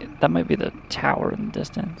light. That might be the tower in the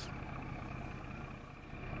distance.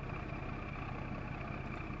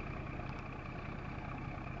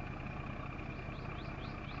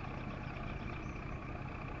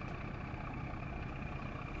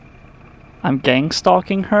 I'm gang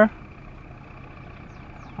stalking her?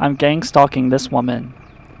 I'm gang stalking this woman.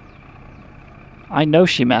 I know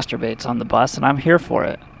she masturbates on the bus, and I'm here for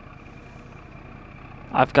it.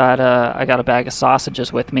 I got a bag of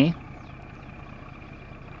sausages with me,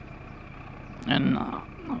 and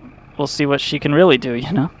we'll see what she can really do,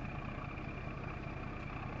 you know?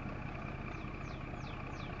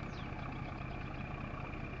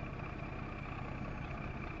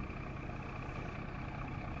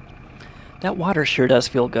 That water sure does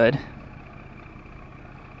feel good.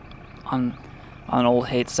 On old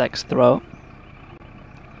Hate Sec's throat.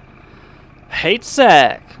 Hate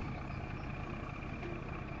Sec!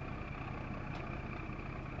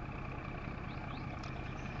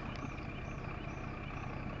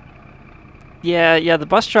 Yeah, the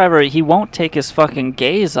bus driver, he won't take his fucking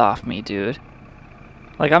gaze off me, dude.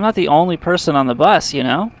 Like, I'm not the only person on the bus, you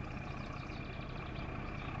know?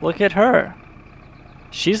 Look at her.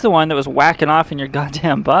 She's the one that was whacking off in your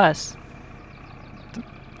goddamn bus.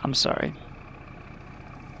 I'm sorry.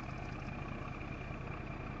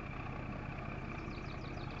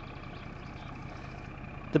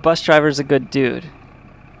 The bus driver's a good dude.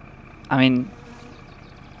 I mean,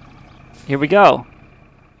 here we go.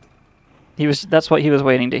 That's what he was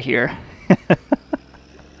waiting to hear.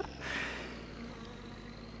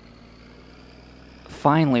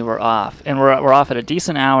 Finally, we're off. And we're off at a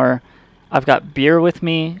decent hour. I've got beer with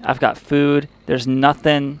me. I've got food. There's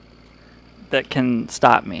nothing that can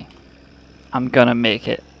stop me. I'm gonna make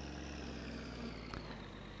it.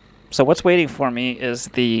 So what's waiting for me is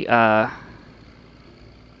the...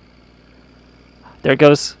 There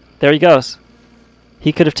goes. There he goes.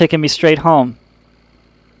 He could have taken me straight home.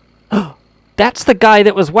 That's the guy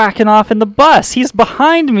that was whacking off in the bus. He's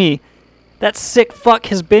behind me. That sick fuck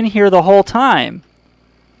has been here the whole time.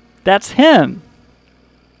 That's him.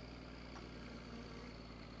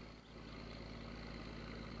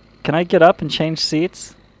 Can I get up and change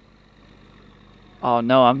seats? Oh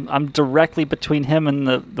no, I'm directly between him and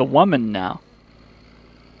the woman now.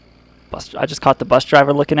 I just caught the bus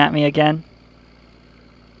driver looking at me again.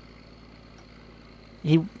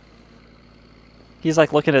 He's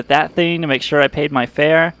like looking at that thing to make sure I paid my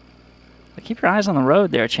fare. Like, keep your eyes on the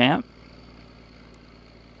road there, champ.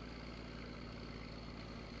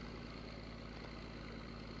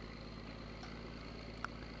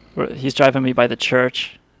 He's driving me by the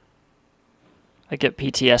church. I get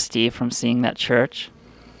PTSD from seeing that church.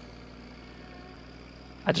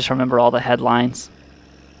 I just remember all the headlines.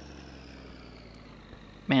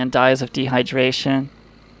 Man dies of dehydration.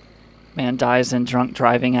 Man dies in drunk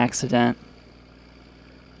driving accident.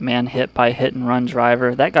 Man hit by hit and run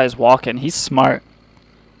driver. That guy's walking. He's smart.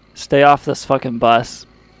 Stay off this fucking bus.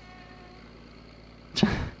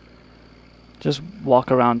 Just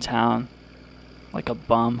walk around town like a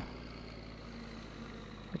bum.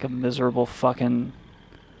 Like a miserable fucking...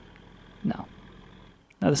 No.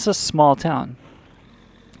 No, this is a small town.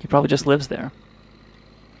 He probably just lives there.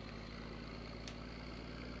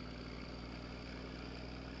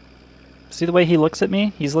 See the way he looks at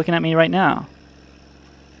me? He's looking at me right now.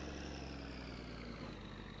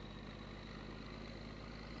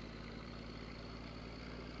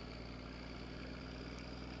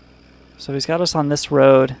 So he's got us on this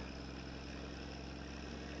road.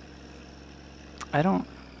 I don't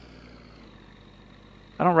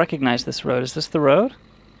recognize this road. Is this the road?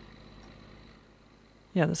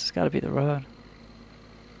 Yeah, this has got to be the road.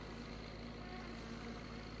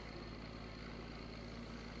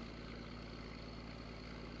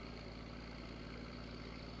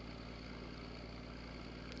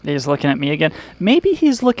 He's looking at me again. Maybe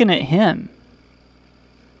he's looking at him.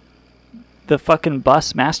 The fucking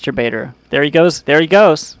bus masturbator. There he goes. There he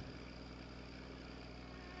goes.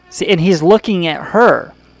 See, and he's looking at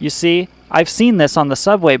her. You see? I've seen this on the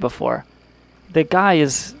subway before. The guy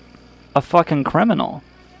is a fucking criminal.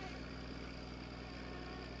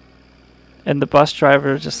 And the bus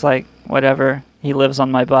driver is just like, whatever. He lives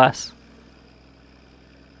on my bus.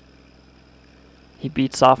 He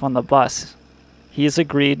beats off on the bus. He's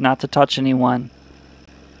agreed not to touch anyone.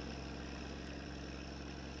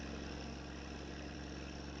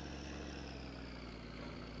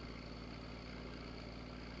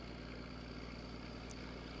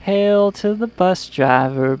 Hail to the bus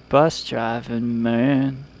driving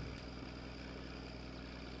man.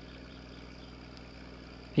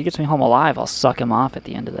 If he gets me home alive, I'll suck him off at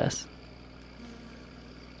the end of this.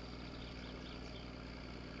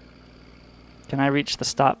 Can I reach the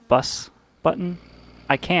stop bus button?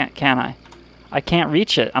 I can't, can I? I can't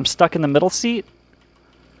reach it. I'm stuck in the middle seat.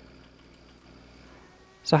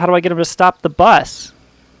 So how do I get him to stop the bus?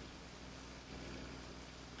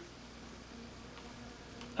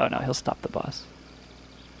 Oh no, he'll stop the bus.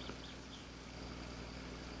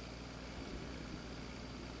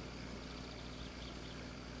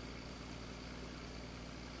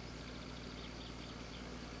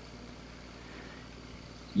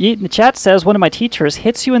 Yeet in the chat says, one of my teachers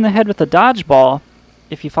hits you in the head with a dodgeball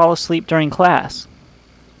if you fall asleep during class.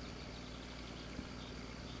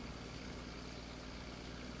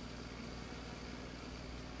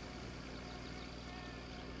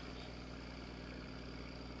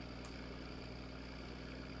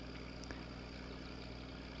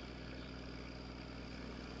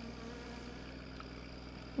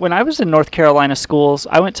 when I was in North Carolina schools,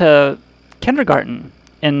 I went to kindergarten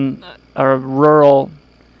in a rural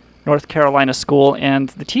North Carolina school, and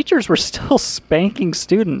the teachers were still spanking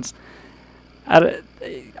students.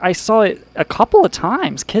 I saw it a couple of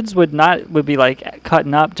times. Kids would be like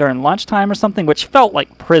cutting up during lunchtime or something, which felt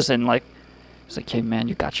like prison. Like, it's like, hey man,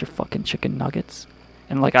 you got your fucking chicken nuggets,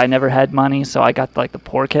 and like I never had money, so I got like the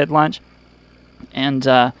poor kid lunch,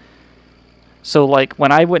 and so like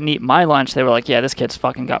when I wouldn't eat my lunch, they were like, yeah, this kid's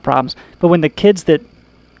fucking got problems. But when the kids that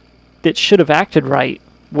should have acted right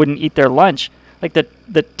wouldn't eat their lunch, like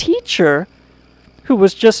the teacher who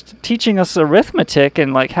was just teaching us arithmetic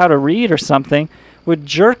and like how to read or something would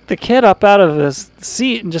jerk the kid up out of his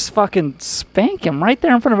seat and just fucking spank him right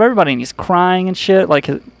there in front of everybody, and he's crying and shit. Like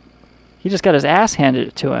he just got his ass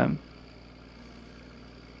handed to him.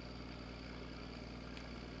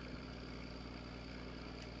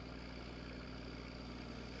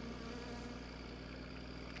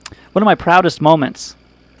 One of my proudest moments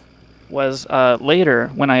was later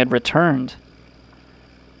when I had returned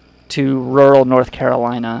to rural North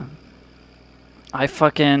Carolina. I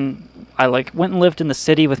like went and lived in the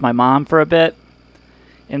city with my mom for a bit,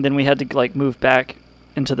 and then we had to like move back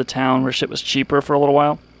into the town where shit was cheaper for a little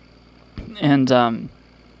while. And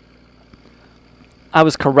I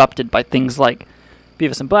was corrupted by things like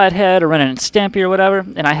Beavis and Butthead or Ren and Stimpy or whatever,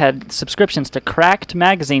 and I had subscriptions to Cracked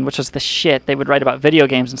magazine, which was the shit. They would write about video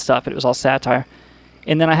games and stuff, but it was all satire.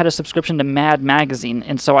 And then I had a subscription to Mad Magazine,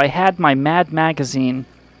 and so I had my Mad Magazine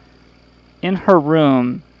in her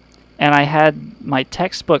room, and I had my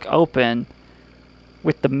textbook open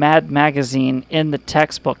with the Mad Magazine in the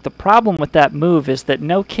textbook. The problem with that move is that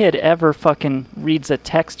no kid ever fucking reads a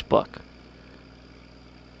textbook.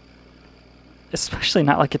 Especially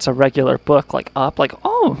not like it's a regular book, like Up, like,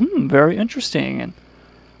 oh, very interesting, and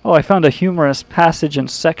oh, I found a humorous passage in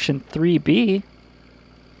section 3B.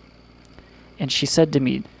 And she said to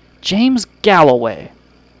me, James Galloway,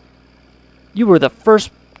 you were the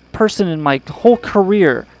first person in my whole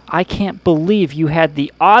career. I can't believe you had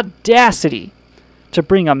the audacity to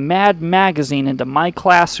bring a Mad Magazine into my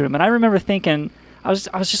classroom. And I remember thinking, I was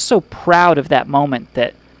just so proud of that moment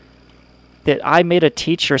that I made a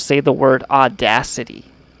teacher say the word audacity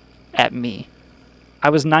at me. I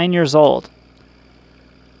was 9 years old.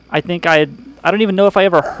 I don't even know if I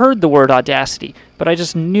ever heard the word audacity, but I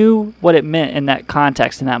just knew what it meant in that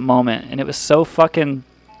context, in that moment, and it was so fucking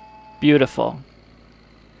beautiful.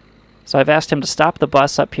 So I've asked him to stop the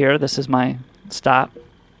bus up here. This is my stop.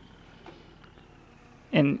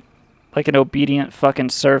 And like an obedient fucking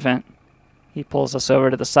servant, he pulls us over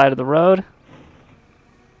to the side of the road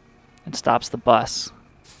and stops the bus.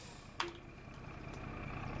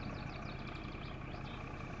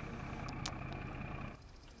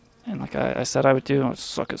 And like I said I would do, I would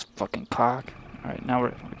suck his fucking cock. Alright, now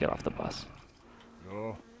we get off the bus.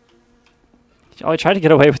 No. Oh, he tried to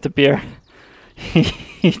get away with the beer.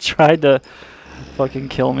 He tried to fucking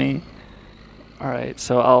kill me. Alright,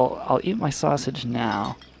 so I'll eat my sausage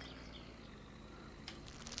now.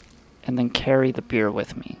 And then carry the beer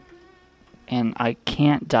with me. And I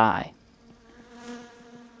can't die.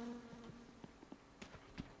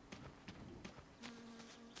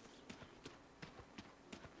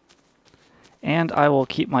 And I will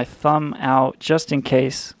keep my thumb out just in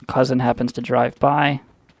case cousin happens to drive by.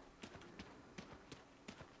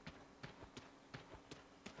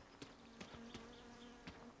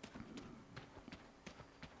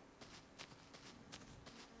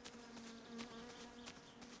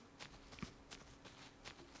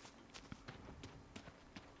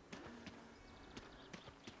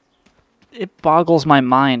 It boggles my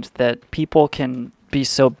mind that people can be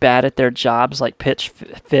so bad at their jobs, like pitch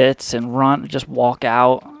fits and just walk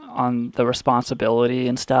out on the responsibility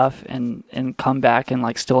and stuff, and come back and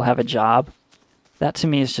like still have a job. That to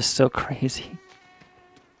me is just so crazy.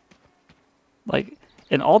 Like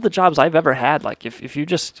in all the jobs I've ever had, like if you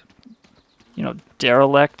just, you know,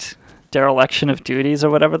 dereliction of duties or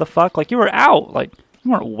whatever the fuck, like you were out, like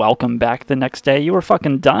you weren't welcome back the next day. You were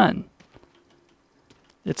fucking done.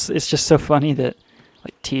 It's just so funny that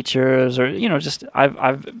like teachers or, you know, just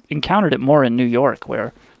I've encountered it more in New York,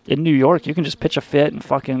 where in New York you can just pitch a fit and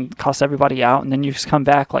fucking cuss everybody out, and then you just come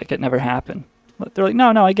back like it never happened. But they're like,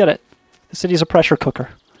 no, I get it. The city's a pressure cooker.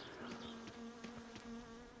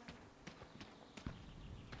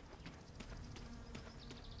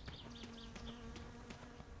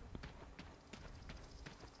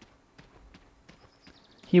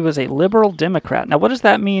 He was a liberal Democrat. Now, what does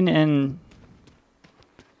that mean in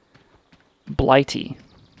Blighty?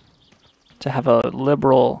 To have a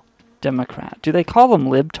liberal Democrat. Do they call them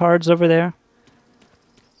libtards over there?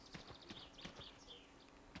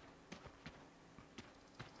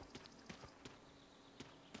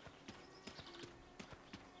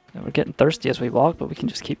 We're getting thirsty as we walk, but we can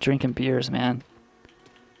just keep drinking beers, man.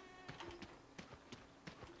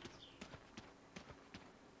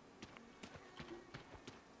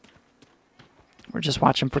 We're just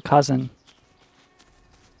watching for Cousin.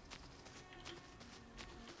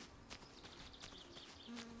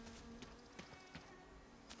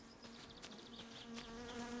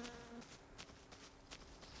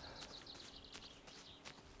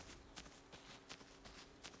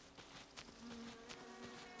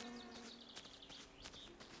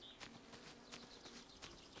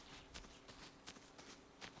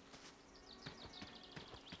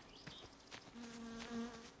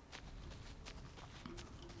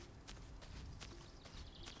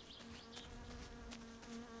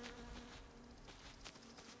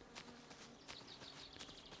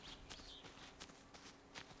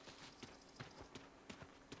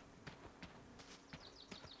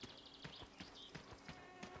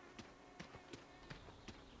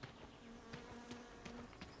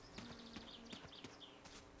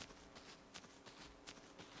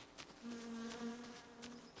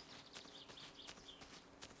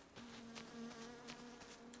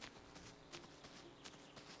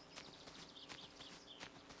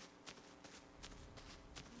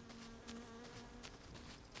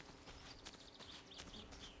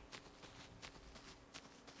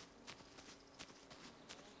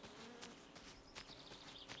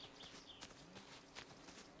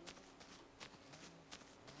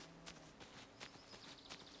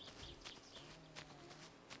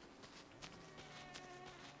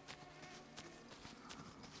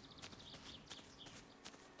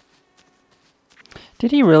 Did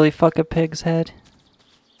he really fuck a pig's head?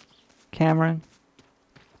 Cameron?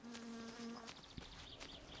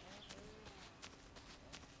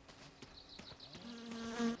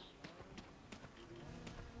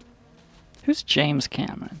 Who's James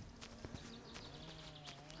Cameron?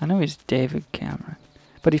 I know he's David Cameron.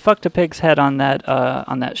 But he fucked a pig's head on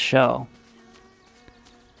that show.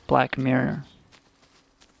 Black Mirror.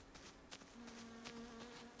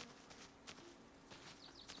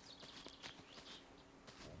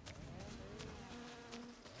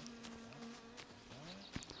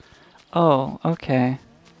 Oh, okay.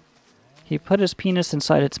 He put his penis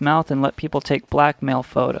inside its mouth and let people take blackmail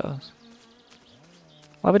photos.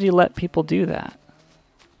 Why would he let people do that?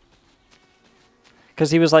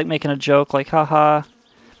 Because he was like making a joke, like, haha.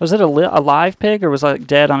 Was it a live pig or was it like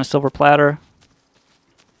dead on a silver platter?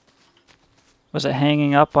 Was it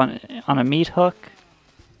hanging up on a meat hook?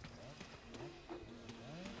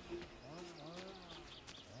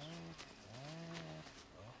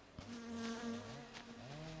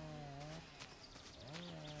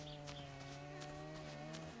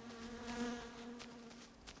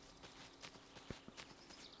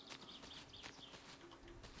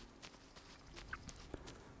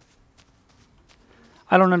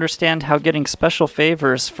 I don't understand how getting special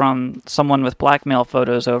favors from someone with blackmail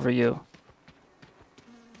photos over you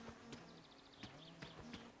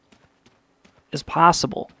is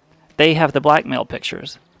possible. They have the blackmail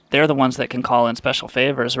pictures. They're the ones that can call in special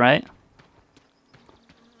favors, right?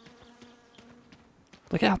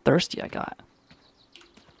 Look at how thirsty I got.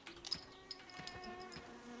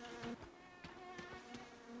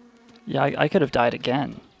 Yeah, I could have died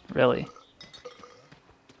again, really.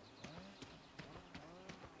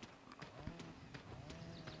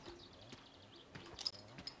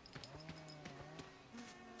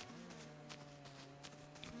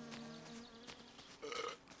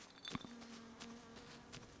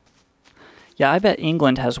 Yeah, I bet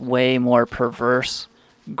England has way more perverse,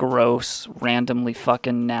 gross, randomly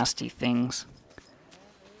fucking nasty things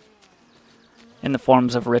in the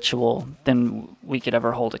forms of ritual than we could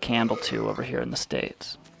ever hold a candle to over here in the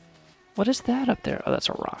States. What is that up there? Oh, that's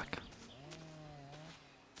a rock.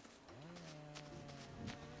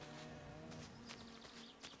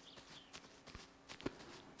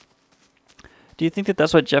 Do you think that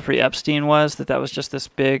that's what Jeffrey Epstein was? That was just this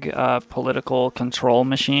big political control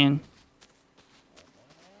machine?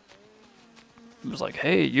 It was like,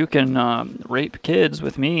 hey, you can rape kids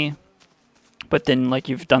with me. But then, like,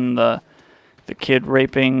 you've done the kid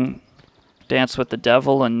raping Dance with the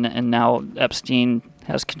Devil, and now Epstein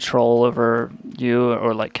has control over you,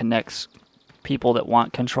 or, like, connects people that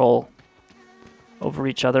want control over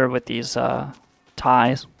each other with these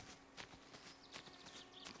ties.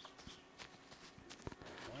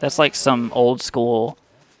 That's like some old school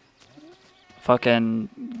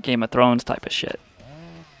fucking Game of Thrones type of shit.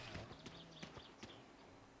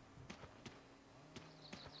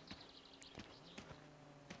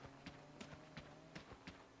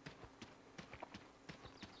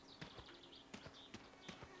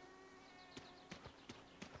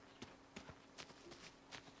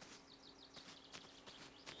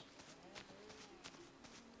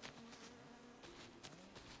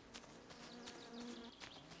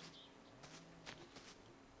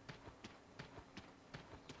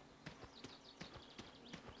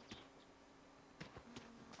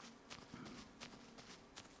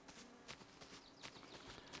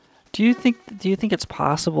 Do you think it's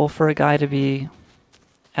possible for a guy to be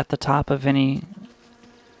at the top of any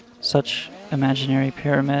such imaginary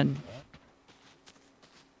pyramid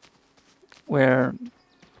where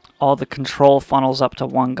all the control funnels up to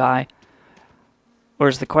one guy? Or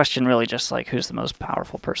is the question really just like, who's the most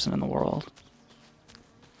powerful person in the world?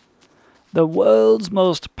 The world's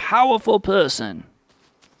most powerful person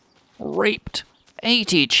raped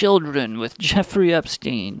 80 children with Jeffrey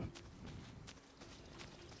Epstein.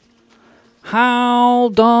 How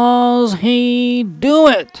does he do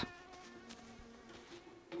it?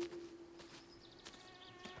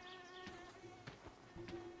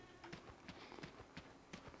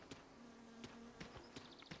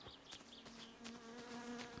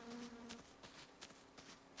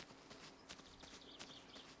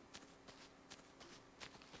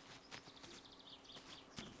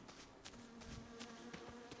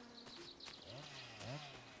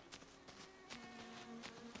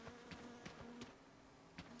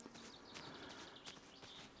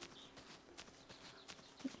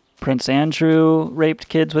 Prince Andrew raped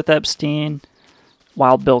kids with Epstein,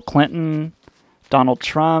 while Bill Clinton, Donald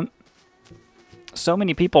Trump. So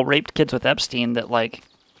many people raped kids with Epstein that, like,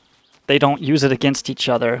 they don't use it against each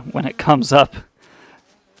other when it comes up.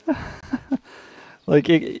 Like,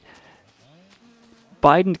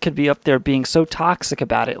 Biden could be up there being so toxic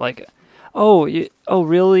about it. Like, oh,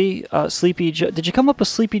 really? Sleepy Joe? Did you come up with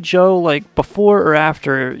Sleepy Joe, like, before or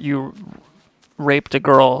after you raped a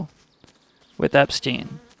girl with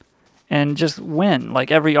Epstein? And just win,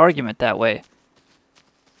 like, every argument that way.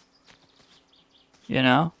 You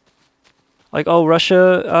know? Like, oh,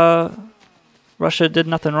 Russia did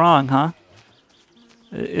nothing wrong, huh?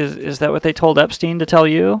 Is that what they told Epstein to tell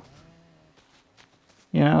you?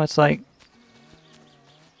 You know, it's like,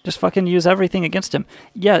 just fucking use everything against him.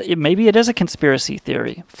 Yeah, maybe it is a conspiracy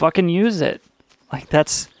theory. Fucking use it. Like,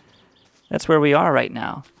 that's where we are right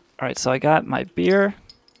now. Alright, so I got my beer.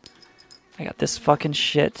 I got this fucking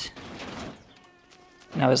shit.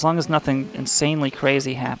 Now, as long as nothing insanely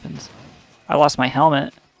crazy happens. I lost my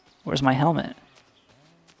helmet. Where's my helmet?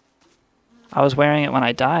 I was wearing it when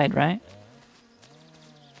I died, right?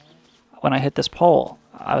 When I hit this pole,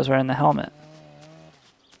 I was wearing the helmet.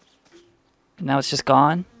 And now it's just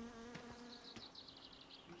gone?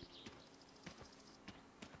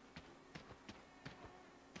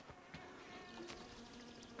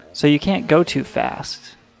 So you can't go too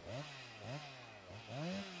fast.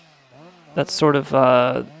 That's sort of,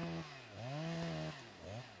 or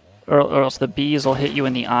else the bees will hit you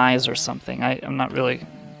in the eyes or something. I'm not really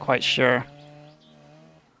quite sure.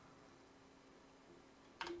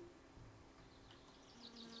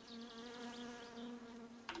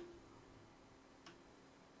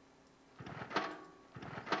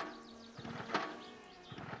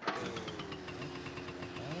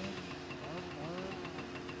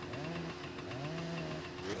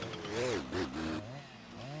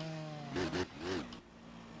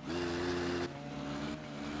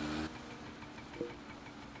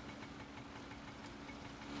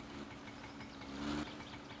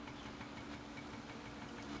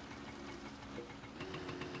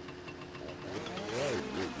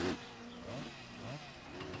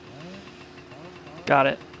 Got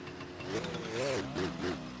it.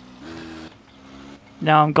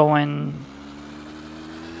 Now I'm going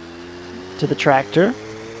to the tractor.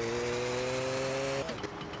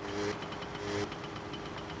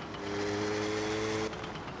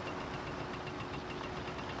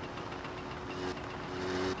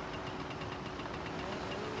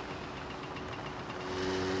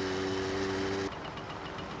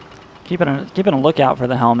 Keeping a lookout for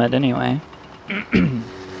the helmet anyway.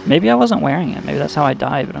 Maybe I wasn't wearing it. Maybe that's how I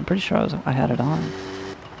died, but I'm pretty sure I had it on.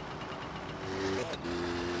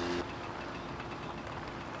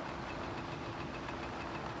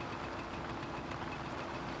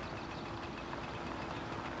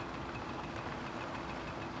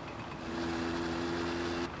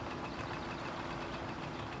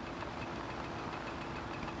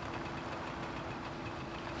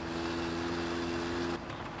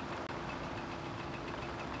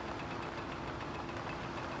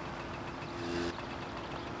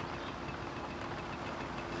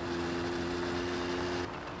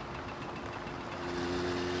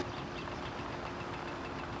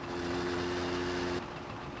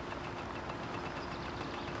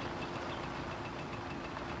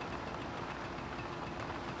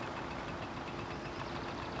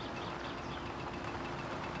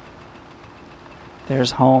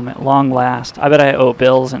 There's home at long last. I bet I owe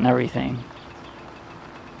bills and everything.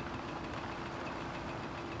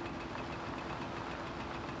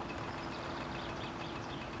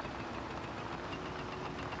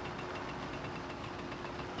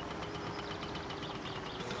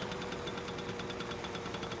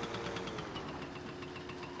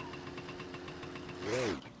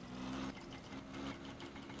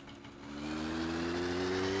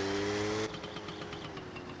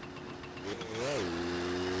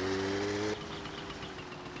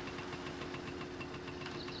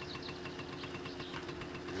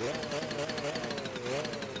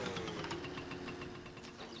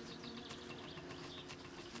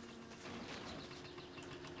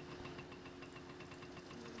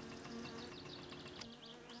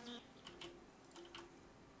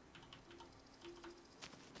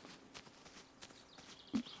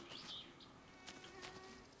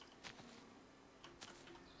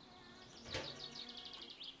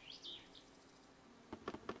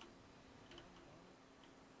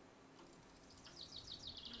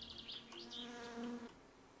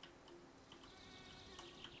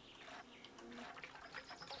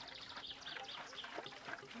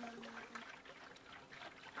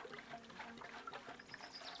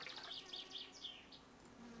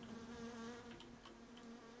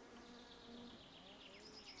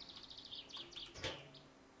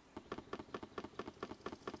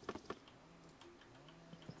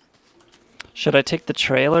 Should I take the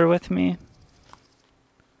trailer with me?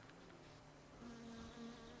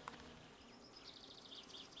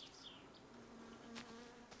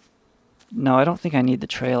 No, I don't think I need the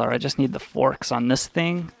trailer. I just need the forks on this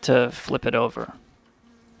thing to flip it over.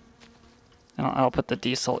 And I'll put the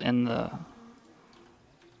diesel in the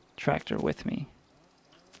tractor with me.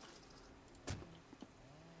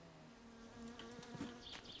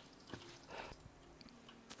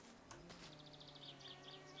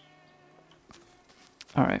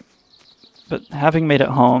 Alright. But having made it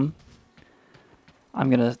home, I'm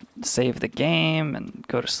gonna save the game and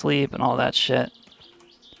go to sleep and all that shit.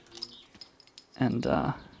 And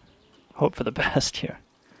hope for the best here.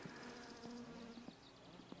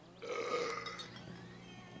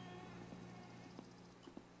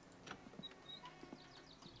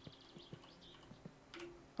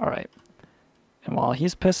 Alright. And while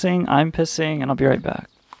he's pissing, I'm pissing, and I'll be right back.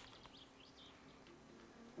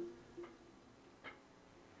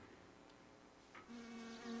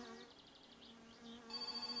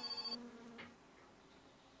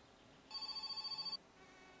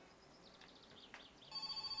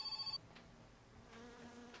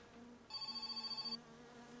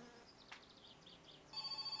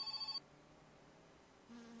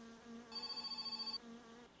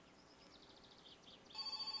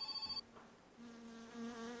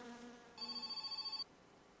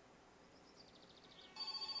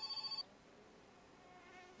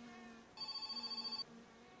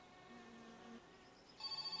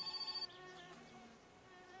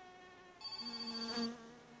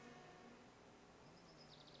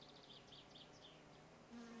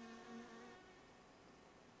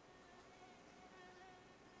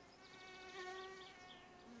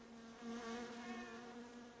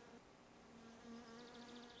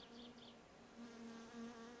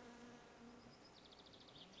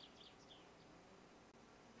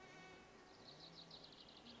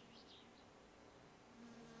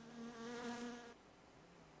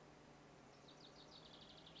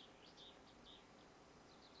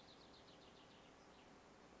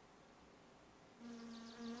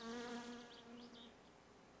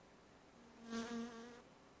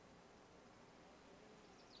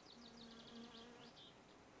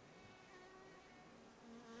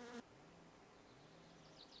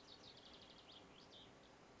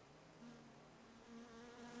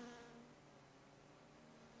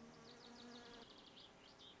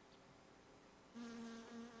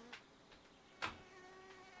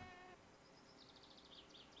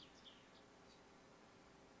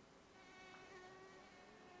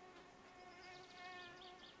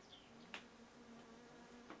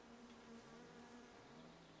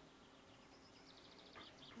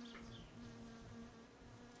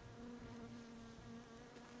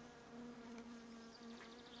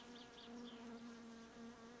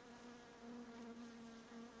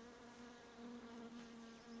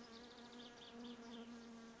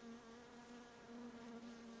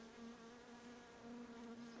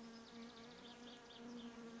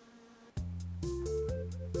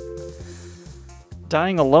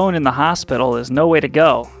 Dying alone in the hospital is no way to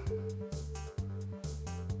go.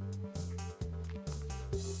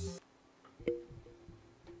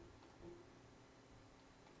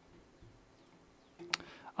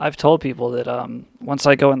 I've told people that once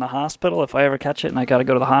I go in the hospital, if I ever catch it and I gotta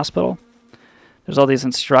go to the hospital, there's all these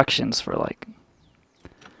instructions for like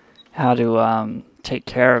how to take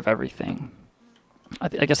care of everything. I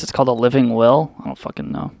guess it's called a living will. I don't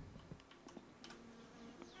fucking know.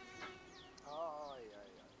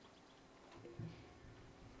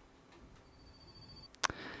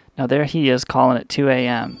 Now there he is calling at 2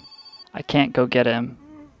 a.m. I can't go get him.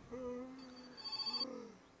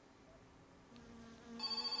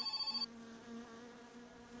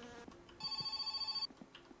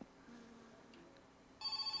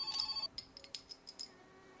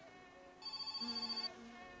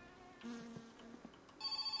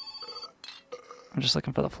 I'm just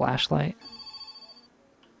looking for the flashlight.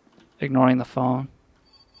 Ignoring the phone.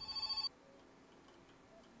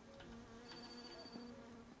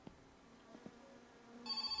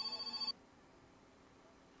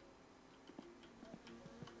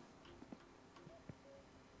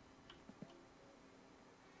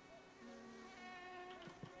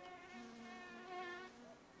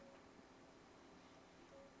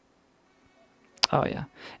 Oh yeah.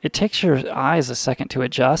 It takes your eyes a second to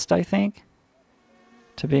adjust, I think,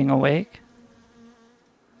 to being awake.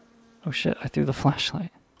 Oh shit, I threw the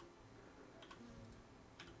flashlight.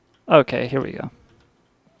 Okay, here we go.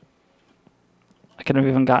 I could have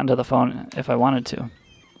even gotten to the phone if I wanted to.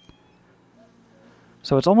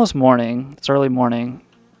 So it's almost morning. It's early morning.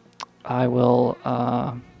 I will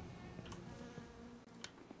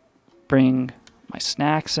bring my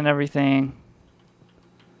snacks and everything.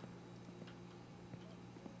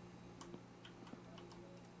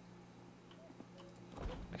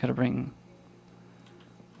 I gotta bring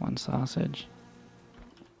one sausage.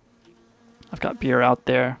 I've got beer out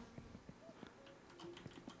there.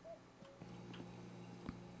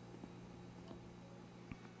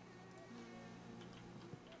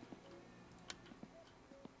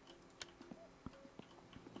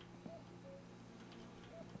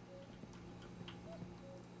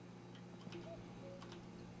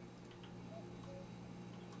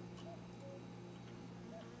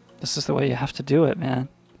 This is the way you have to do it, man.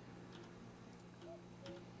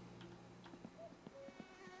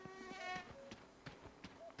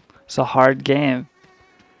 It's a hard game.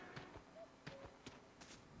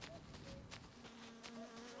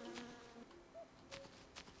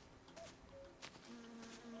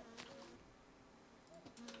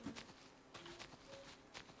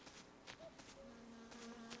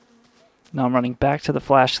 Now I'm running back to the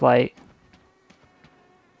flashlight.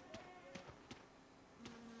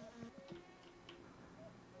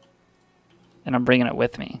 And I'm bringing it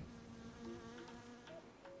with me.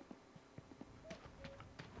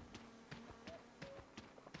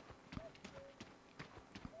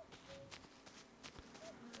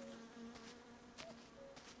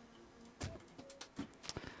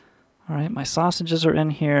 All right, my sausages are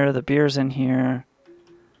in here, the beer's in here.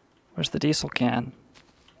 Where's the diesel can?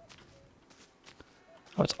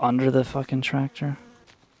 Oh, it's under the fucking tractor.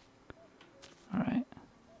 All right.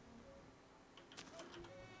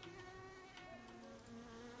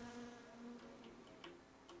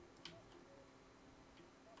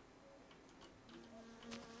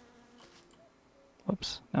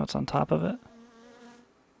 Whoops, now it's on top of it.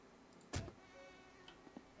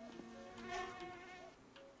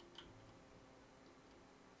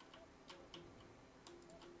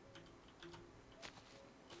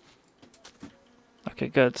 Okay,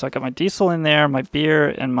 good. So I got my diesel in there, my beer,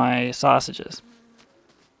 and my sausages.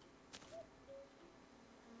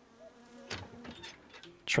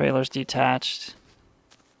 Trailer's detached.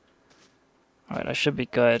 Alright, I should be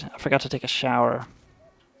good. I forgot to take a shower.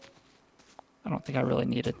 I don't think I really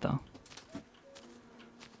need it, though.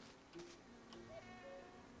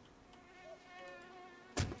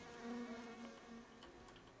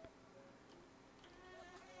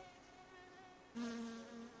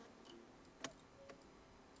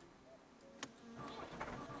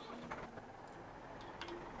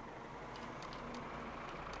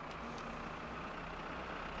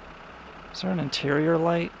 Is there an interior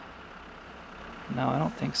light? No, I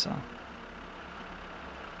don't think so.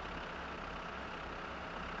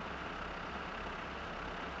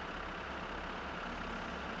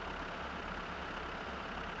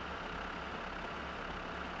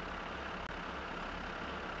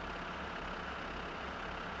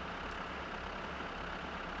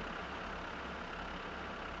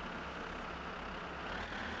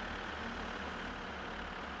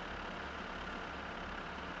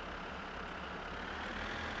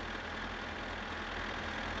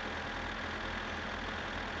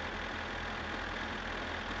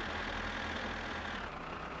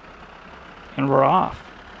 And we're off.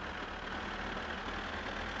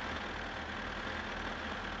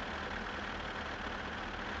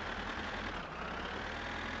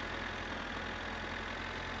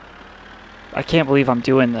 I can't believe I'm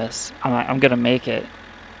doing this. I'm gonna make it.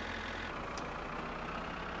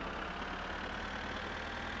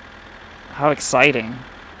 How exciting.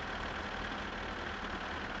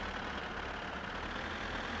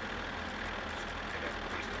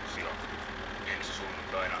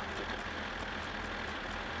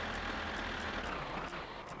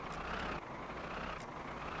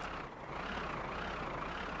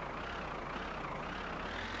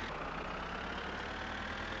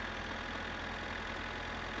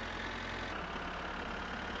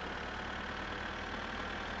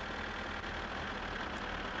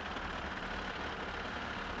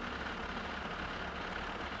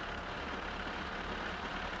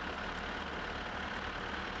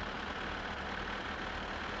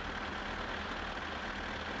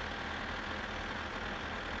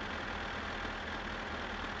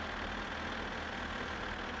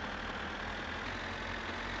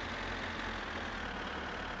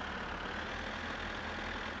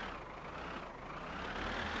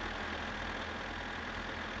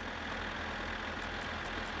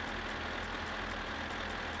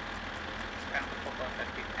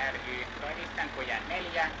 ry, toimistankuja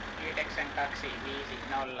 4 925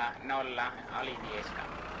 0 Alivieska.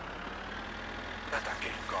 Tätä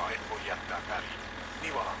keikkaa en voi jättää väliin.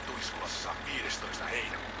 Nivalan Tuiskulassa 15.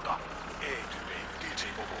 heinäkuuta. E-Type DJ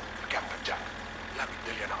Momo ja Captain Jack.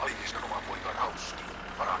 Lämmittelijänä aliniskan omaan poikaan Hauski.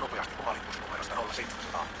 Varaa nopeasti oma lippusi numerosta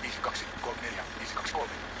 0700 5234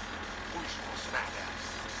 523. Uisulossa nähdään.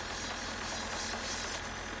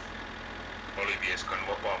 Alivieskan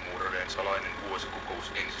vapaamuurareiden salainen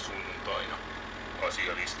vuosikokous ensi sunnuntaina.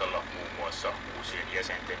 Asialistalla muun muassa uusien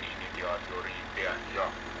jäsenten initiaatioriittejä ja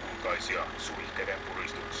kultaisia suihkeiden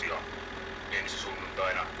puristuksia. Ensi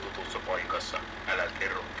sunnuntaina tutussa paikassa. Älä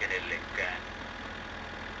kerro kenellekään.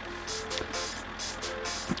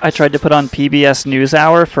 I tried to put on PBS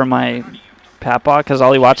NewsHour for my Papa because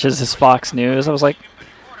all he watches is Fox News. I was like,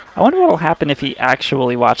 I wonder what will happen if he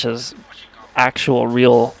actually watches actual,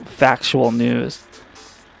 real, factual news.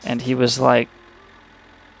 And he was like,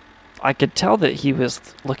 I could tell that he was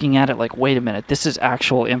looking at it like, wait a minute, this is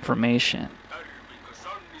actual information.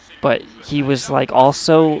 But he was like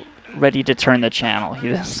also ready to turn the channel. He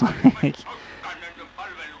was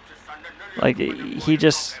like he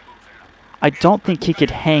just, I don't think he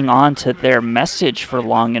could hang on to their message for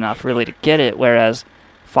long enough really to get it, whereas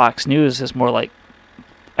Fox News is more like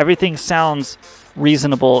everything sounds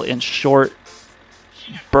reasonable in short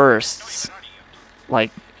bursts,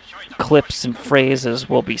 like clips and phrases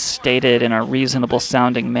will be stated in a reasonable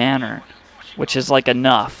sounding manner, which is like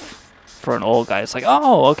enough for an old guy. It's like,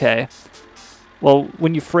 oh, okay. Well,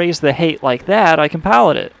 when you phrase the hate like that, I can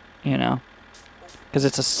palate it, you know, because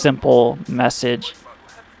it's a simple message,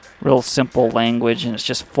 real simple language, and it's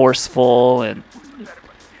just forceful and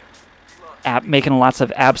making lots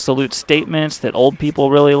of absolute statements that old people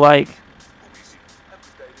really like.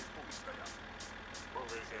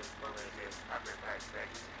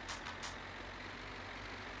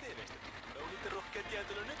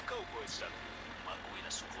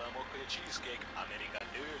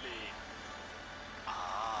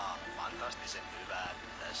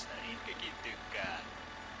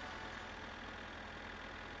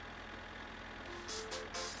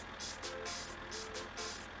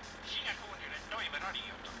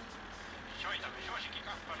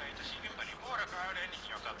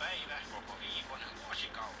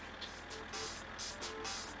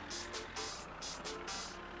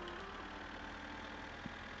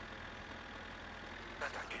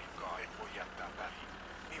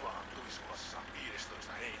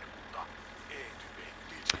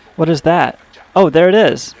 What is that? Oh, there it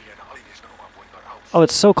is. Oh,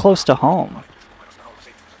 it's so close to home.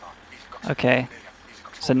 Okay.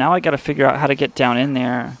 So now I gotta figure out how to get down in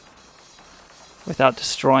there without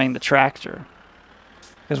destroying the tractor.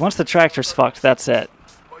 Because once the tractor's fucked, that's it.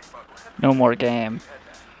 No more game.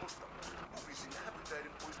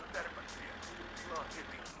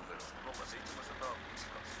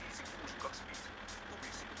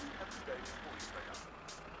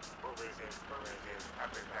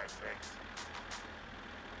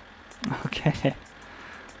 Okay.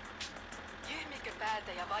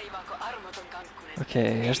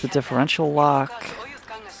 Okay, here's the differential lock.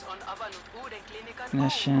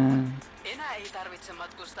 Ignition. Enää ei tarvitse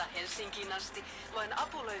matkustaa Helsinkiin asti, vaan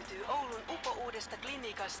apu löytyy Oulun upo-uudesta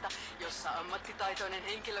klinikasta, jossa ammattitaitoinen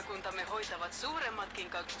henkilökuntamme hoitavat suuremmatkin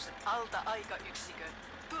kakkuset alta aikayksikön.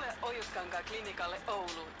 Tule Ojutkankaan klinikalle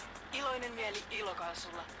Ouluun. Iloinen mieli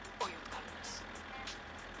Ilokaasulla, Ojutkangas.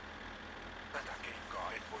 Tätä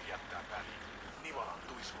keikkaa et voi jättää väliin. Nivalan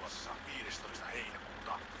Tuisulassa 15.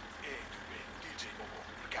 heinäkuuta. E-tyve, DJ Momo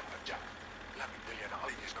ja Captain Jack. Lämmittelijänä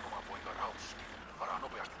aliniskan omaan poikaan Hauski. Varaa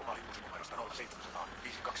nopeasti oma lippusi numerosta 0700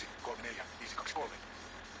 5234 523.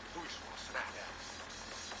 Tuisulassa nähdään.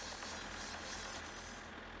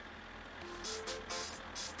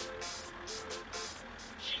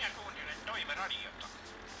 Sinä kuuntelet Toive-radiota.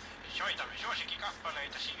 Soitamme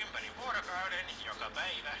suosikkikappaleitasi ympäri vuorokauden, joka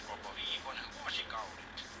päivä, koko viikon,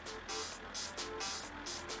 vuosikaudet.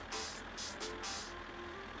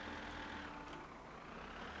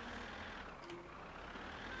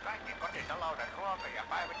 Kaikki kotitalouden ruoka- ja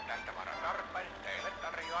päivittäin tavaratarpeen teille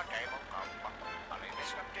tarjoaa Teimon kauppa.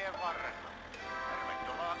 Aliniskan tien varrella.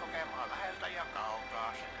 Tervetuloa kokemaan läheltä ja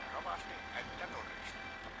kaukaa sekä rovasti että turisti.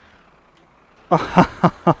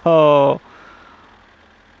 Oh.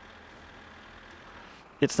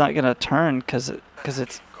 It's not gonna turn because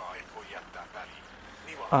it's.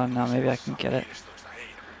 Oh no, maybe I can get it.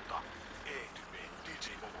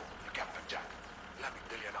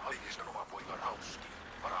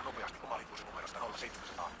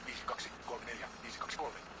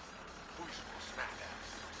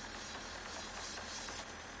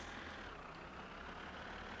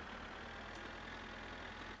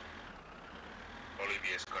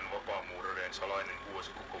 Alivieskan vapaamuurareiden salainen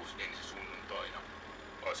vuosikokous ensi sunnuntaina.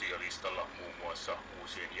 Asialistalla muun muassa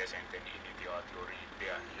uusien jäsenten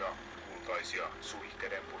initiaatioriittejä ja kultaisia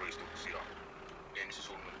suihkeiden puristuksia. Ensi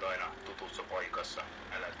sunnuntaina tutussa paikassa,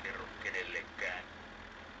 älä kerro kenellekään.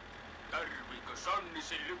 Tarviiko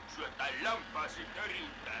Sonnisen lypsyä tai lampaasi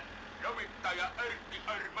törintää? Lomittaja Erkki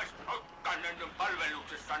Armas Hokkanen on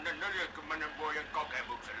palveluksessanne 40 vuoden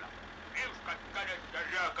kokemuksella. Liuskat kädet ja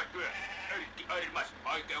raaka työ. Erkki Armas,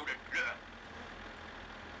 vaikeudet lyö.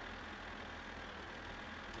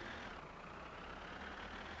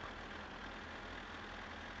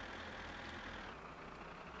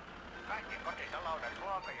 Kaikki kotitalouden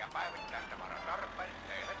ruoka- ja päivittäistavaran tarpeet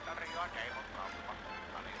teille tarjoaa Teimon kauppa.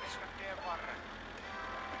 Aliviskatien varrella.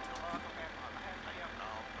 Tervetuloa kokemaan läheltä ja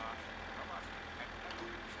kaukaa. Rovasti että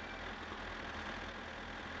turista.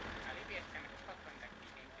 Alivieskan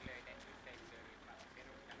kontaktihenkilöiden yhteistyöryhmä on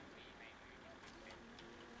perustanut viimein yhdistyksen.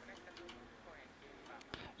 Olette tullut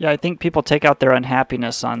koenkin Yeah, I think people take out their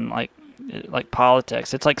unhappiness on like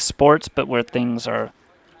politics. It's like sports, but where things are,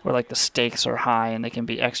 where like the stakes are high and they can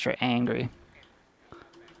be extra angry.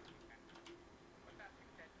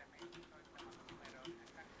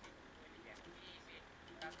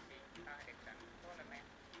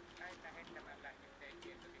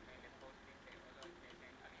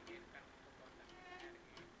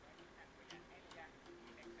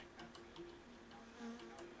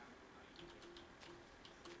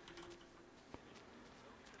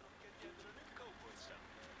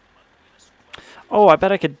 Oh, I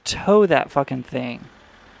bet I could tow that fucking thing.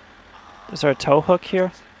 Is there a tow hook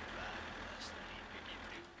here?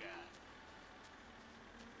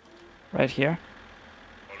 Right here?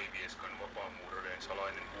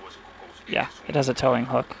 Yeah, it has a towing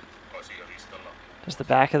hook. Does the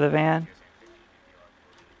back of the van?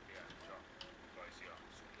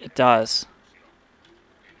 It does.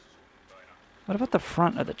 What about the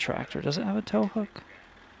front of the tractor? Does it have a tow hook?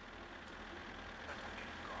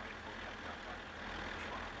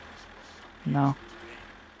 No.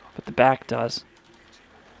 But the back does.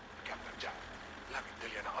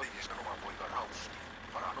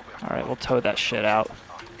 Alright, we'll tow that shit out.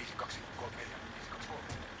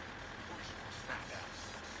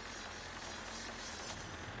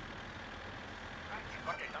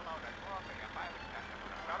 Kotitalouden ruoka- ja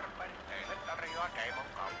päivittäistavaran tarpeet teille tarjoaa Teimon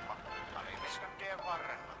kauppa. Aliviskatien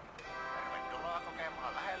varrella. Tervetuloa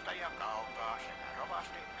kokemaan läheltä ja kaukaa sekä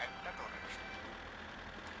rovasti että turista.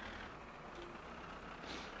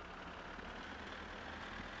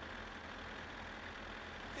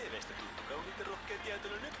 TV:stä tuttu kauniit ja rohkeat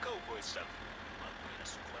jäätelö nyt kaupoissa. Valmiina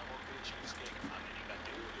suklaamokkeli cheesecake Amerikan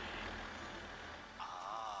tyyliin.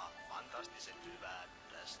 Fantastisen hyvää.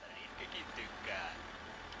 Tästä Ritkekin tykkää.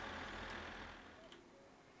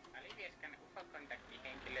 Alivieskan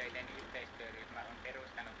UFO-kontaktihenkilöiden yhteistyöryhmä on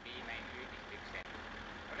perustanut viimein yhdistyksen.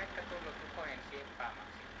 Oletko tullut ufojen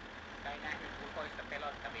sieppaamaksi? Tai nähnyt ufoista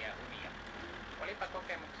pelottavia unia? Olipa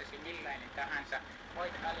kokemuksesi millainen tahansa,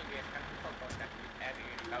 voit Alivieskan UFO-kontaktit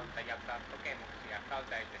ry:n kautta jakaa kokemuksia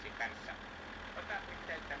kaltaistesi kanssa. Ota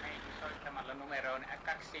yhteyttä meihin soittamalla numeroon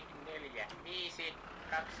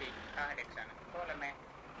 2452883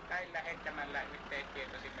 tai lähettämällä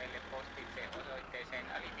yhteystietosi meille postitse osoitteeseen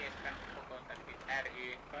Alivieskan UFO-kontaktit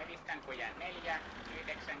ry, Koiviskankuja 4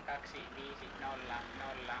 92500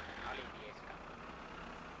 Alivieska.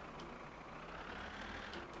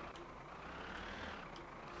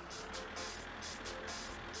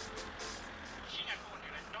 Sinä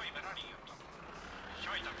kuuntelet Toive-radiota.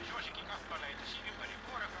 Soitamme suosikkikappaleitasi ympäri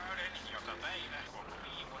vuorokauden, joka päivä, koko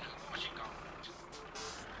viikon, vuosikaudet.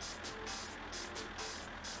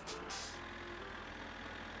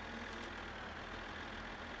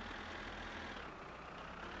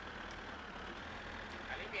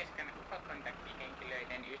 Alivieskan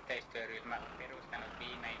UFO-kontaktihenkilöiden yhteistyöryhmä on perustanut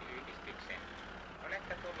viimein yhdistyksen.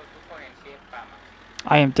 Oletko tullut ufojen sieppaamaksi?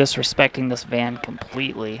 I am disrespecting this van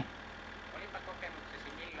completely. Olipa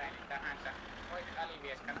kokemuksesi millainen tahansa, voit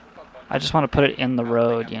Alivieskan I just want to put it in the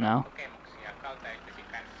road, you know? kokemuksia kaltaistesi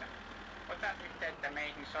kanssa. Ota yhteyttä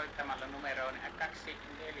meihin soittamalla numeroon 2452883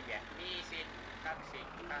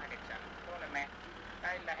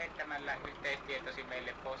 tai lähettämällä yhteystietosi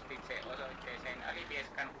meille postitse osoitteeseen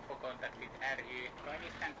Alivieskan UFO-kontaktit ry,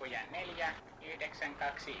 Koiviskankuja 4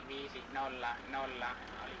 92500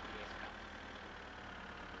 Alivieska.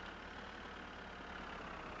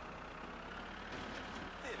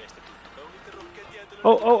 TV:stä tuttu kauniit ja rohkeat jäätelö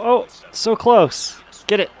Oh, oh, oh! So close!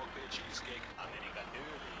 Get it! cheesecake Amerikan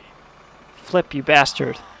tyyliin. Flip, you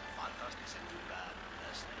bastard. Fantastisen hyvää.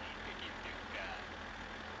 Tästä Ritkekin tykkää.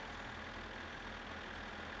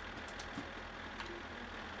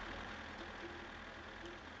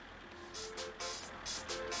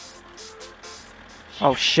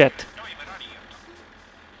 Oh shit.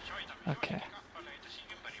 Okay.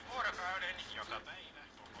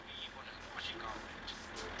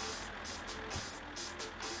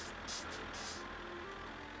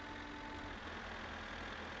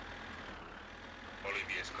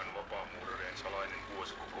 Olivieskan vapaamuurareiden salainen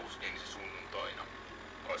vuosikokous ensi sunnuntaina.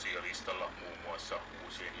 Asialistalla muun muassa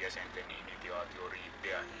uusien jäsenten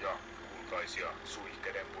initiaatioriittejä ja kultaisia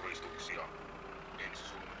suihkeiden puristuksia. Ensi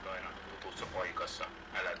sunnuntaina tutussa paikassa.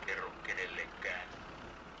 Älä kerro kenellekään.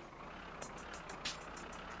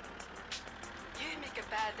 Jyyhmikö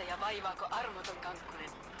päätä ja vaivaako armoton kankkunen?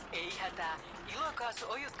 Ei hätää. Ilokaasu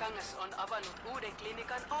Ojutkangas on avannut uuden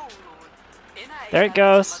klinikan Ouluun. Enää ei There it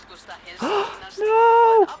goes. matkustaa Helsinkiin asti,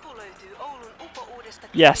 No! vaan apu löytyy Oulun upouudesta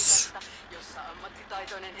Yes. klinikasta, jossa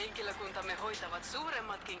ammattitaitoinen henkilökuntamme hoitavat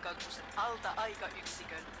suuremmatkin kakkuset alta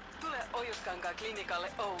aikayksikön. Tule Ojutkankaan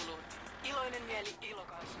klinikalle Ouluun. Iloinen mieli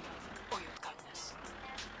Ilokaasulla. Ojutkangas.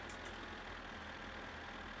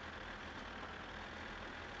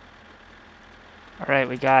 Alright,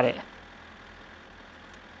 we got it.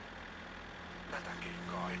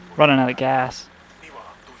 Running out of gas.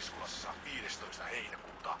 Nivalan Tuiskulassa 15.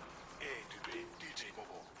 heinäkuuta. E-Type, DJ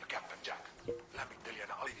Momo ja Captain Jack.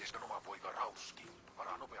 Lämmittelijänä Alivieskan oma poika Rauski.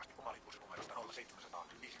 Varaa nopeasti oma lippusi numerosta 0700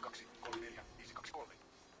 5234 523.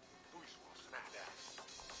 Tuiskulassa nähdään.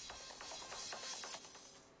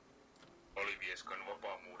 Olivieskan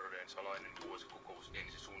vapaamuurareiden salainen vuosikokous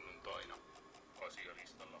ensi sunnuntaina.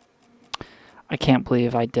 Asialistalla. I can't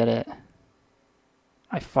believe I did it.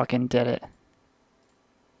 I fucking did it.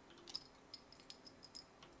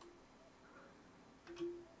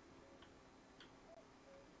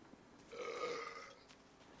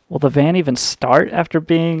 Will the van even start after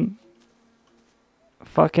being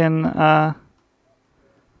fucking,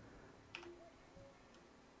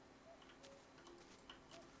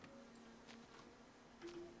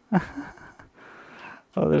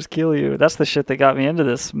 Oh, there's Kilyu. That's the shit that got me into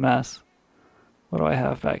this mess. What do I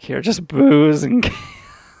have back here? Just booze and...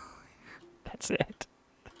 That's it.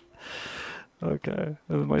 Okay.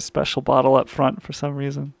 This is my special bottle up front for some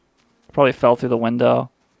reason. Probably fell through the window.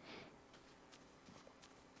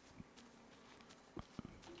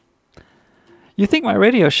 You think my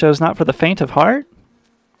radio show's not for the faint of heart?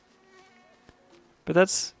 But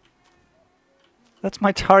that's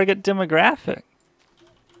my target demographic.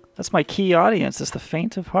 That's my key audience, is the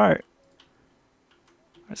faint of heart.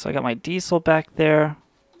 Alright, so I got my diesel back there.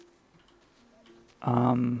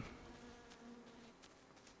 I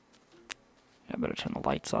better turn the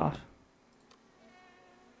lights off.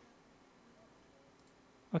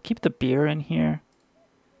 I'll keep the beer in here,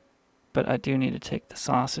 but I do need to take the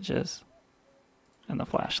sausages and the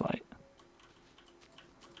flashlight.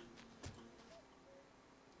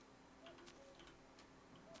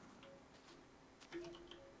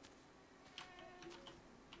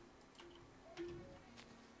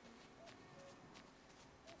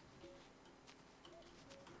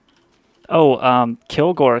 Oh,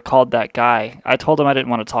 Kilgore called that guy. I told him I didn't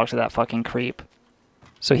want to talk to that fucking creep.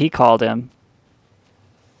 So he called him.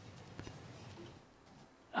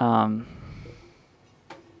 I'm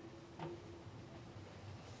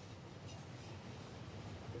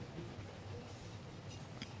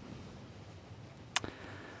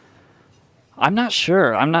not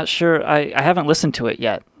sure. I haven't listened to it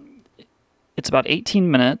yet. It's about 18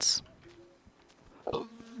 minutes.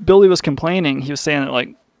 Billy was complaining. He was saying that,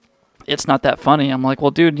 like, it's not that funny. I'm like, well,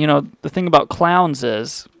 dude, you know, the thing about clowns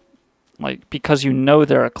is, like, because you know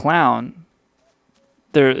they're a clown,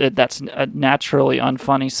 that's a naturally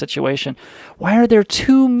unfunny situation. Why are there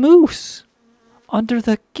two moose under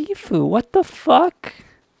the Gifu? What the fuck?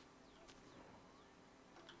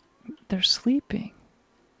 They're sleeping.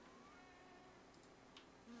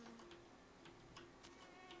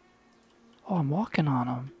 Oh, I'm walking on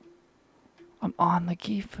them. I'm on the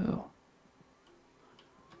Gifu.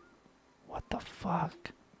 What the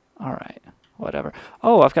fuck? Alright, whatever.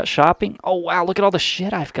 Oh, I've got shopping. Oh, wow, look at all the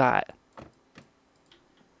shit I've got.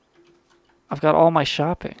 I've got all my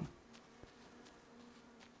shopping.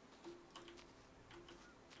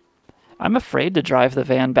 I'm afraid to drive the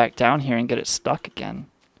van back down here and get it stuck again,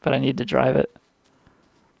 but I need to drive it.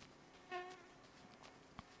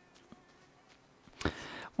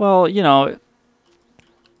 Well, you know,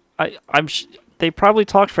 they probably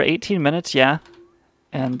talked for 18 minutes, yeah.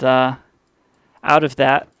 And out of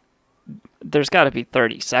that, there's got to be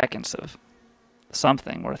 30 seconds of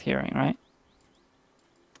something worth hearing, right?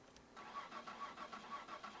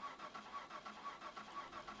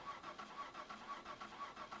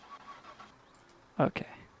 Okay.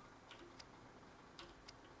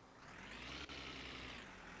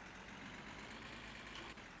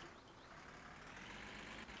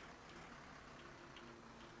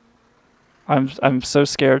 I'm so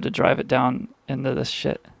scared to drive it down into this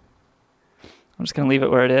shit. I'm just gonna leave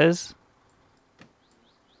it where it is.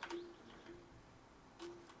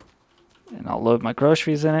 And I'll load my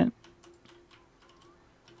groceries in it.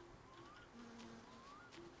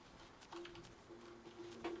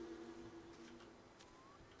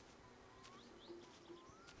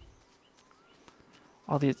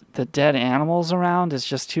 All the dead animals around is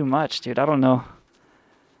just too much, dude. I don't know.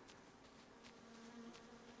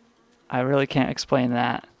 I really can't explain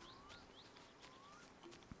that.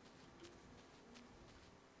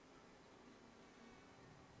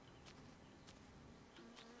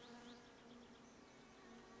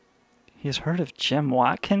 He's heard of Jim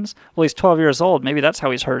Watkins? Well, he's 12 years old. Maybe that's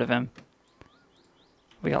how he's heard of him.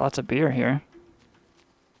 We got lots of beer here.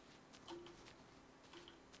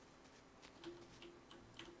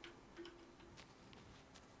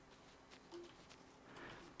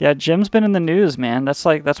 Yeah, Jim's been in the news, man. That's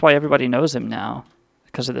why everybody knows him now,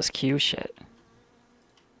 because of this Q shit.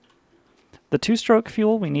 The 2-stroke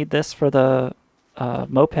fuel, we need this for the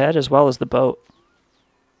moped as well as the boat.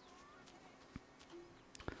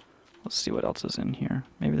 Let's see what else is in here.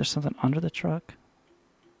 Maybe there's something under the truck?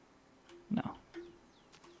 No.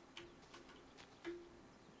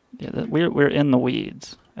 Yeah, we're in the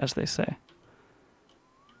weeds, as they say.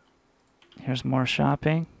 Here's more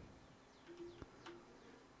shopping.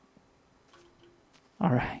 All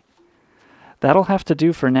right. That'll have to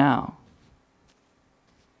do for now.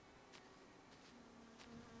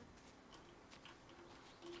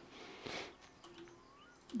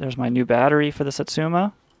 There's my new battery for the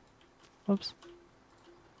Satsuma. Oops.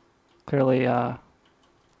 Clearly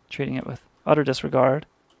treating it with utter disregard.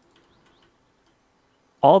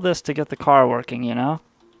 All this to get the car working, you know?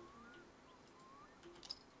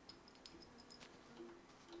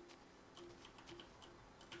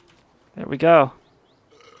 There we go.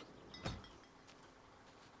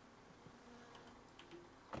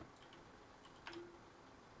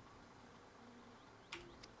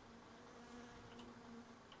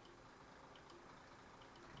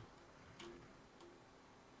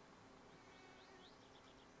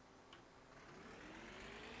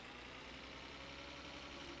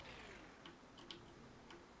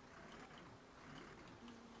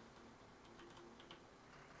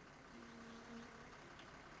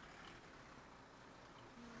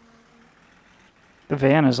 The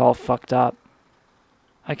van is all fucked up.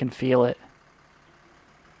 I can feel it.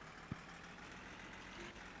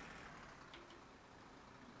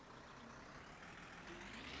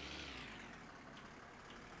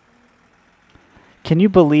 Can you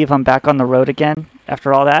believe I'm back on the road again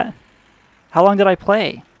after all that? How long did I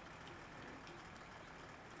play?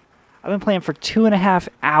 I've been playing for 2.5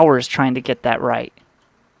 hours trying to get that right.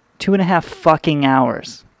 2.5 fucking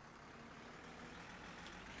hours.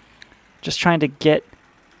 Just trying to get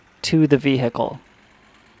to the vehicle.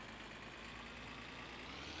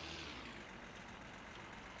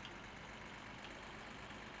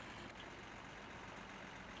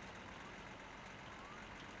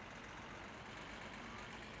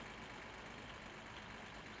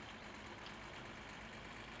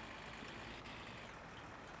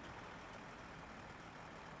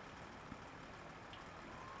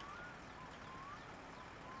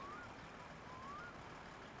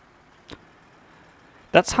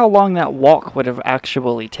 That's how long that walk would have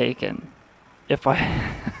actually taken. If I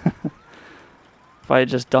had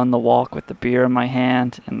just done the walk with the beer in my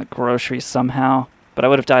hand and the groceries somehow. But I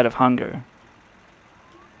would have died of hunger.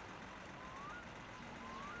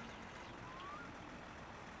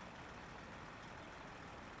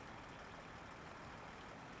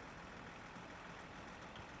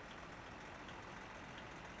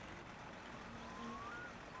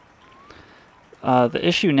 The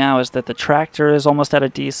issue now is that the tractor is almost out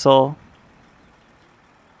of diesel.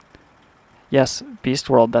 Yes, Beast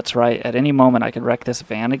World, that's right. At any moment I could wreck this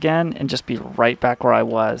van again and just be right back where I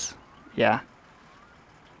was. Yeah.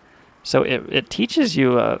 So it teaches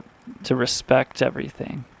you to respect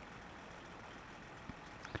everything.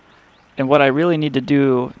 And what I really need to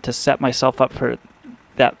do to set myself up for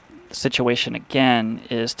that situation again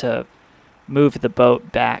is to move the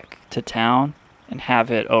boat back to town and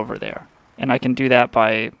have it over there. And I can do that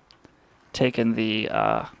by taking the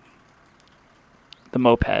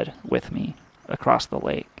moped with me across the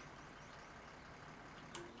lake.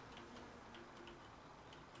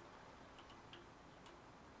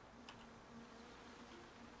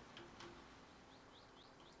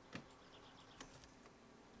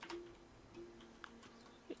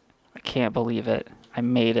 I can't believe it. I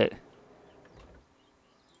made it.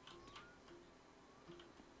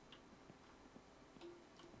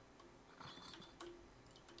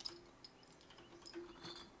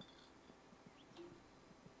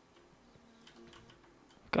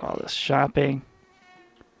 Got all this shopping.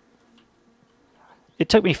 It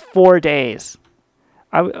took me 4 days.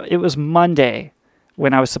 It was Monday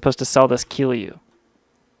when I was supposed to sell this Kilyu.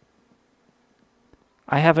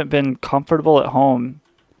 I haven't been comfortable at home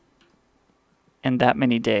in that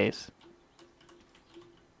many days.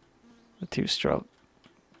 The 2-stroke.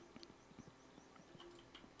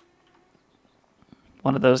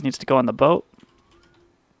 One of those needs to go on the boat.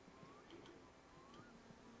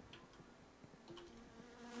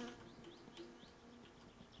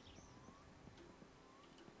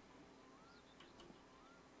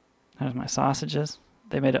 There's my sausages.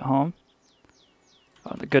 They made it home.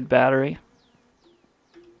 Oh, the good battery.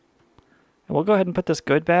 And we'll go ahead and put this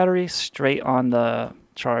good battery straight on the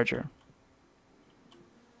charger.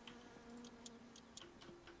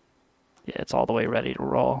 Yeah, it's all the way ready to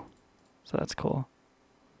roll. So that's cool.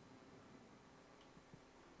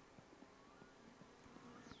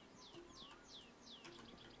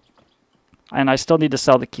 And I still need to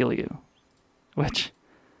sell the Kilyu, which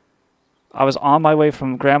I was on my way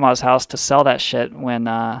from Grandma's house to sell that shit when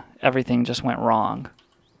everything just went wrong.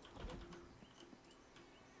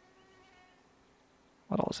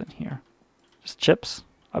 What else in here? Just chips.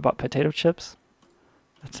 I bought potato chips.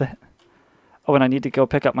 That's it. Oh, and I need to go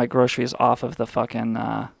pick up my groceries off of the fucking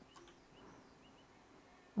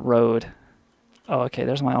road. Oh, okay,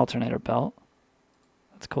 there's my alternator belt.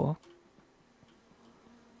 That's cool.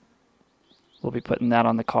 We'll be putting that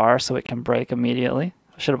on the car so it can brake immediately.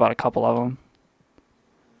 I should have bought a couple of them.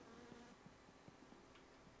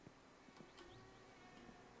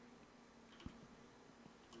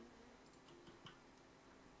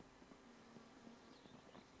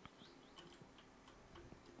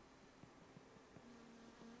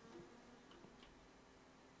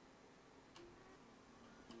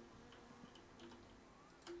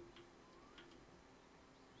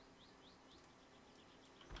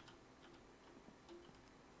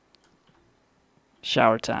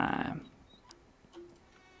 Shower time.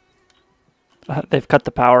 They've cut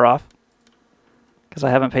the power off because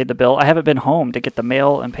I haven't paid the bill. I haven't been home to get the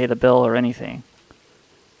mail and pay the bill or anything.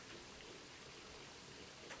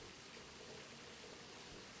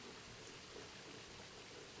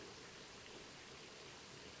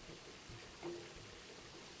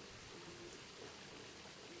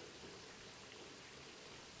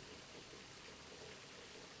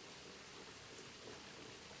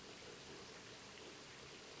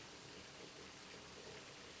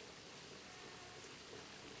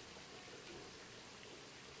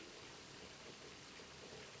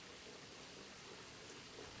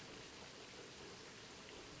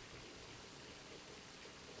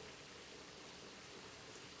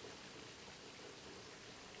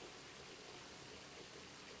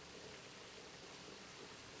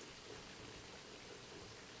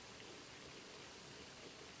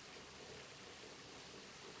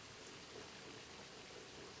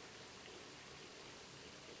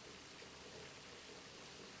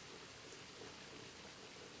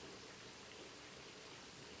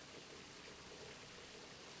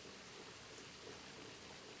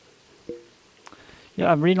 Yeah,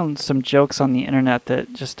 I'm reading some jokes on the internet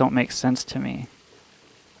that just don't make sense to me.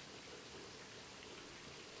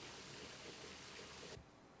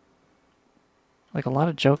 Like, a lot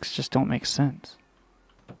of jokes just don't make sense.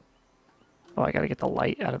 Oh, I gotta get the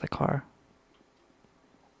light out of the car.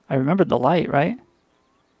 I remembered the light, right?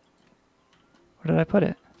 Where did I put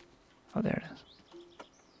it? Oh, there it is.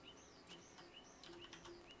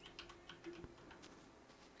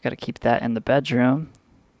 Gotta keep that in the bedroom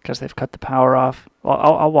because they've cut the power off. Well,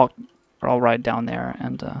 I'll walk, or I'll ride down there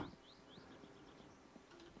and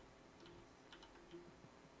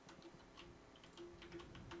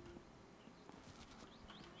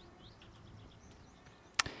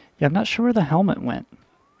yeah, I'm not sure where the helmet went.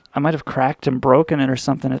 I might have cracked and broken it or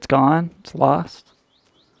something. It's gone. It's lost.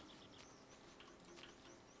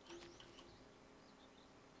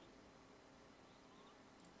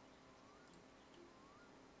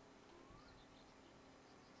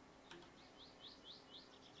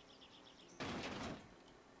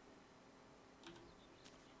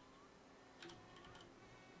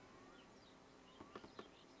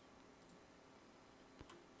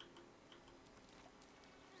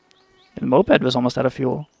 The moped was almost out of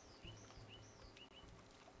fuel.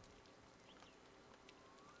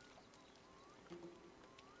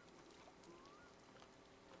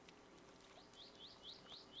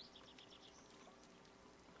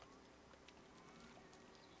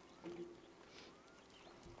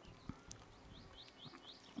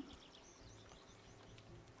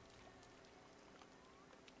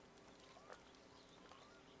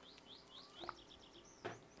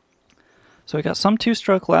 So we got some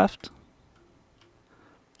two-stroke left.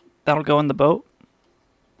 That'll go in the boat.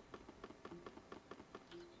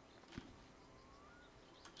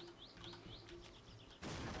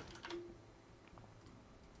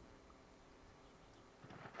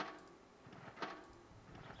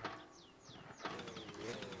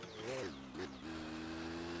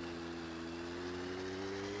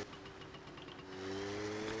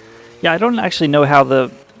 Yeah, I don't actually know how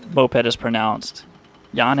the moped is pronounced.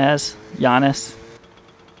 Giannis.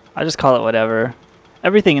 I just call it whatever.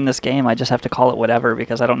 Everything in this game, I just have to call it whatever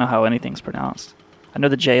because I don't know how anything's pronounced. I know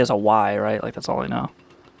the J is a Y, right? Like, that's all I know.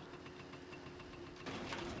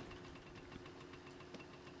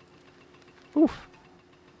 Oof.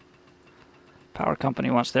 Power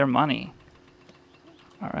company wants their money.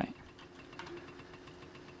 All right.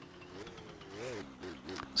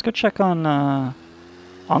 Let's go check on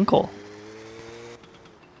Uncle.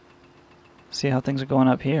 See how things are going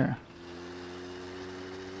up here.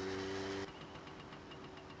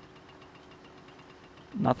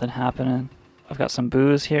 Nothing happening. I've got some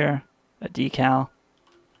booze here, a decal.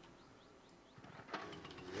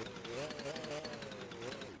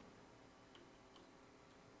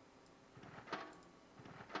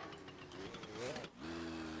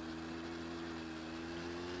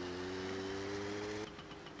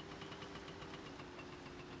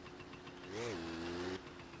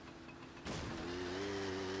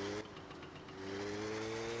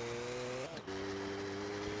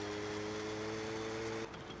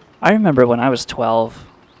 I remember when I was 12,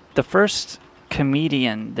 the first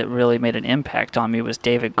comedian that really made an impact on me was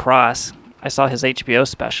David Cross. I saw his HBO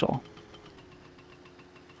special.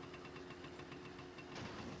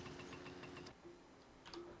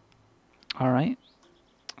 All right.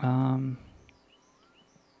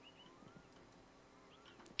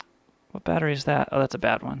 What battery is that? Oh, that's a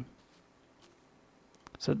bad one.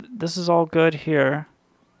 So this is all good here.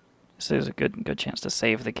 This is a good chance to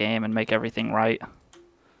save the game and make everything right.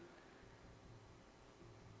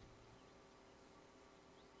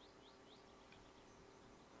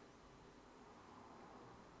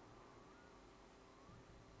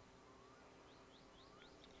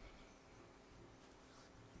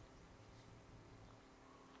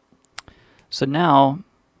 So now,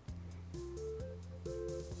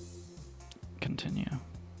 continue.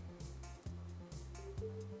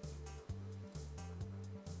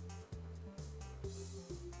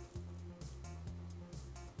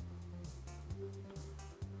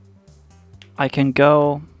 I can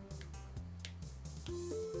go.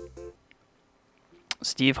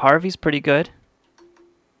 Steve Harvey's pretty good.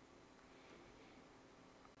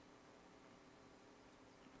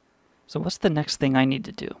 So what's the next thing I need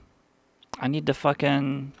to do? I need to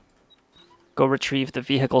fucking go retrieve the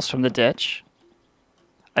vehicles from the ditch.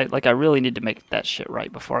 I really need to make that shit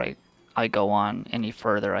right before I go on any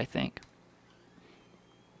further, I think.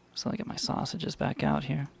 So let me get my sausages back out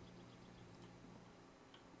here.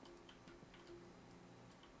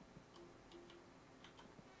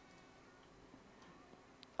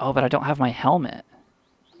 Oh, but I don't have my helmet.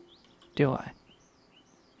 Do I?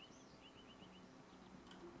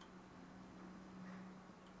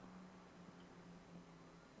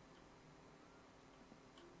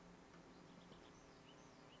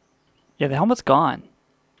 Yeah, the helmet's gone.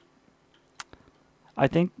 I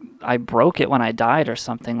think I broke it when I died or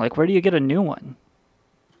something. Like, where do you get a new one?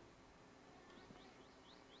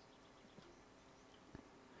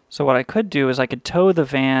 So what I could do is I could tow the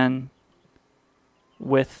van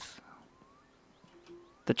with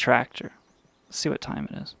the tractor. Let's see what time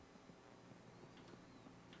it is.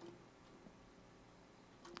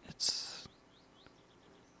 It's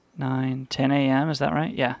 10 a.m. Is that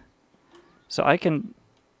right? Yeah. So I can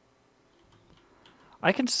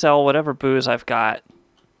sell whatever booze I've got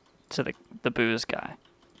to the booze guy.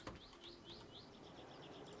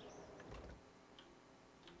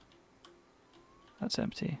 That's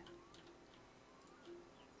empty.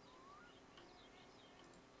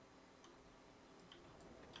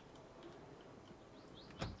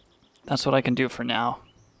 That's what I can do for now.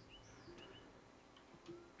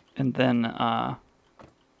 And then I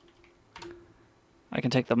can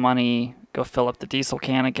take the money, go fill up the diesel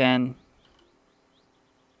can again.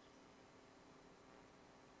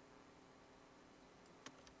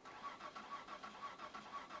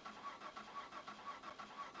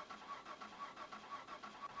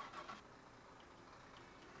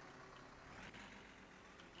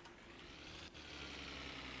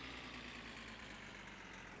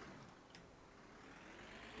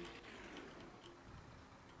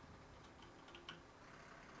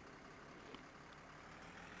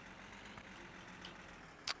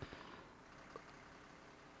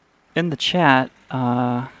 in the chat,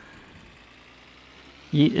 Yeet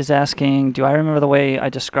is asking, do I remember the way I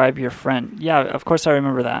describe your friend? Yeah, of course I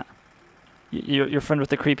remember that. Your friend with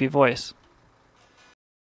the creepy voice.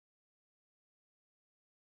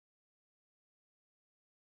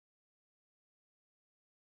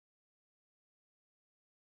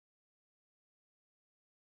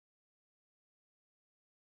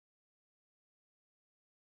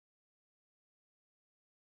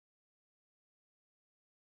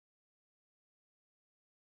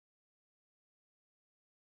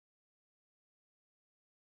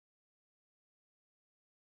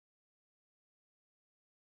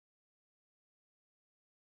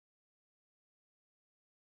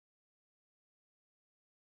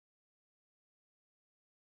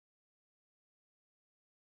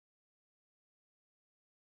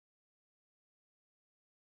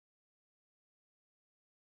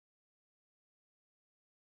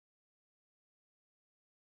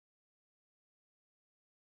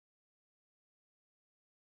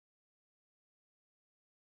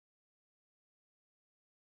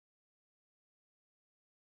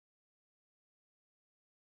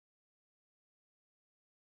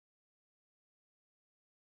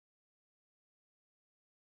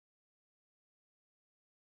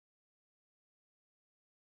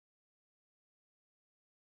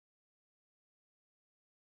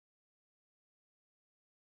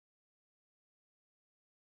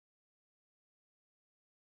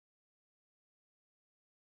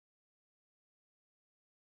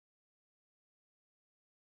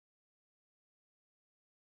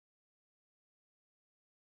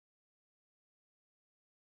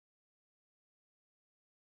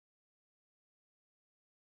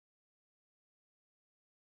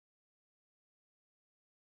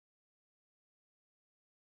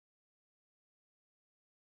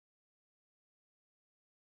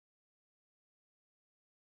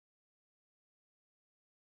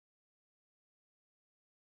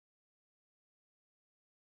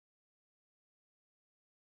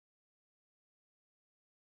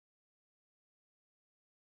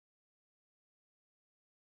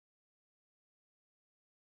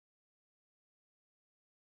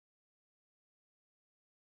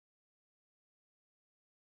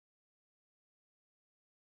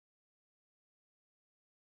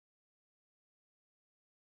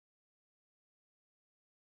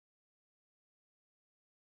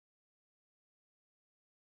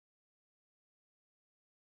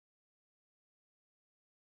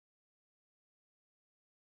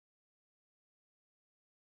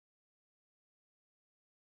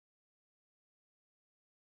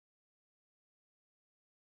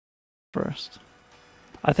 First.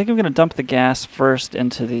 I think I'm going to dump the gas first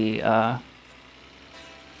into the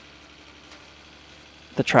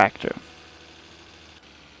tractor.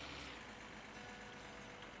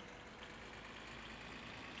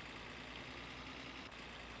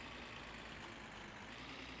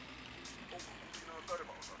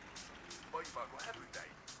 Vaivaako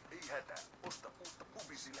häpytäin? Ei hätää. Osta uutta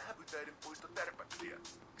Pubisille häpytäiden poisto tärpättiä.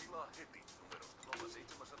 Tilaa heti numerosta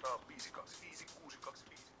 0700 525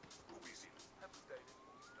 625. Pubisin häpytäiden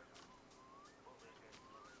poistaja.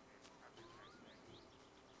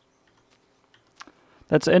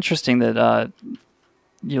 That's interesting that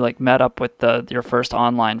you like met up with your first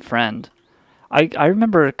online friend. I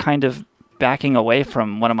remember kind of backing away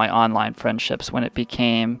from one of my online friendships when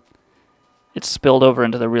it spilled over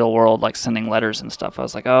into the real world, like sending letters and stuff. I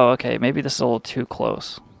was like, oh, okay, maybe this is a little too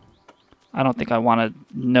close. I don't think I want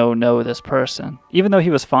to know this person, even though he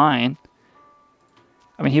was fine.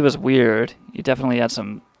 I mean, he was weird. He definitely had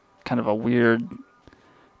some kind of a weird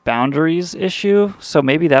boundaries issue. So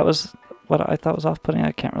maybe that was what I thought was off-putting.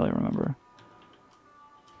 I can't really remember.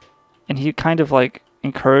 And he kind of like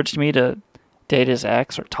encouraged me to date his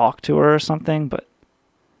ex or talk to her or something, but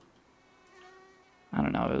I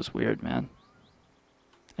don't know. It was weird, man.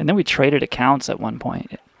 And then we traded accounts at one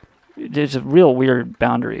point. There's a real weird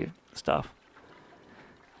boundary stuff.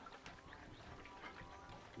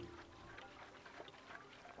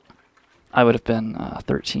 I would have been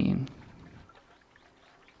 13.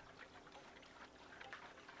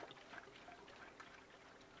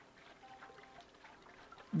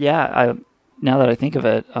 Yeah, now that I think of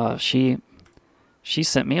it, she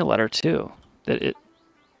sent me a letter too. That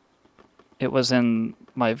it was in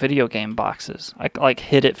my video game boxes. I like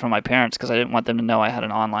hid it from my parents because I didn't want them to know I had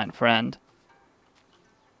an online friend.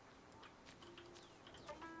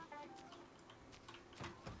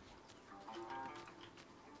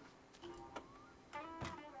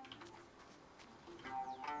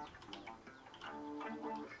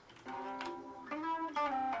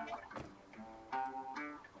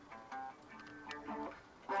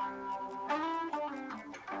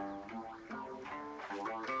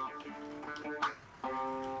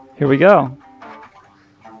 Here we go.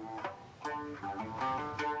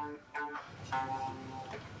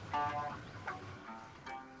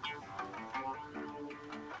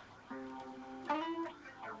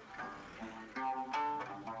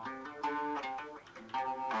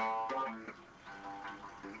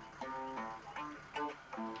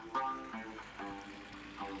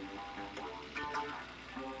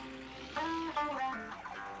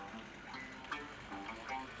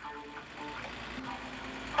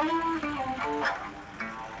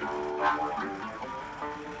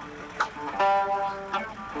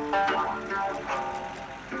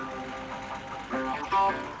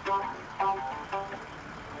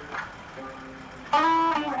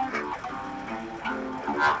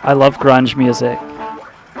 I love grunge music.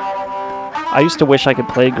 I used to wish I could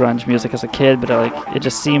play grunge music as a kid, but like it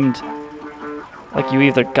just seemed like you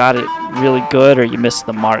either got it really good or you missed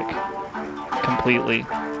the mark completely.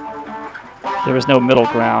 There was no middle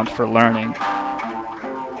ground for learning.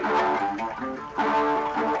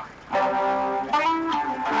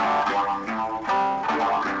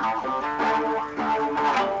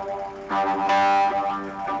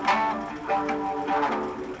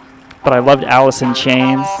 But I loved Alice in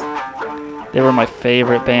Chains. They were my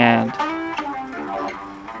favorite band.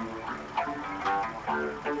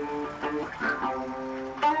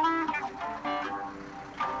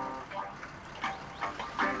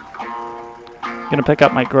 Gonna pick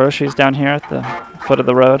up my groceries down here at the foot of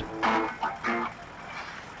the road.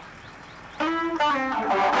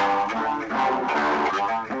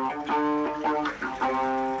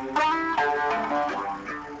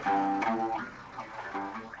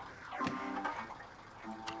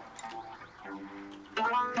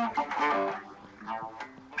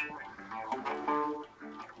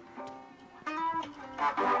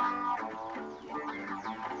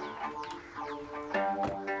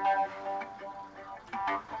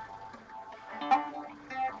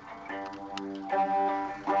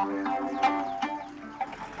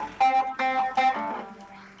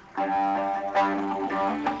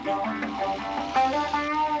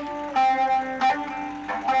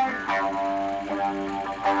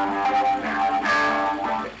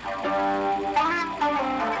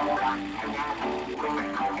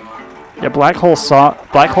 Yeah, Black Hole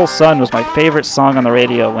Sun was my favorite song on the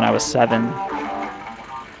radio when I was 7.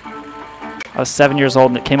 I was 7 years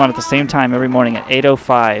old and it came on at the same time every morning at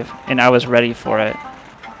 8:05 and I was ready for it.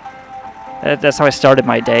 That's how I started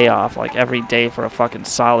my day off, like every day for a fucking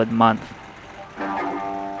solid month.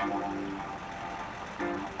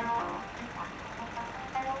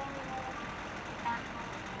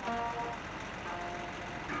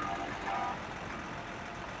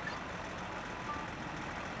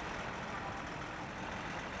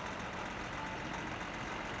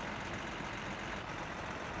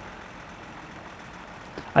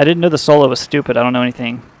 I didn't know the solo was stupid. I don't know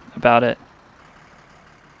anything about it.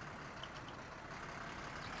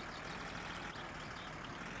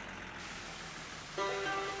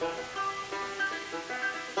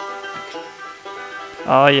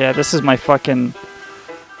 Oh yeah, this is my fucking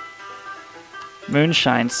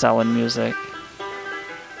moonshine selling music.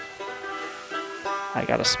 I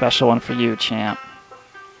got a special one for you, champ.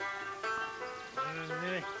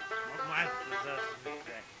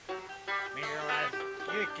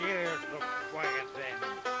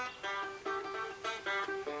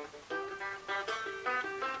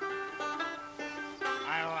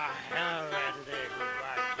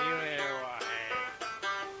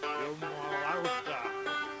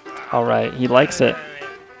 All right, he likes it.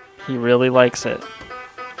 He really likes it.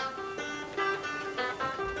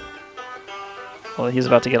 Well, he's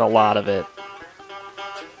about to get a lot of it.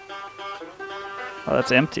 Oh,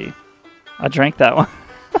 that's empty. I drank that one.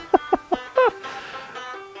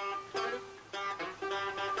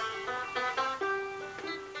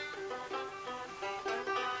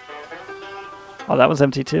 Oh, that was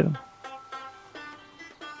empty too.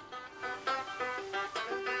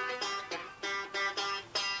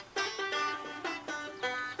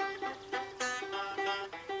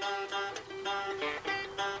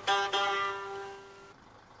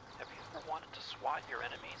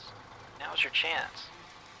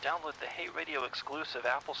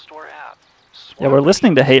 Apple Store app. Yeah, we're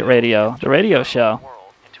listening to Hate Radio, the radio show.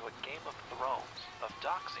 Into a game of thrones, of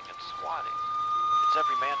doxing and swatting. It's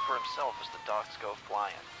every man for himself as the dogs go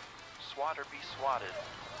flying. Swat or be swatted.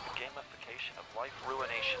 The gamification of life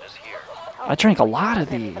ruination is here. I drank a lot of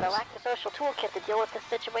these. But I lack the social toolkit to deal with this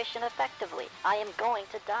situation effectively. I am going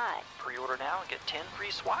to die. Pre-order now and get 10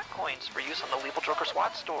 free SWAT coins for use on the Legal Joker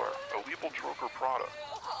SWAT store. A Legal Joker product.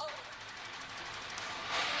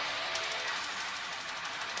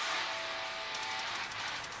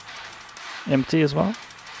 Empty as well?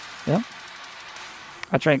 Yeah.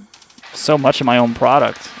 I drank so much of my own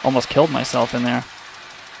product. Almost killed myself in there.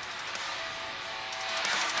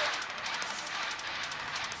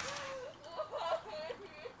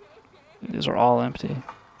 These are all empty.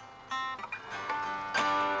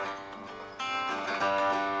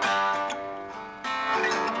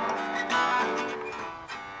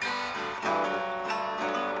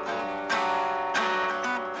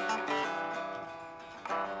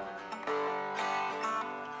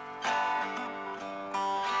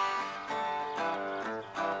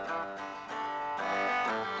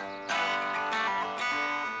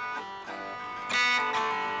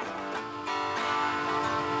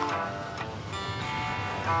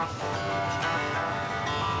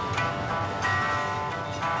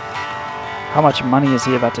 How much money is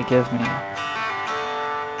he about to give me?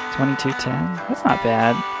 2210? That's not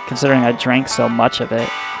bad, considering I drank so much of it.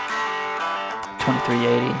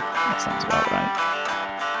 2380. That sounds about right.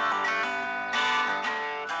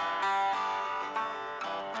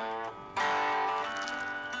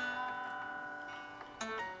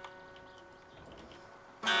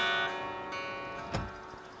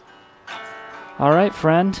 All right,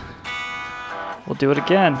 friend. We'll do it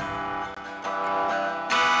again.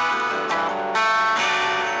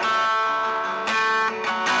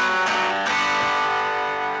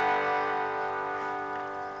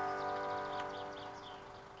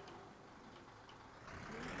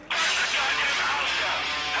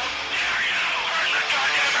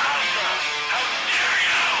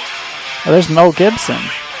 Oh, there's Mel Gibson.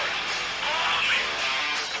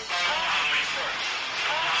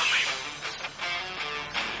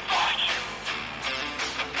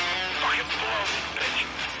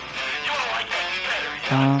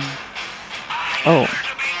 Oh.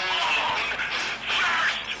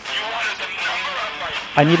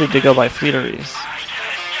 I needed to go by Fleeteries.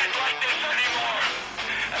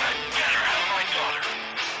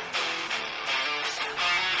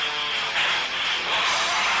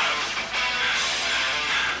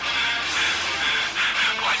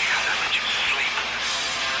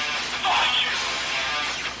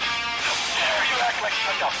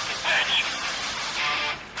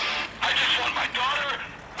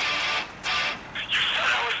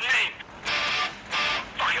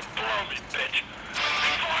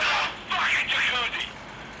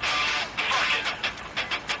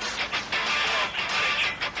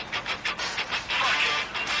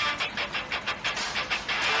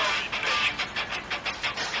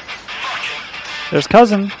 There's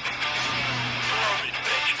Cousin.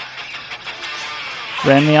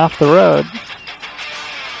 Ran me off the road.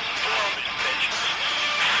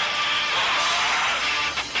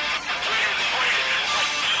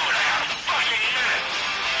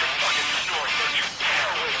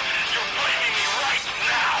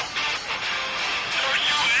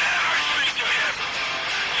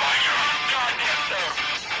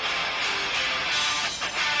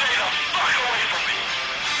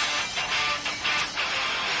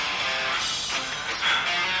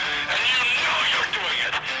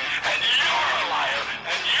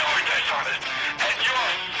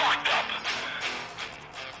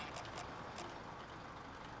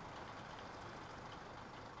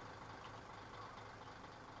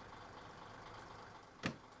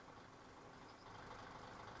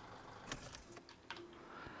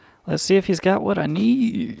 Let's see if he's got what I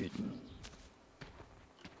need.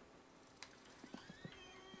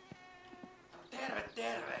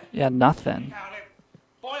 Yeah, nothing.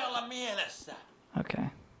 Okay.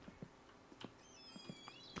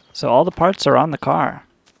 So all the parts are on the car.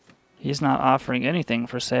 He's not offering anything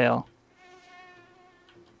for sale.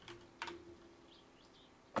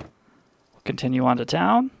 We'll continue on to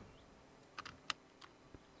town.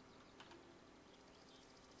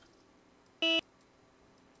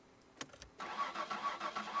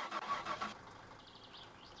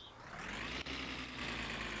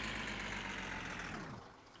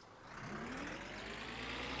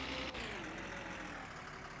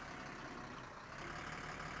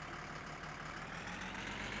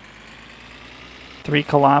 $3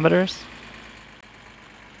 kilometers.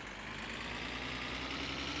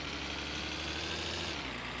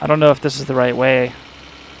 I don't know if this is the right way.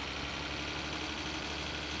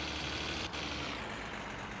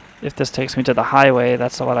 If this takes me to the highway,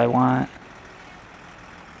 that's what I want.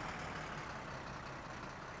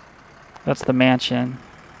 That's the mansion.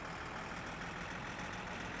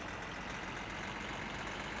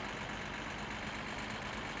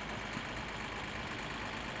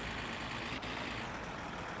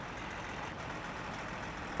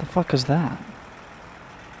 The fuck is that?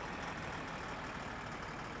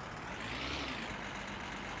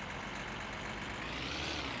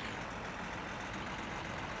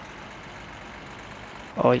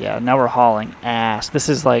 Oh yeah, now we're hauling ass. This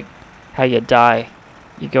is like how you die.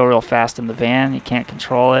 You go real fast in the van, you can't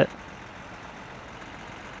control it.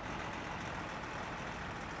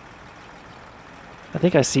 I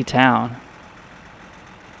think I see town.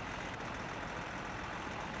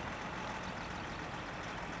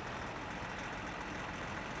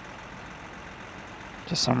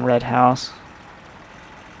 Just some red house.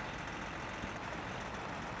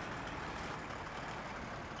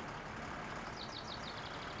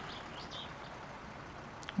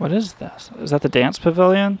 What is this? Is that the dance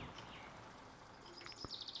pavilion?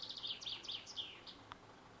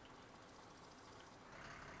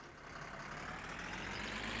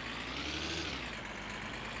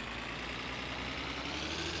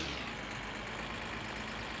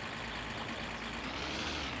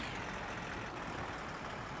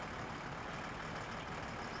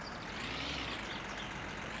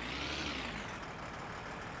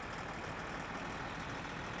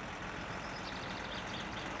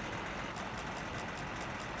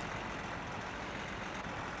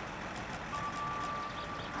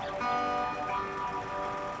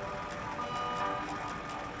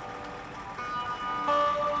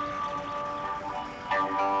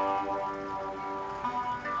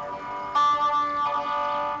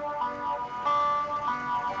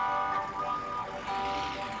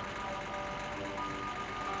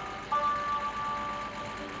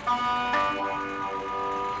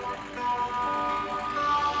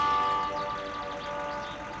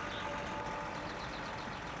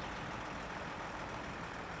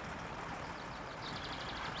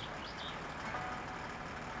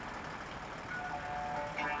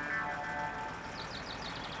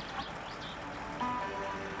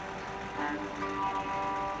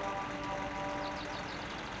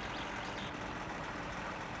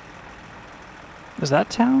 Is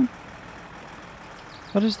that town?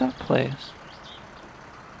 What is that place?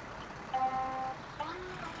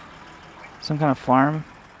 Some kind of farm?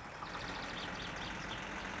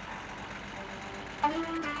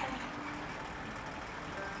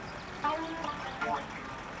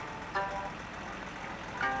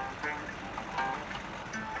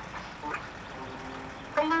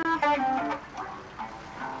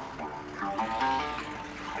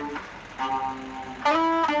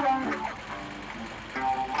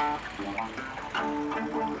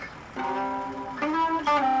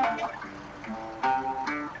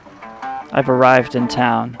 I've arrived in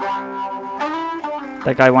town.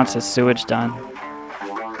 That guy wants his sewage done.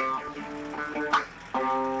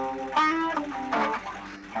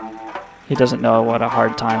 He doesn't know what a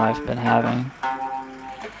hard time I've been having.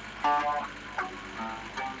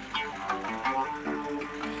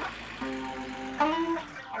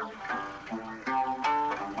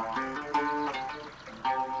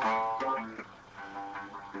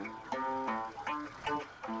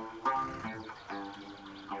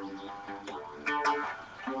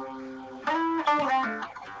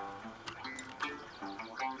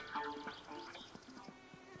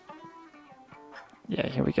 Yeah,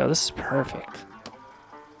 here we go. This is perfect.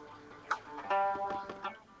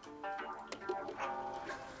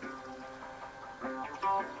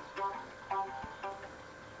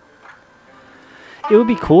 It would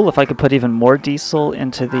be cool if I could put even more diesel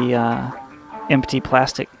into the empty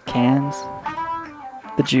plastic cans,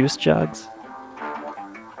 the juice jugs.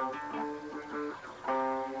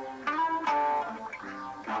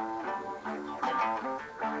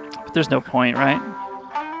 But there's no point, right?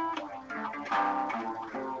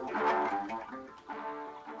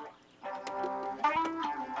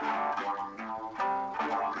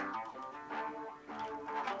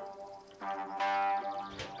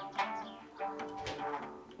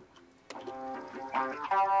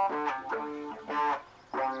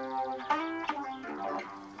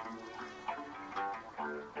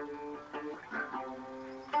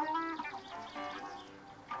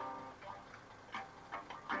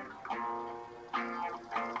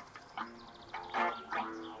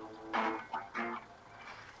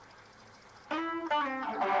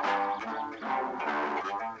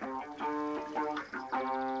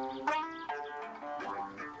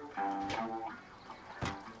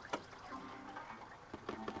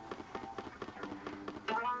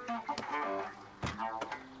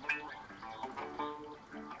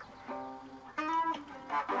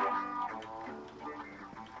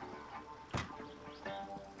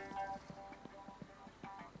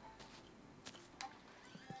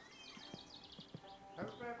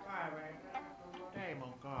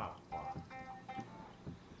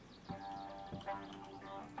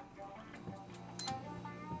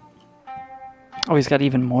 Oh, he's got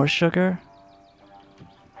even more sugar?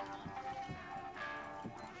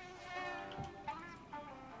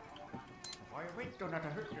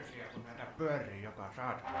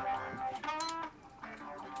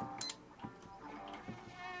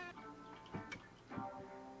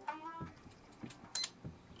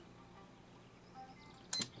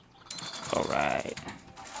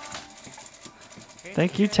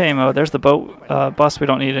 Thank you, Tamo. There's the boat bus we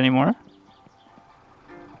don't need anymore.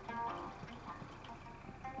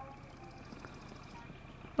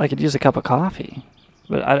 I could use a cup of coffee,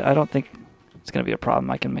 but I don't think it's going to be a problem.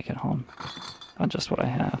 I can make it home on just what I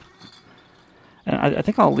have. And I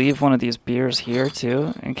think I'll leave one of these beers here,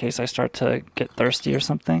 too, in case I start to get thirsty or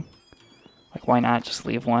something. Like, why not just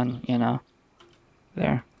leave one, you know,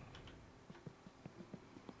 there.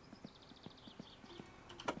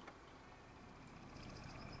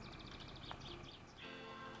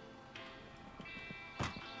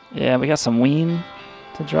 Yeah, we got some Ween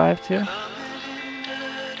to drive to.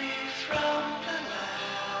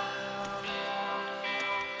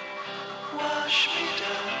 Wash me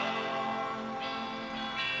down.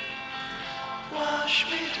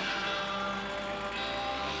 Wash me down.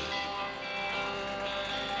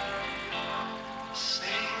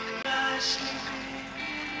 Sleep nicely, baby,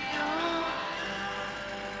 your hand.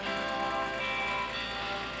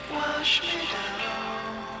 Wash me down.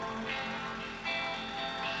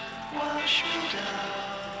 Wash me down.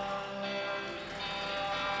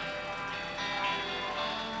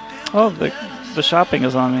 Oh, the shopping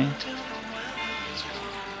is on me.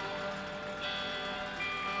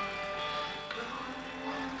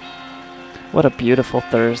 What a beautiful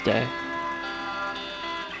Thursday.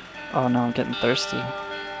 Oh no, I'm getting thirsty.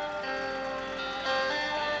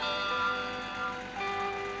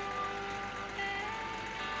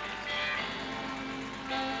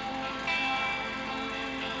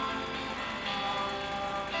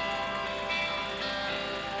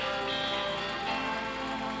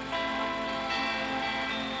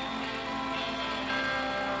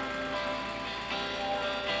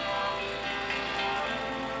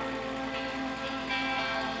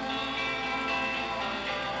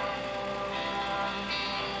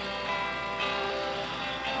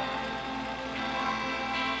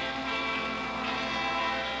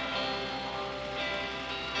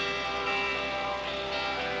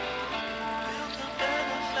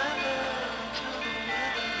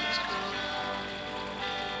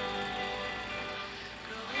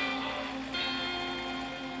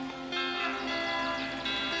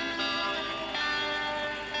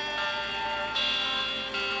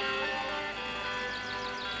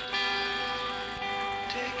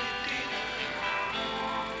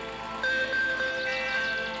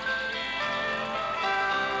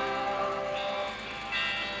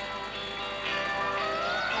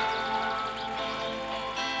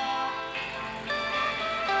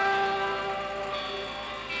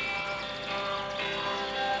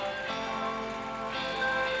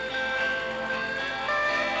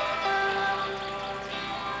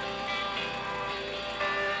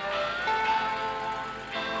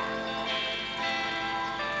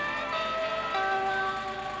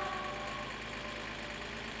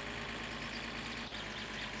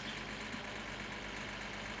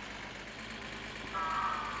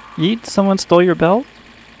 Yeet, someone stole your belt?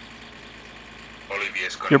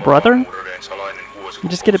 Your brother? You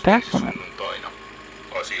just get it back from him.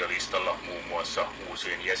 Asialistalla muun muassa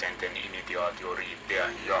uusien jäsenten initiaatioriittejä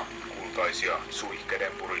ja kultaisia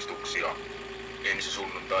suihkeiden puristuksia. Ensi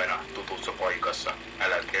sunnuntaina tutussa paikassa.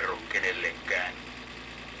 Älä kerro kenellekään.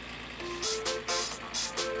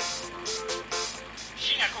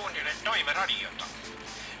 Sinä kuuntelet Toive-radiota.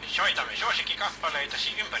 Soitamme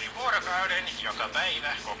suosikkikappaleitasi ympäri vuorokauden, joka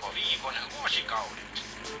päivä, koko viikon, vuosikaudet.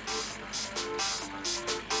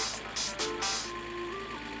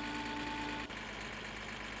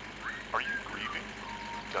 Are you grieving?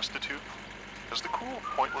 Destitute? Has the cruel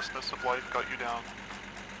pointlessness of life got you down?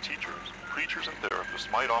 Teachers, preachers, and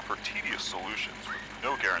therapists might offer tedious solutions with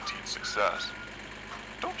no guaranteed success.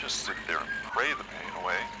 Don't just sit there and pray the pain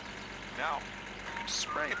away. Now, you can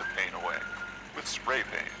spray the pain away with Spray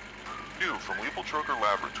Pain. New from Liebel-Trocker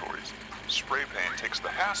Laboratories, Spray Pain takes the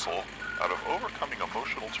hassle out of overcoming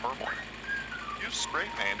emotional turmoil. Use Spray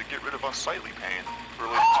Pain to get rid of unsightly pain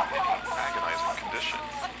related to any agonizing condition.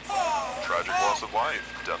 Tragic loss of life,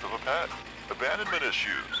 death of a pet, abandonment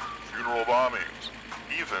issues, funeral bombings,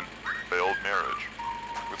 even failed marriage.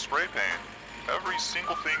 With Spray Pain, every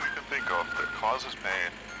single thing you can think of that causes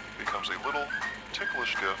pain becomes a little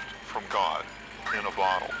ticklish gift from God in a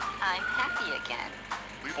bottle. I'm happy again.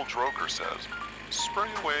 Liebel-Trocker says, spray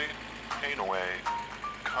away, pain away,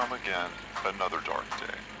 come again another dark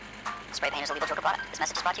day. Spray Pain is a Liebel-Trocker product. This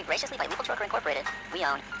message is brought to you graciously by Liebel-Trocker Incorporated. We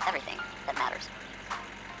own everything that matters.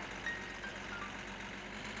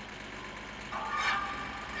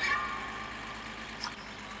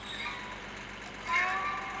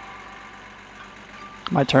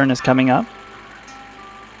 My turn is coming up.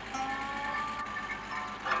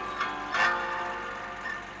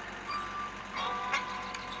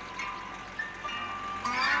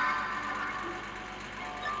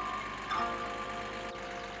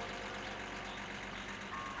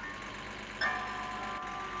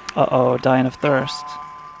 Uh-oh, dying of thirst.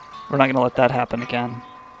 We're not going to let that happen again.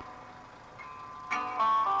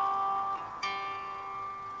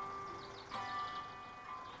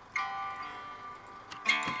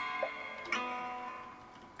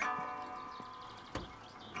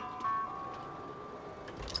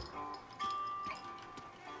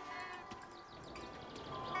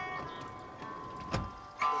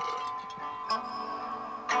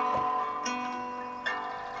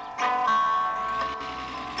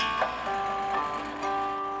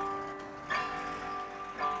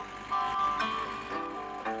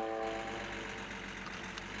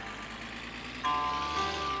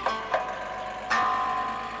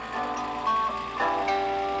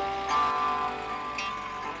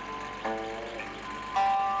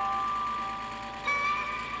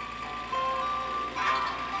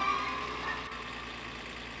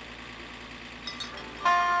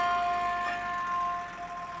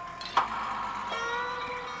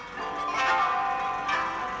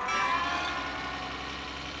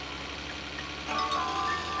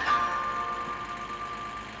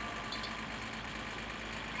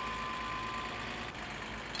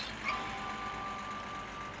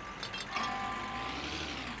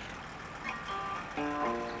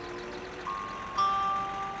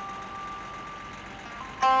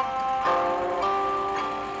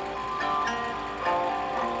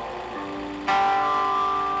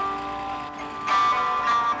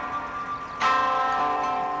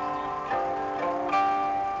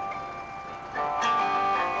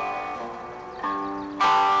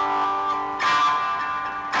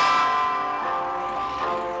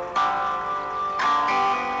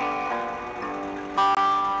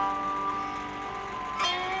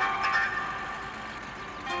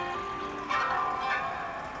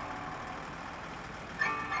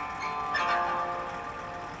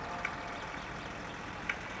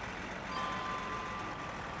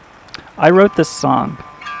 I wrote this song.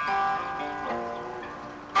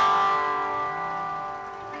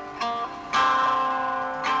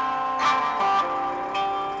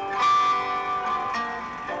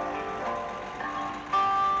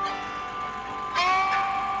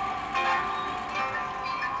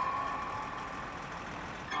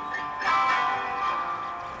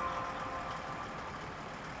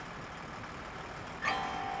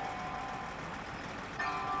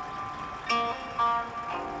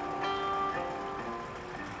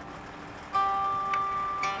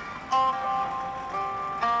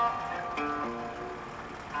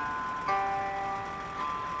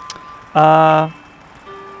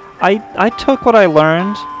 I took what I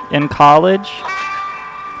learned in college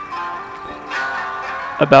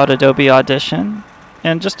about Adobe Audition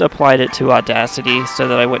and just applied it to Audacity so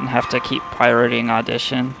that I wouldn't have to keep pirating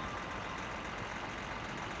Audition.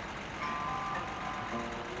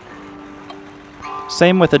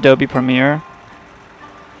 Same with Adobe Premiere,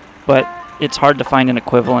 but it's hard to find an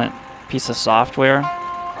equivalent piece of software.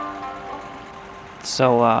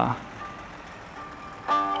 So,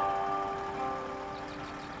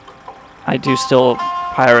 I do still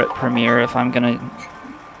pirate Premiere if I'm gonna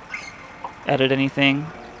edit anything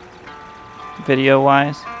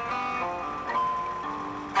video-wise.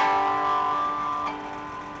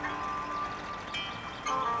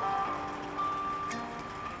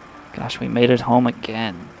 Gosh, we made it home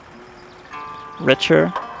again.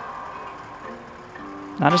 Richer.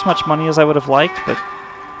 Not as much money as I would have liked, but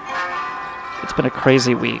it's been a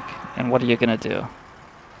crazy week, and what are you gonna do?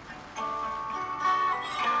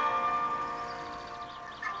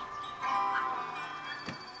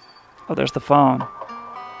 Oh, there's the phone.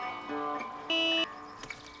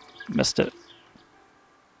 Missed it.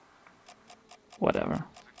 Whatever.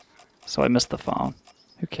 So I missed the phone.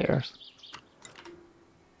 Who cares?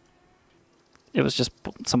 It was just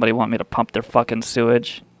somebody wanting me to pump their fucking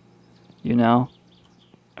sewage. You know?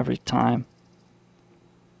 Every time.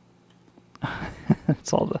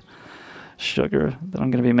 It's all the sugar that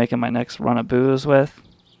I'm going to be making my next run of booze with.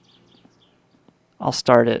 I'll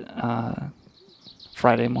start it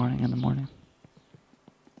Friday morning in the morning.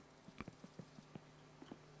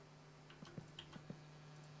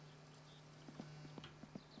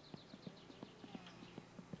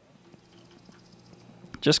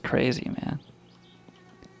 Just crazy, man.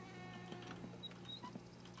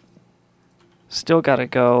 Still gotta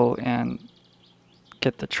go and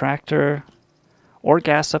get the tractor or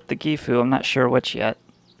gas up the Gifu. I'm not sure which yet.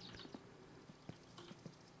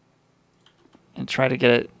 And try to get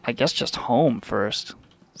it, I guess, just home first,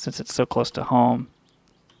 since it's so close to home.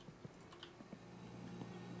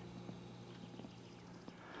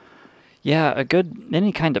 Yeah, a good,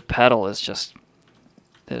 any kind of pedal is just,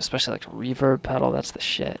 especially like a reverb pedal, that's the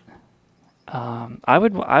shit.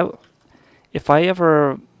 If I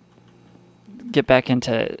ever get back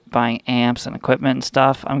into buying amps and equipment and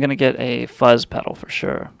stuff, I'm gonna get a fuzz pedal for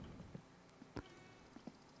sure.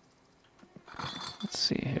 Let's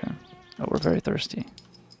see here. Oh, we're very thirsty.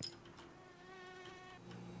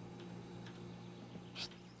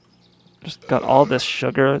 Just got all this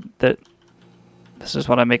sugar that this is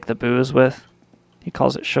what I make the booze with. He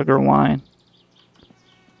calls it sugar wine.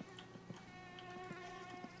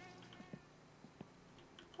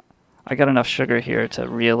 I got enough sugar here to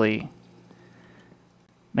really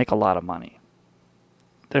make a lot of money.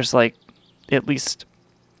 There's like at least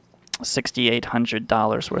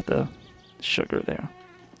 $6,800 worth of sugar there.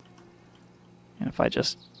 And if I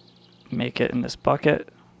just make it in this bucket,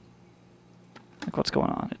 like what's going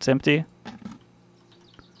on? It's empty.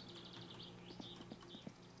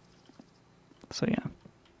 So yeah,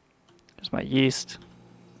 there's my yeast.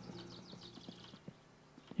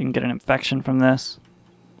 You can get an infection from this.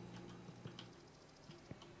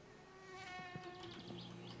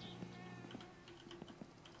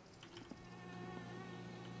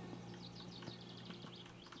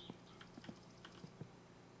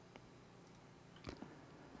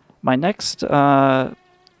 My next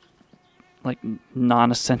like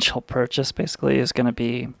non-essential purchase basically is gonna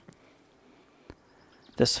be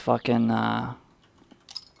this fucking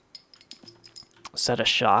set of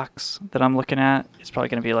shocks that I'm looking at. It's probably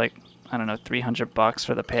gonna be like, I don't know, $300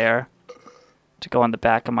 for the pair to go on the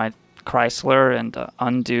back of my Chrysler and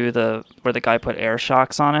undo where the guy put air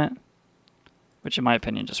shocks on it, which in my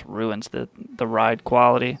opinion just ruins the ride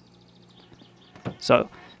quality. So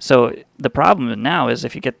the problem now is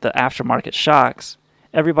if you get the aftermarket shocks,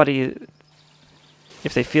 everybody,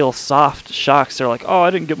 if they feel soft shocks, they're like, oh, I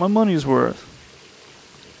didn't get my money's worth.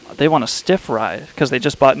 They want a stiff ride because they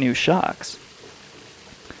just bought new shocks.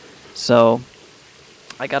 So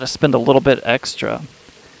I got to spend a little bit extra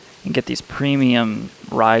and get these premium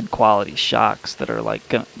ride quality shocks that are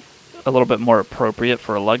like a little bit more appropriate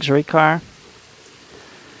for a luxury car.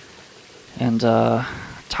 And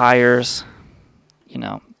tires, you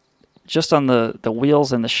know, just on the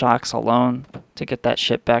wheels and the shocks alone, to get that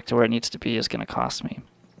shit back to where it needs to be is going to cost me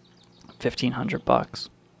 $1,500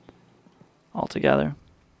 altogether.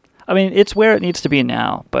 I mean, it's where it needs to be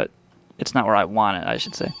now, but it's not where I want it, I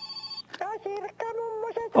should say.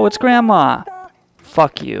 Oh, it's Grandma.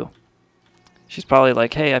 Fuck you. She's probably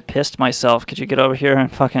like, hey, I pissed myself. Could you get over here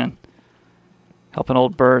and fucking help an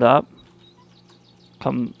old bird up?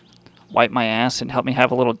 Come wipe my ass and help me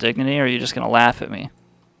have a little dignity, or are you just going to laugh at me?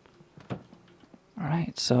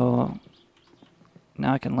 Alright, so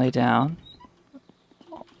now I can lay down.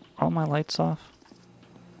 Are all my lights off?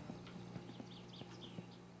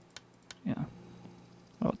 Yeah.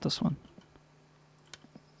 What about this one?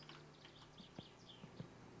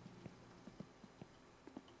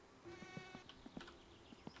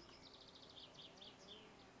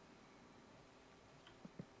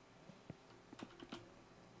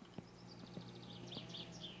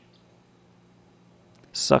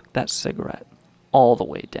 Suck that cigarette all the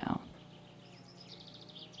way down.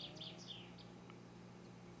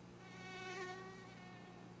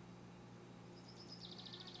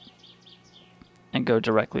 And go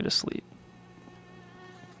directly to sleep.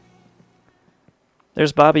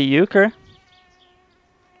 There's Bobby Euchre,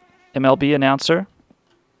 MLB announcer,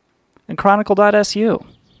 and Chronicle.su,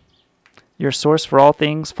 your source for all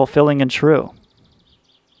things fulfilling and true.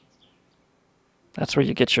 That's where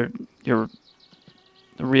you get your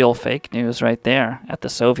real fake news right there at the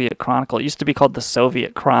Soviet Chronicle. It used to be called the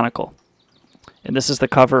Soviet Chronicle. And this is the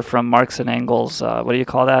cover from Marx and Engels, what do you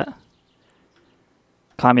call that?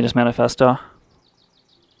 Communist Manifesto.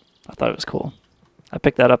 I thought it was cool. I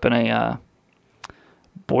picked that up in a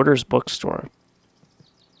Borders bookstore.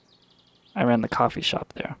 I ran the coffee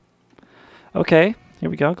shop there. Okay,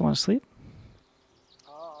 here we go. Going to sleep.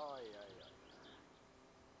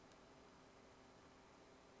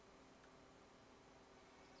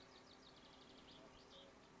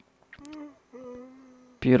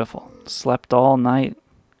 Beautiful. Slept all night,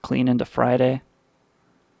 clean into Friday.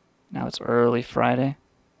 Now it's early Friday.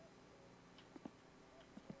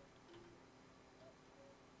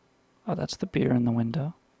 Oh, that's the beer in the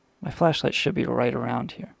window. My flashlight should be right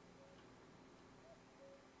around here.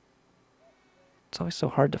 It's always so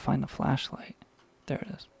hard to find the flashlight. There it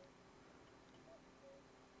is.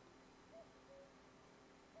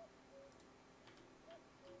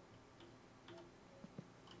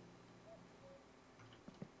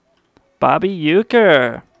 Bobby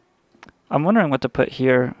Euchre. I'm wondering what to put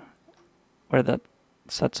here where that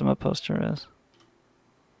Setsuma poster is.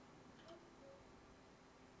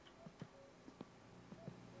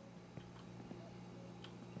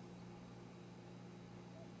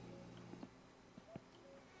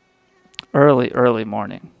 early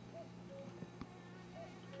morning.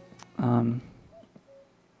 I'm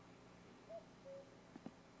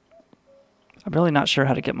really not sure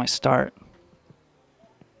how to get my start.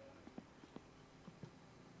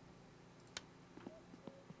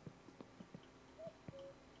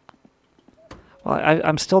 Well,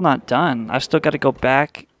 I'm still not done. I've still got to go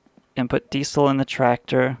back and put diesel in the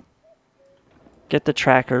tractor, get the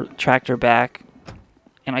tractor back,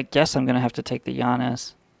 and I guess I'm going to have to take the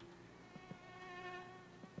Yanis.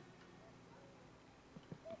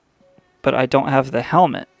 But I don't have the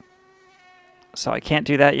helmet, so I can't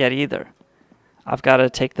do that yet either. I've got to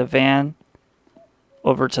take the van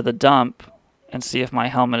over to the dump and see if my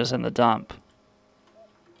helmet is in the dump.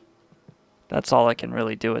 That's all I can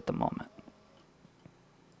really do at the moment.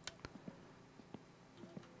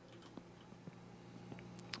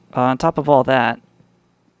 On top of all that,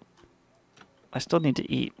 I still need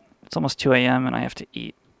to eat. It's almost 2 a.m. and I have to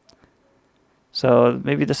eat. So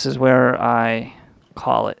maybe this is where I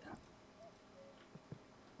call it.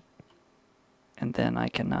 And then I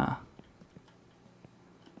can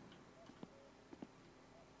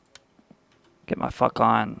get my fuck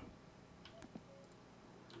on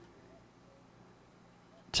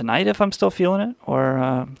tonight if I'm still feeling it,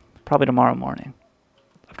 or probably tomorrow morning.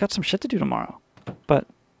 I've got some shit to do tomorrow, but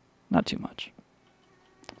not too much.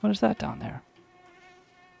 What is that down there?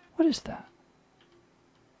 What is that?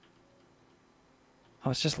 Oh,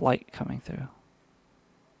 it's just light coming through.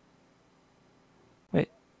 Wait.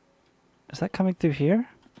 Is that coming through here?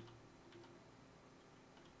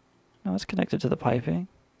 No, it's connected to the piping.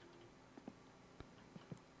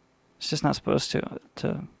 It's just not supposed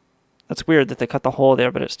to. That's weird that they cut the hole there,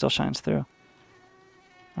 but it still shines through.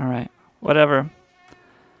 Alright. Whatever.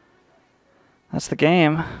 That's the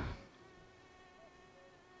game.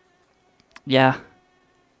 Yeah.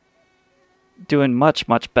 Doing much,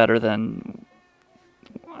 much better than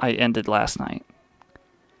I ended last night.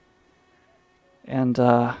 And,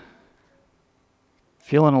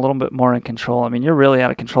 feeling a little bit more in control. I mean, you're really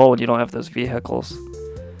out of control when you don't have those vehicles.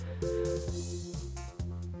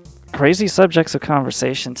 Crazy subjects of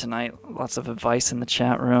conversation tonight. Lots of advice in the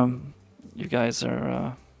chat room. You guys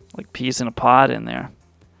are like peas in a pod in there.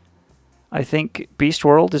 I think Beast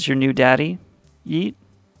World is your new daddy, Yeet.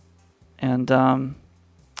 And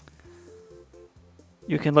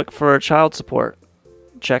you can look for child support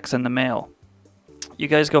checks in the mail. You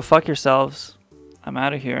guys go fuck yourselves. I'm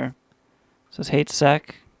out of here. This is Hate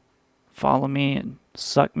Sec. Follow me and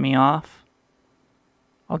suck me off.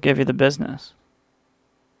 I'll give you the business.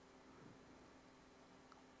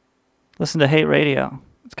 Listen to Hate Radio.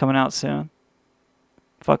 It's coming out soon.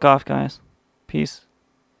 Fuck off, guys. Peace.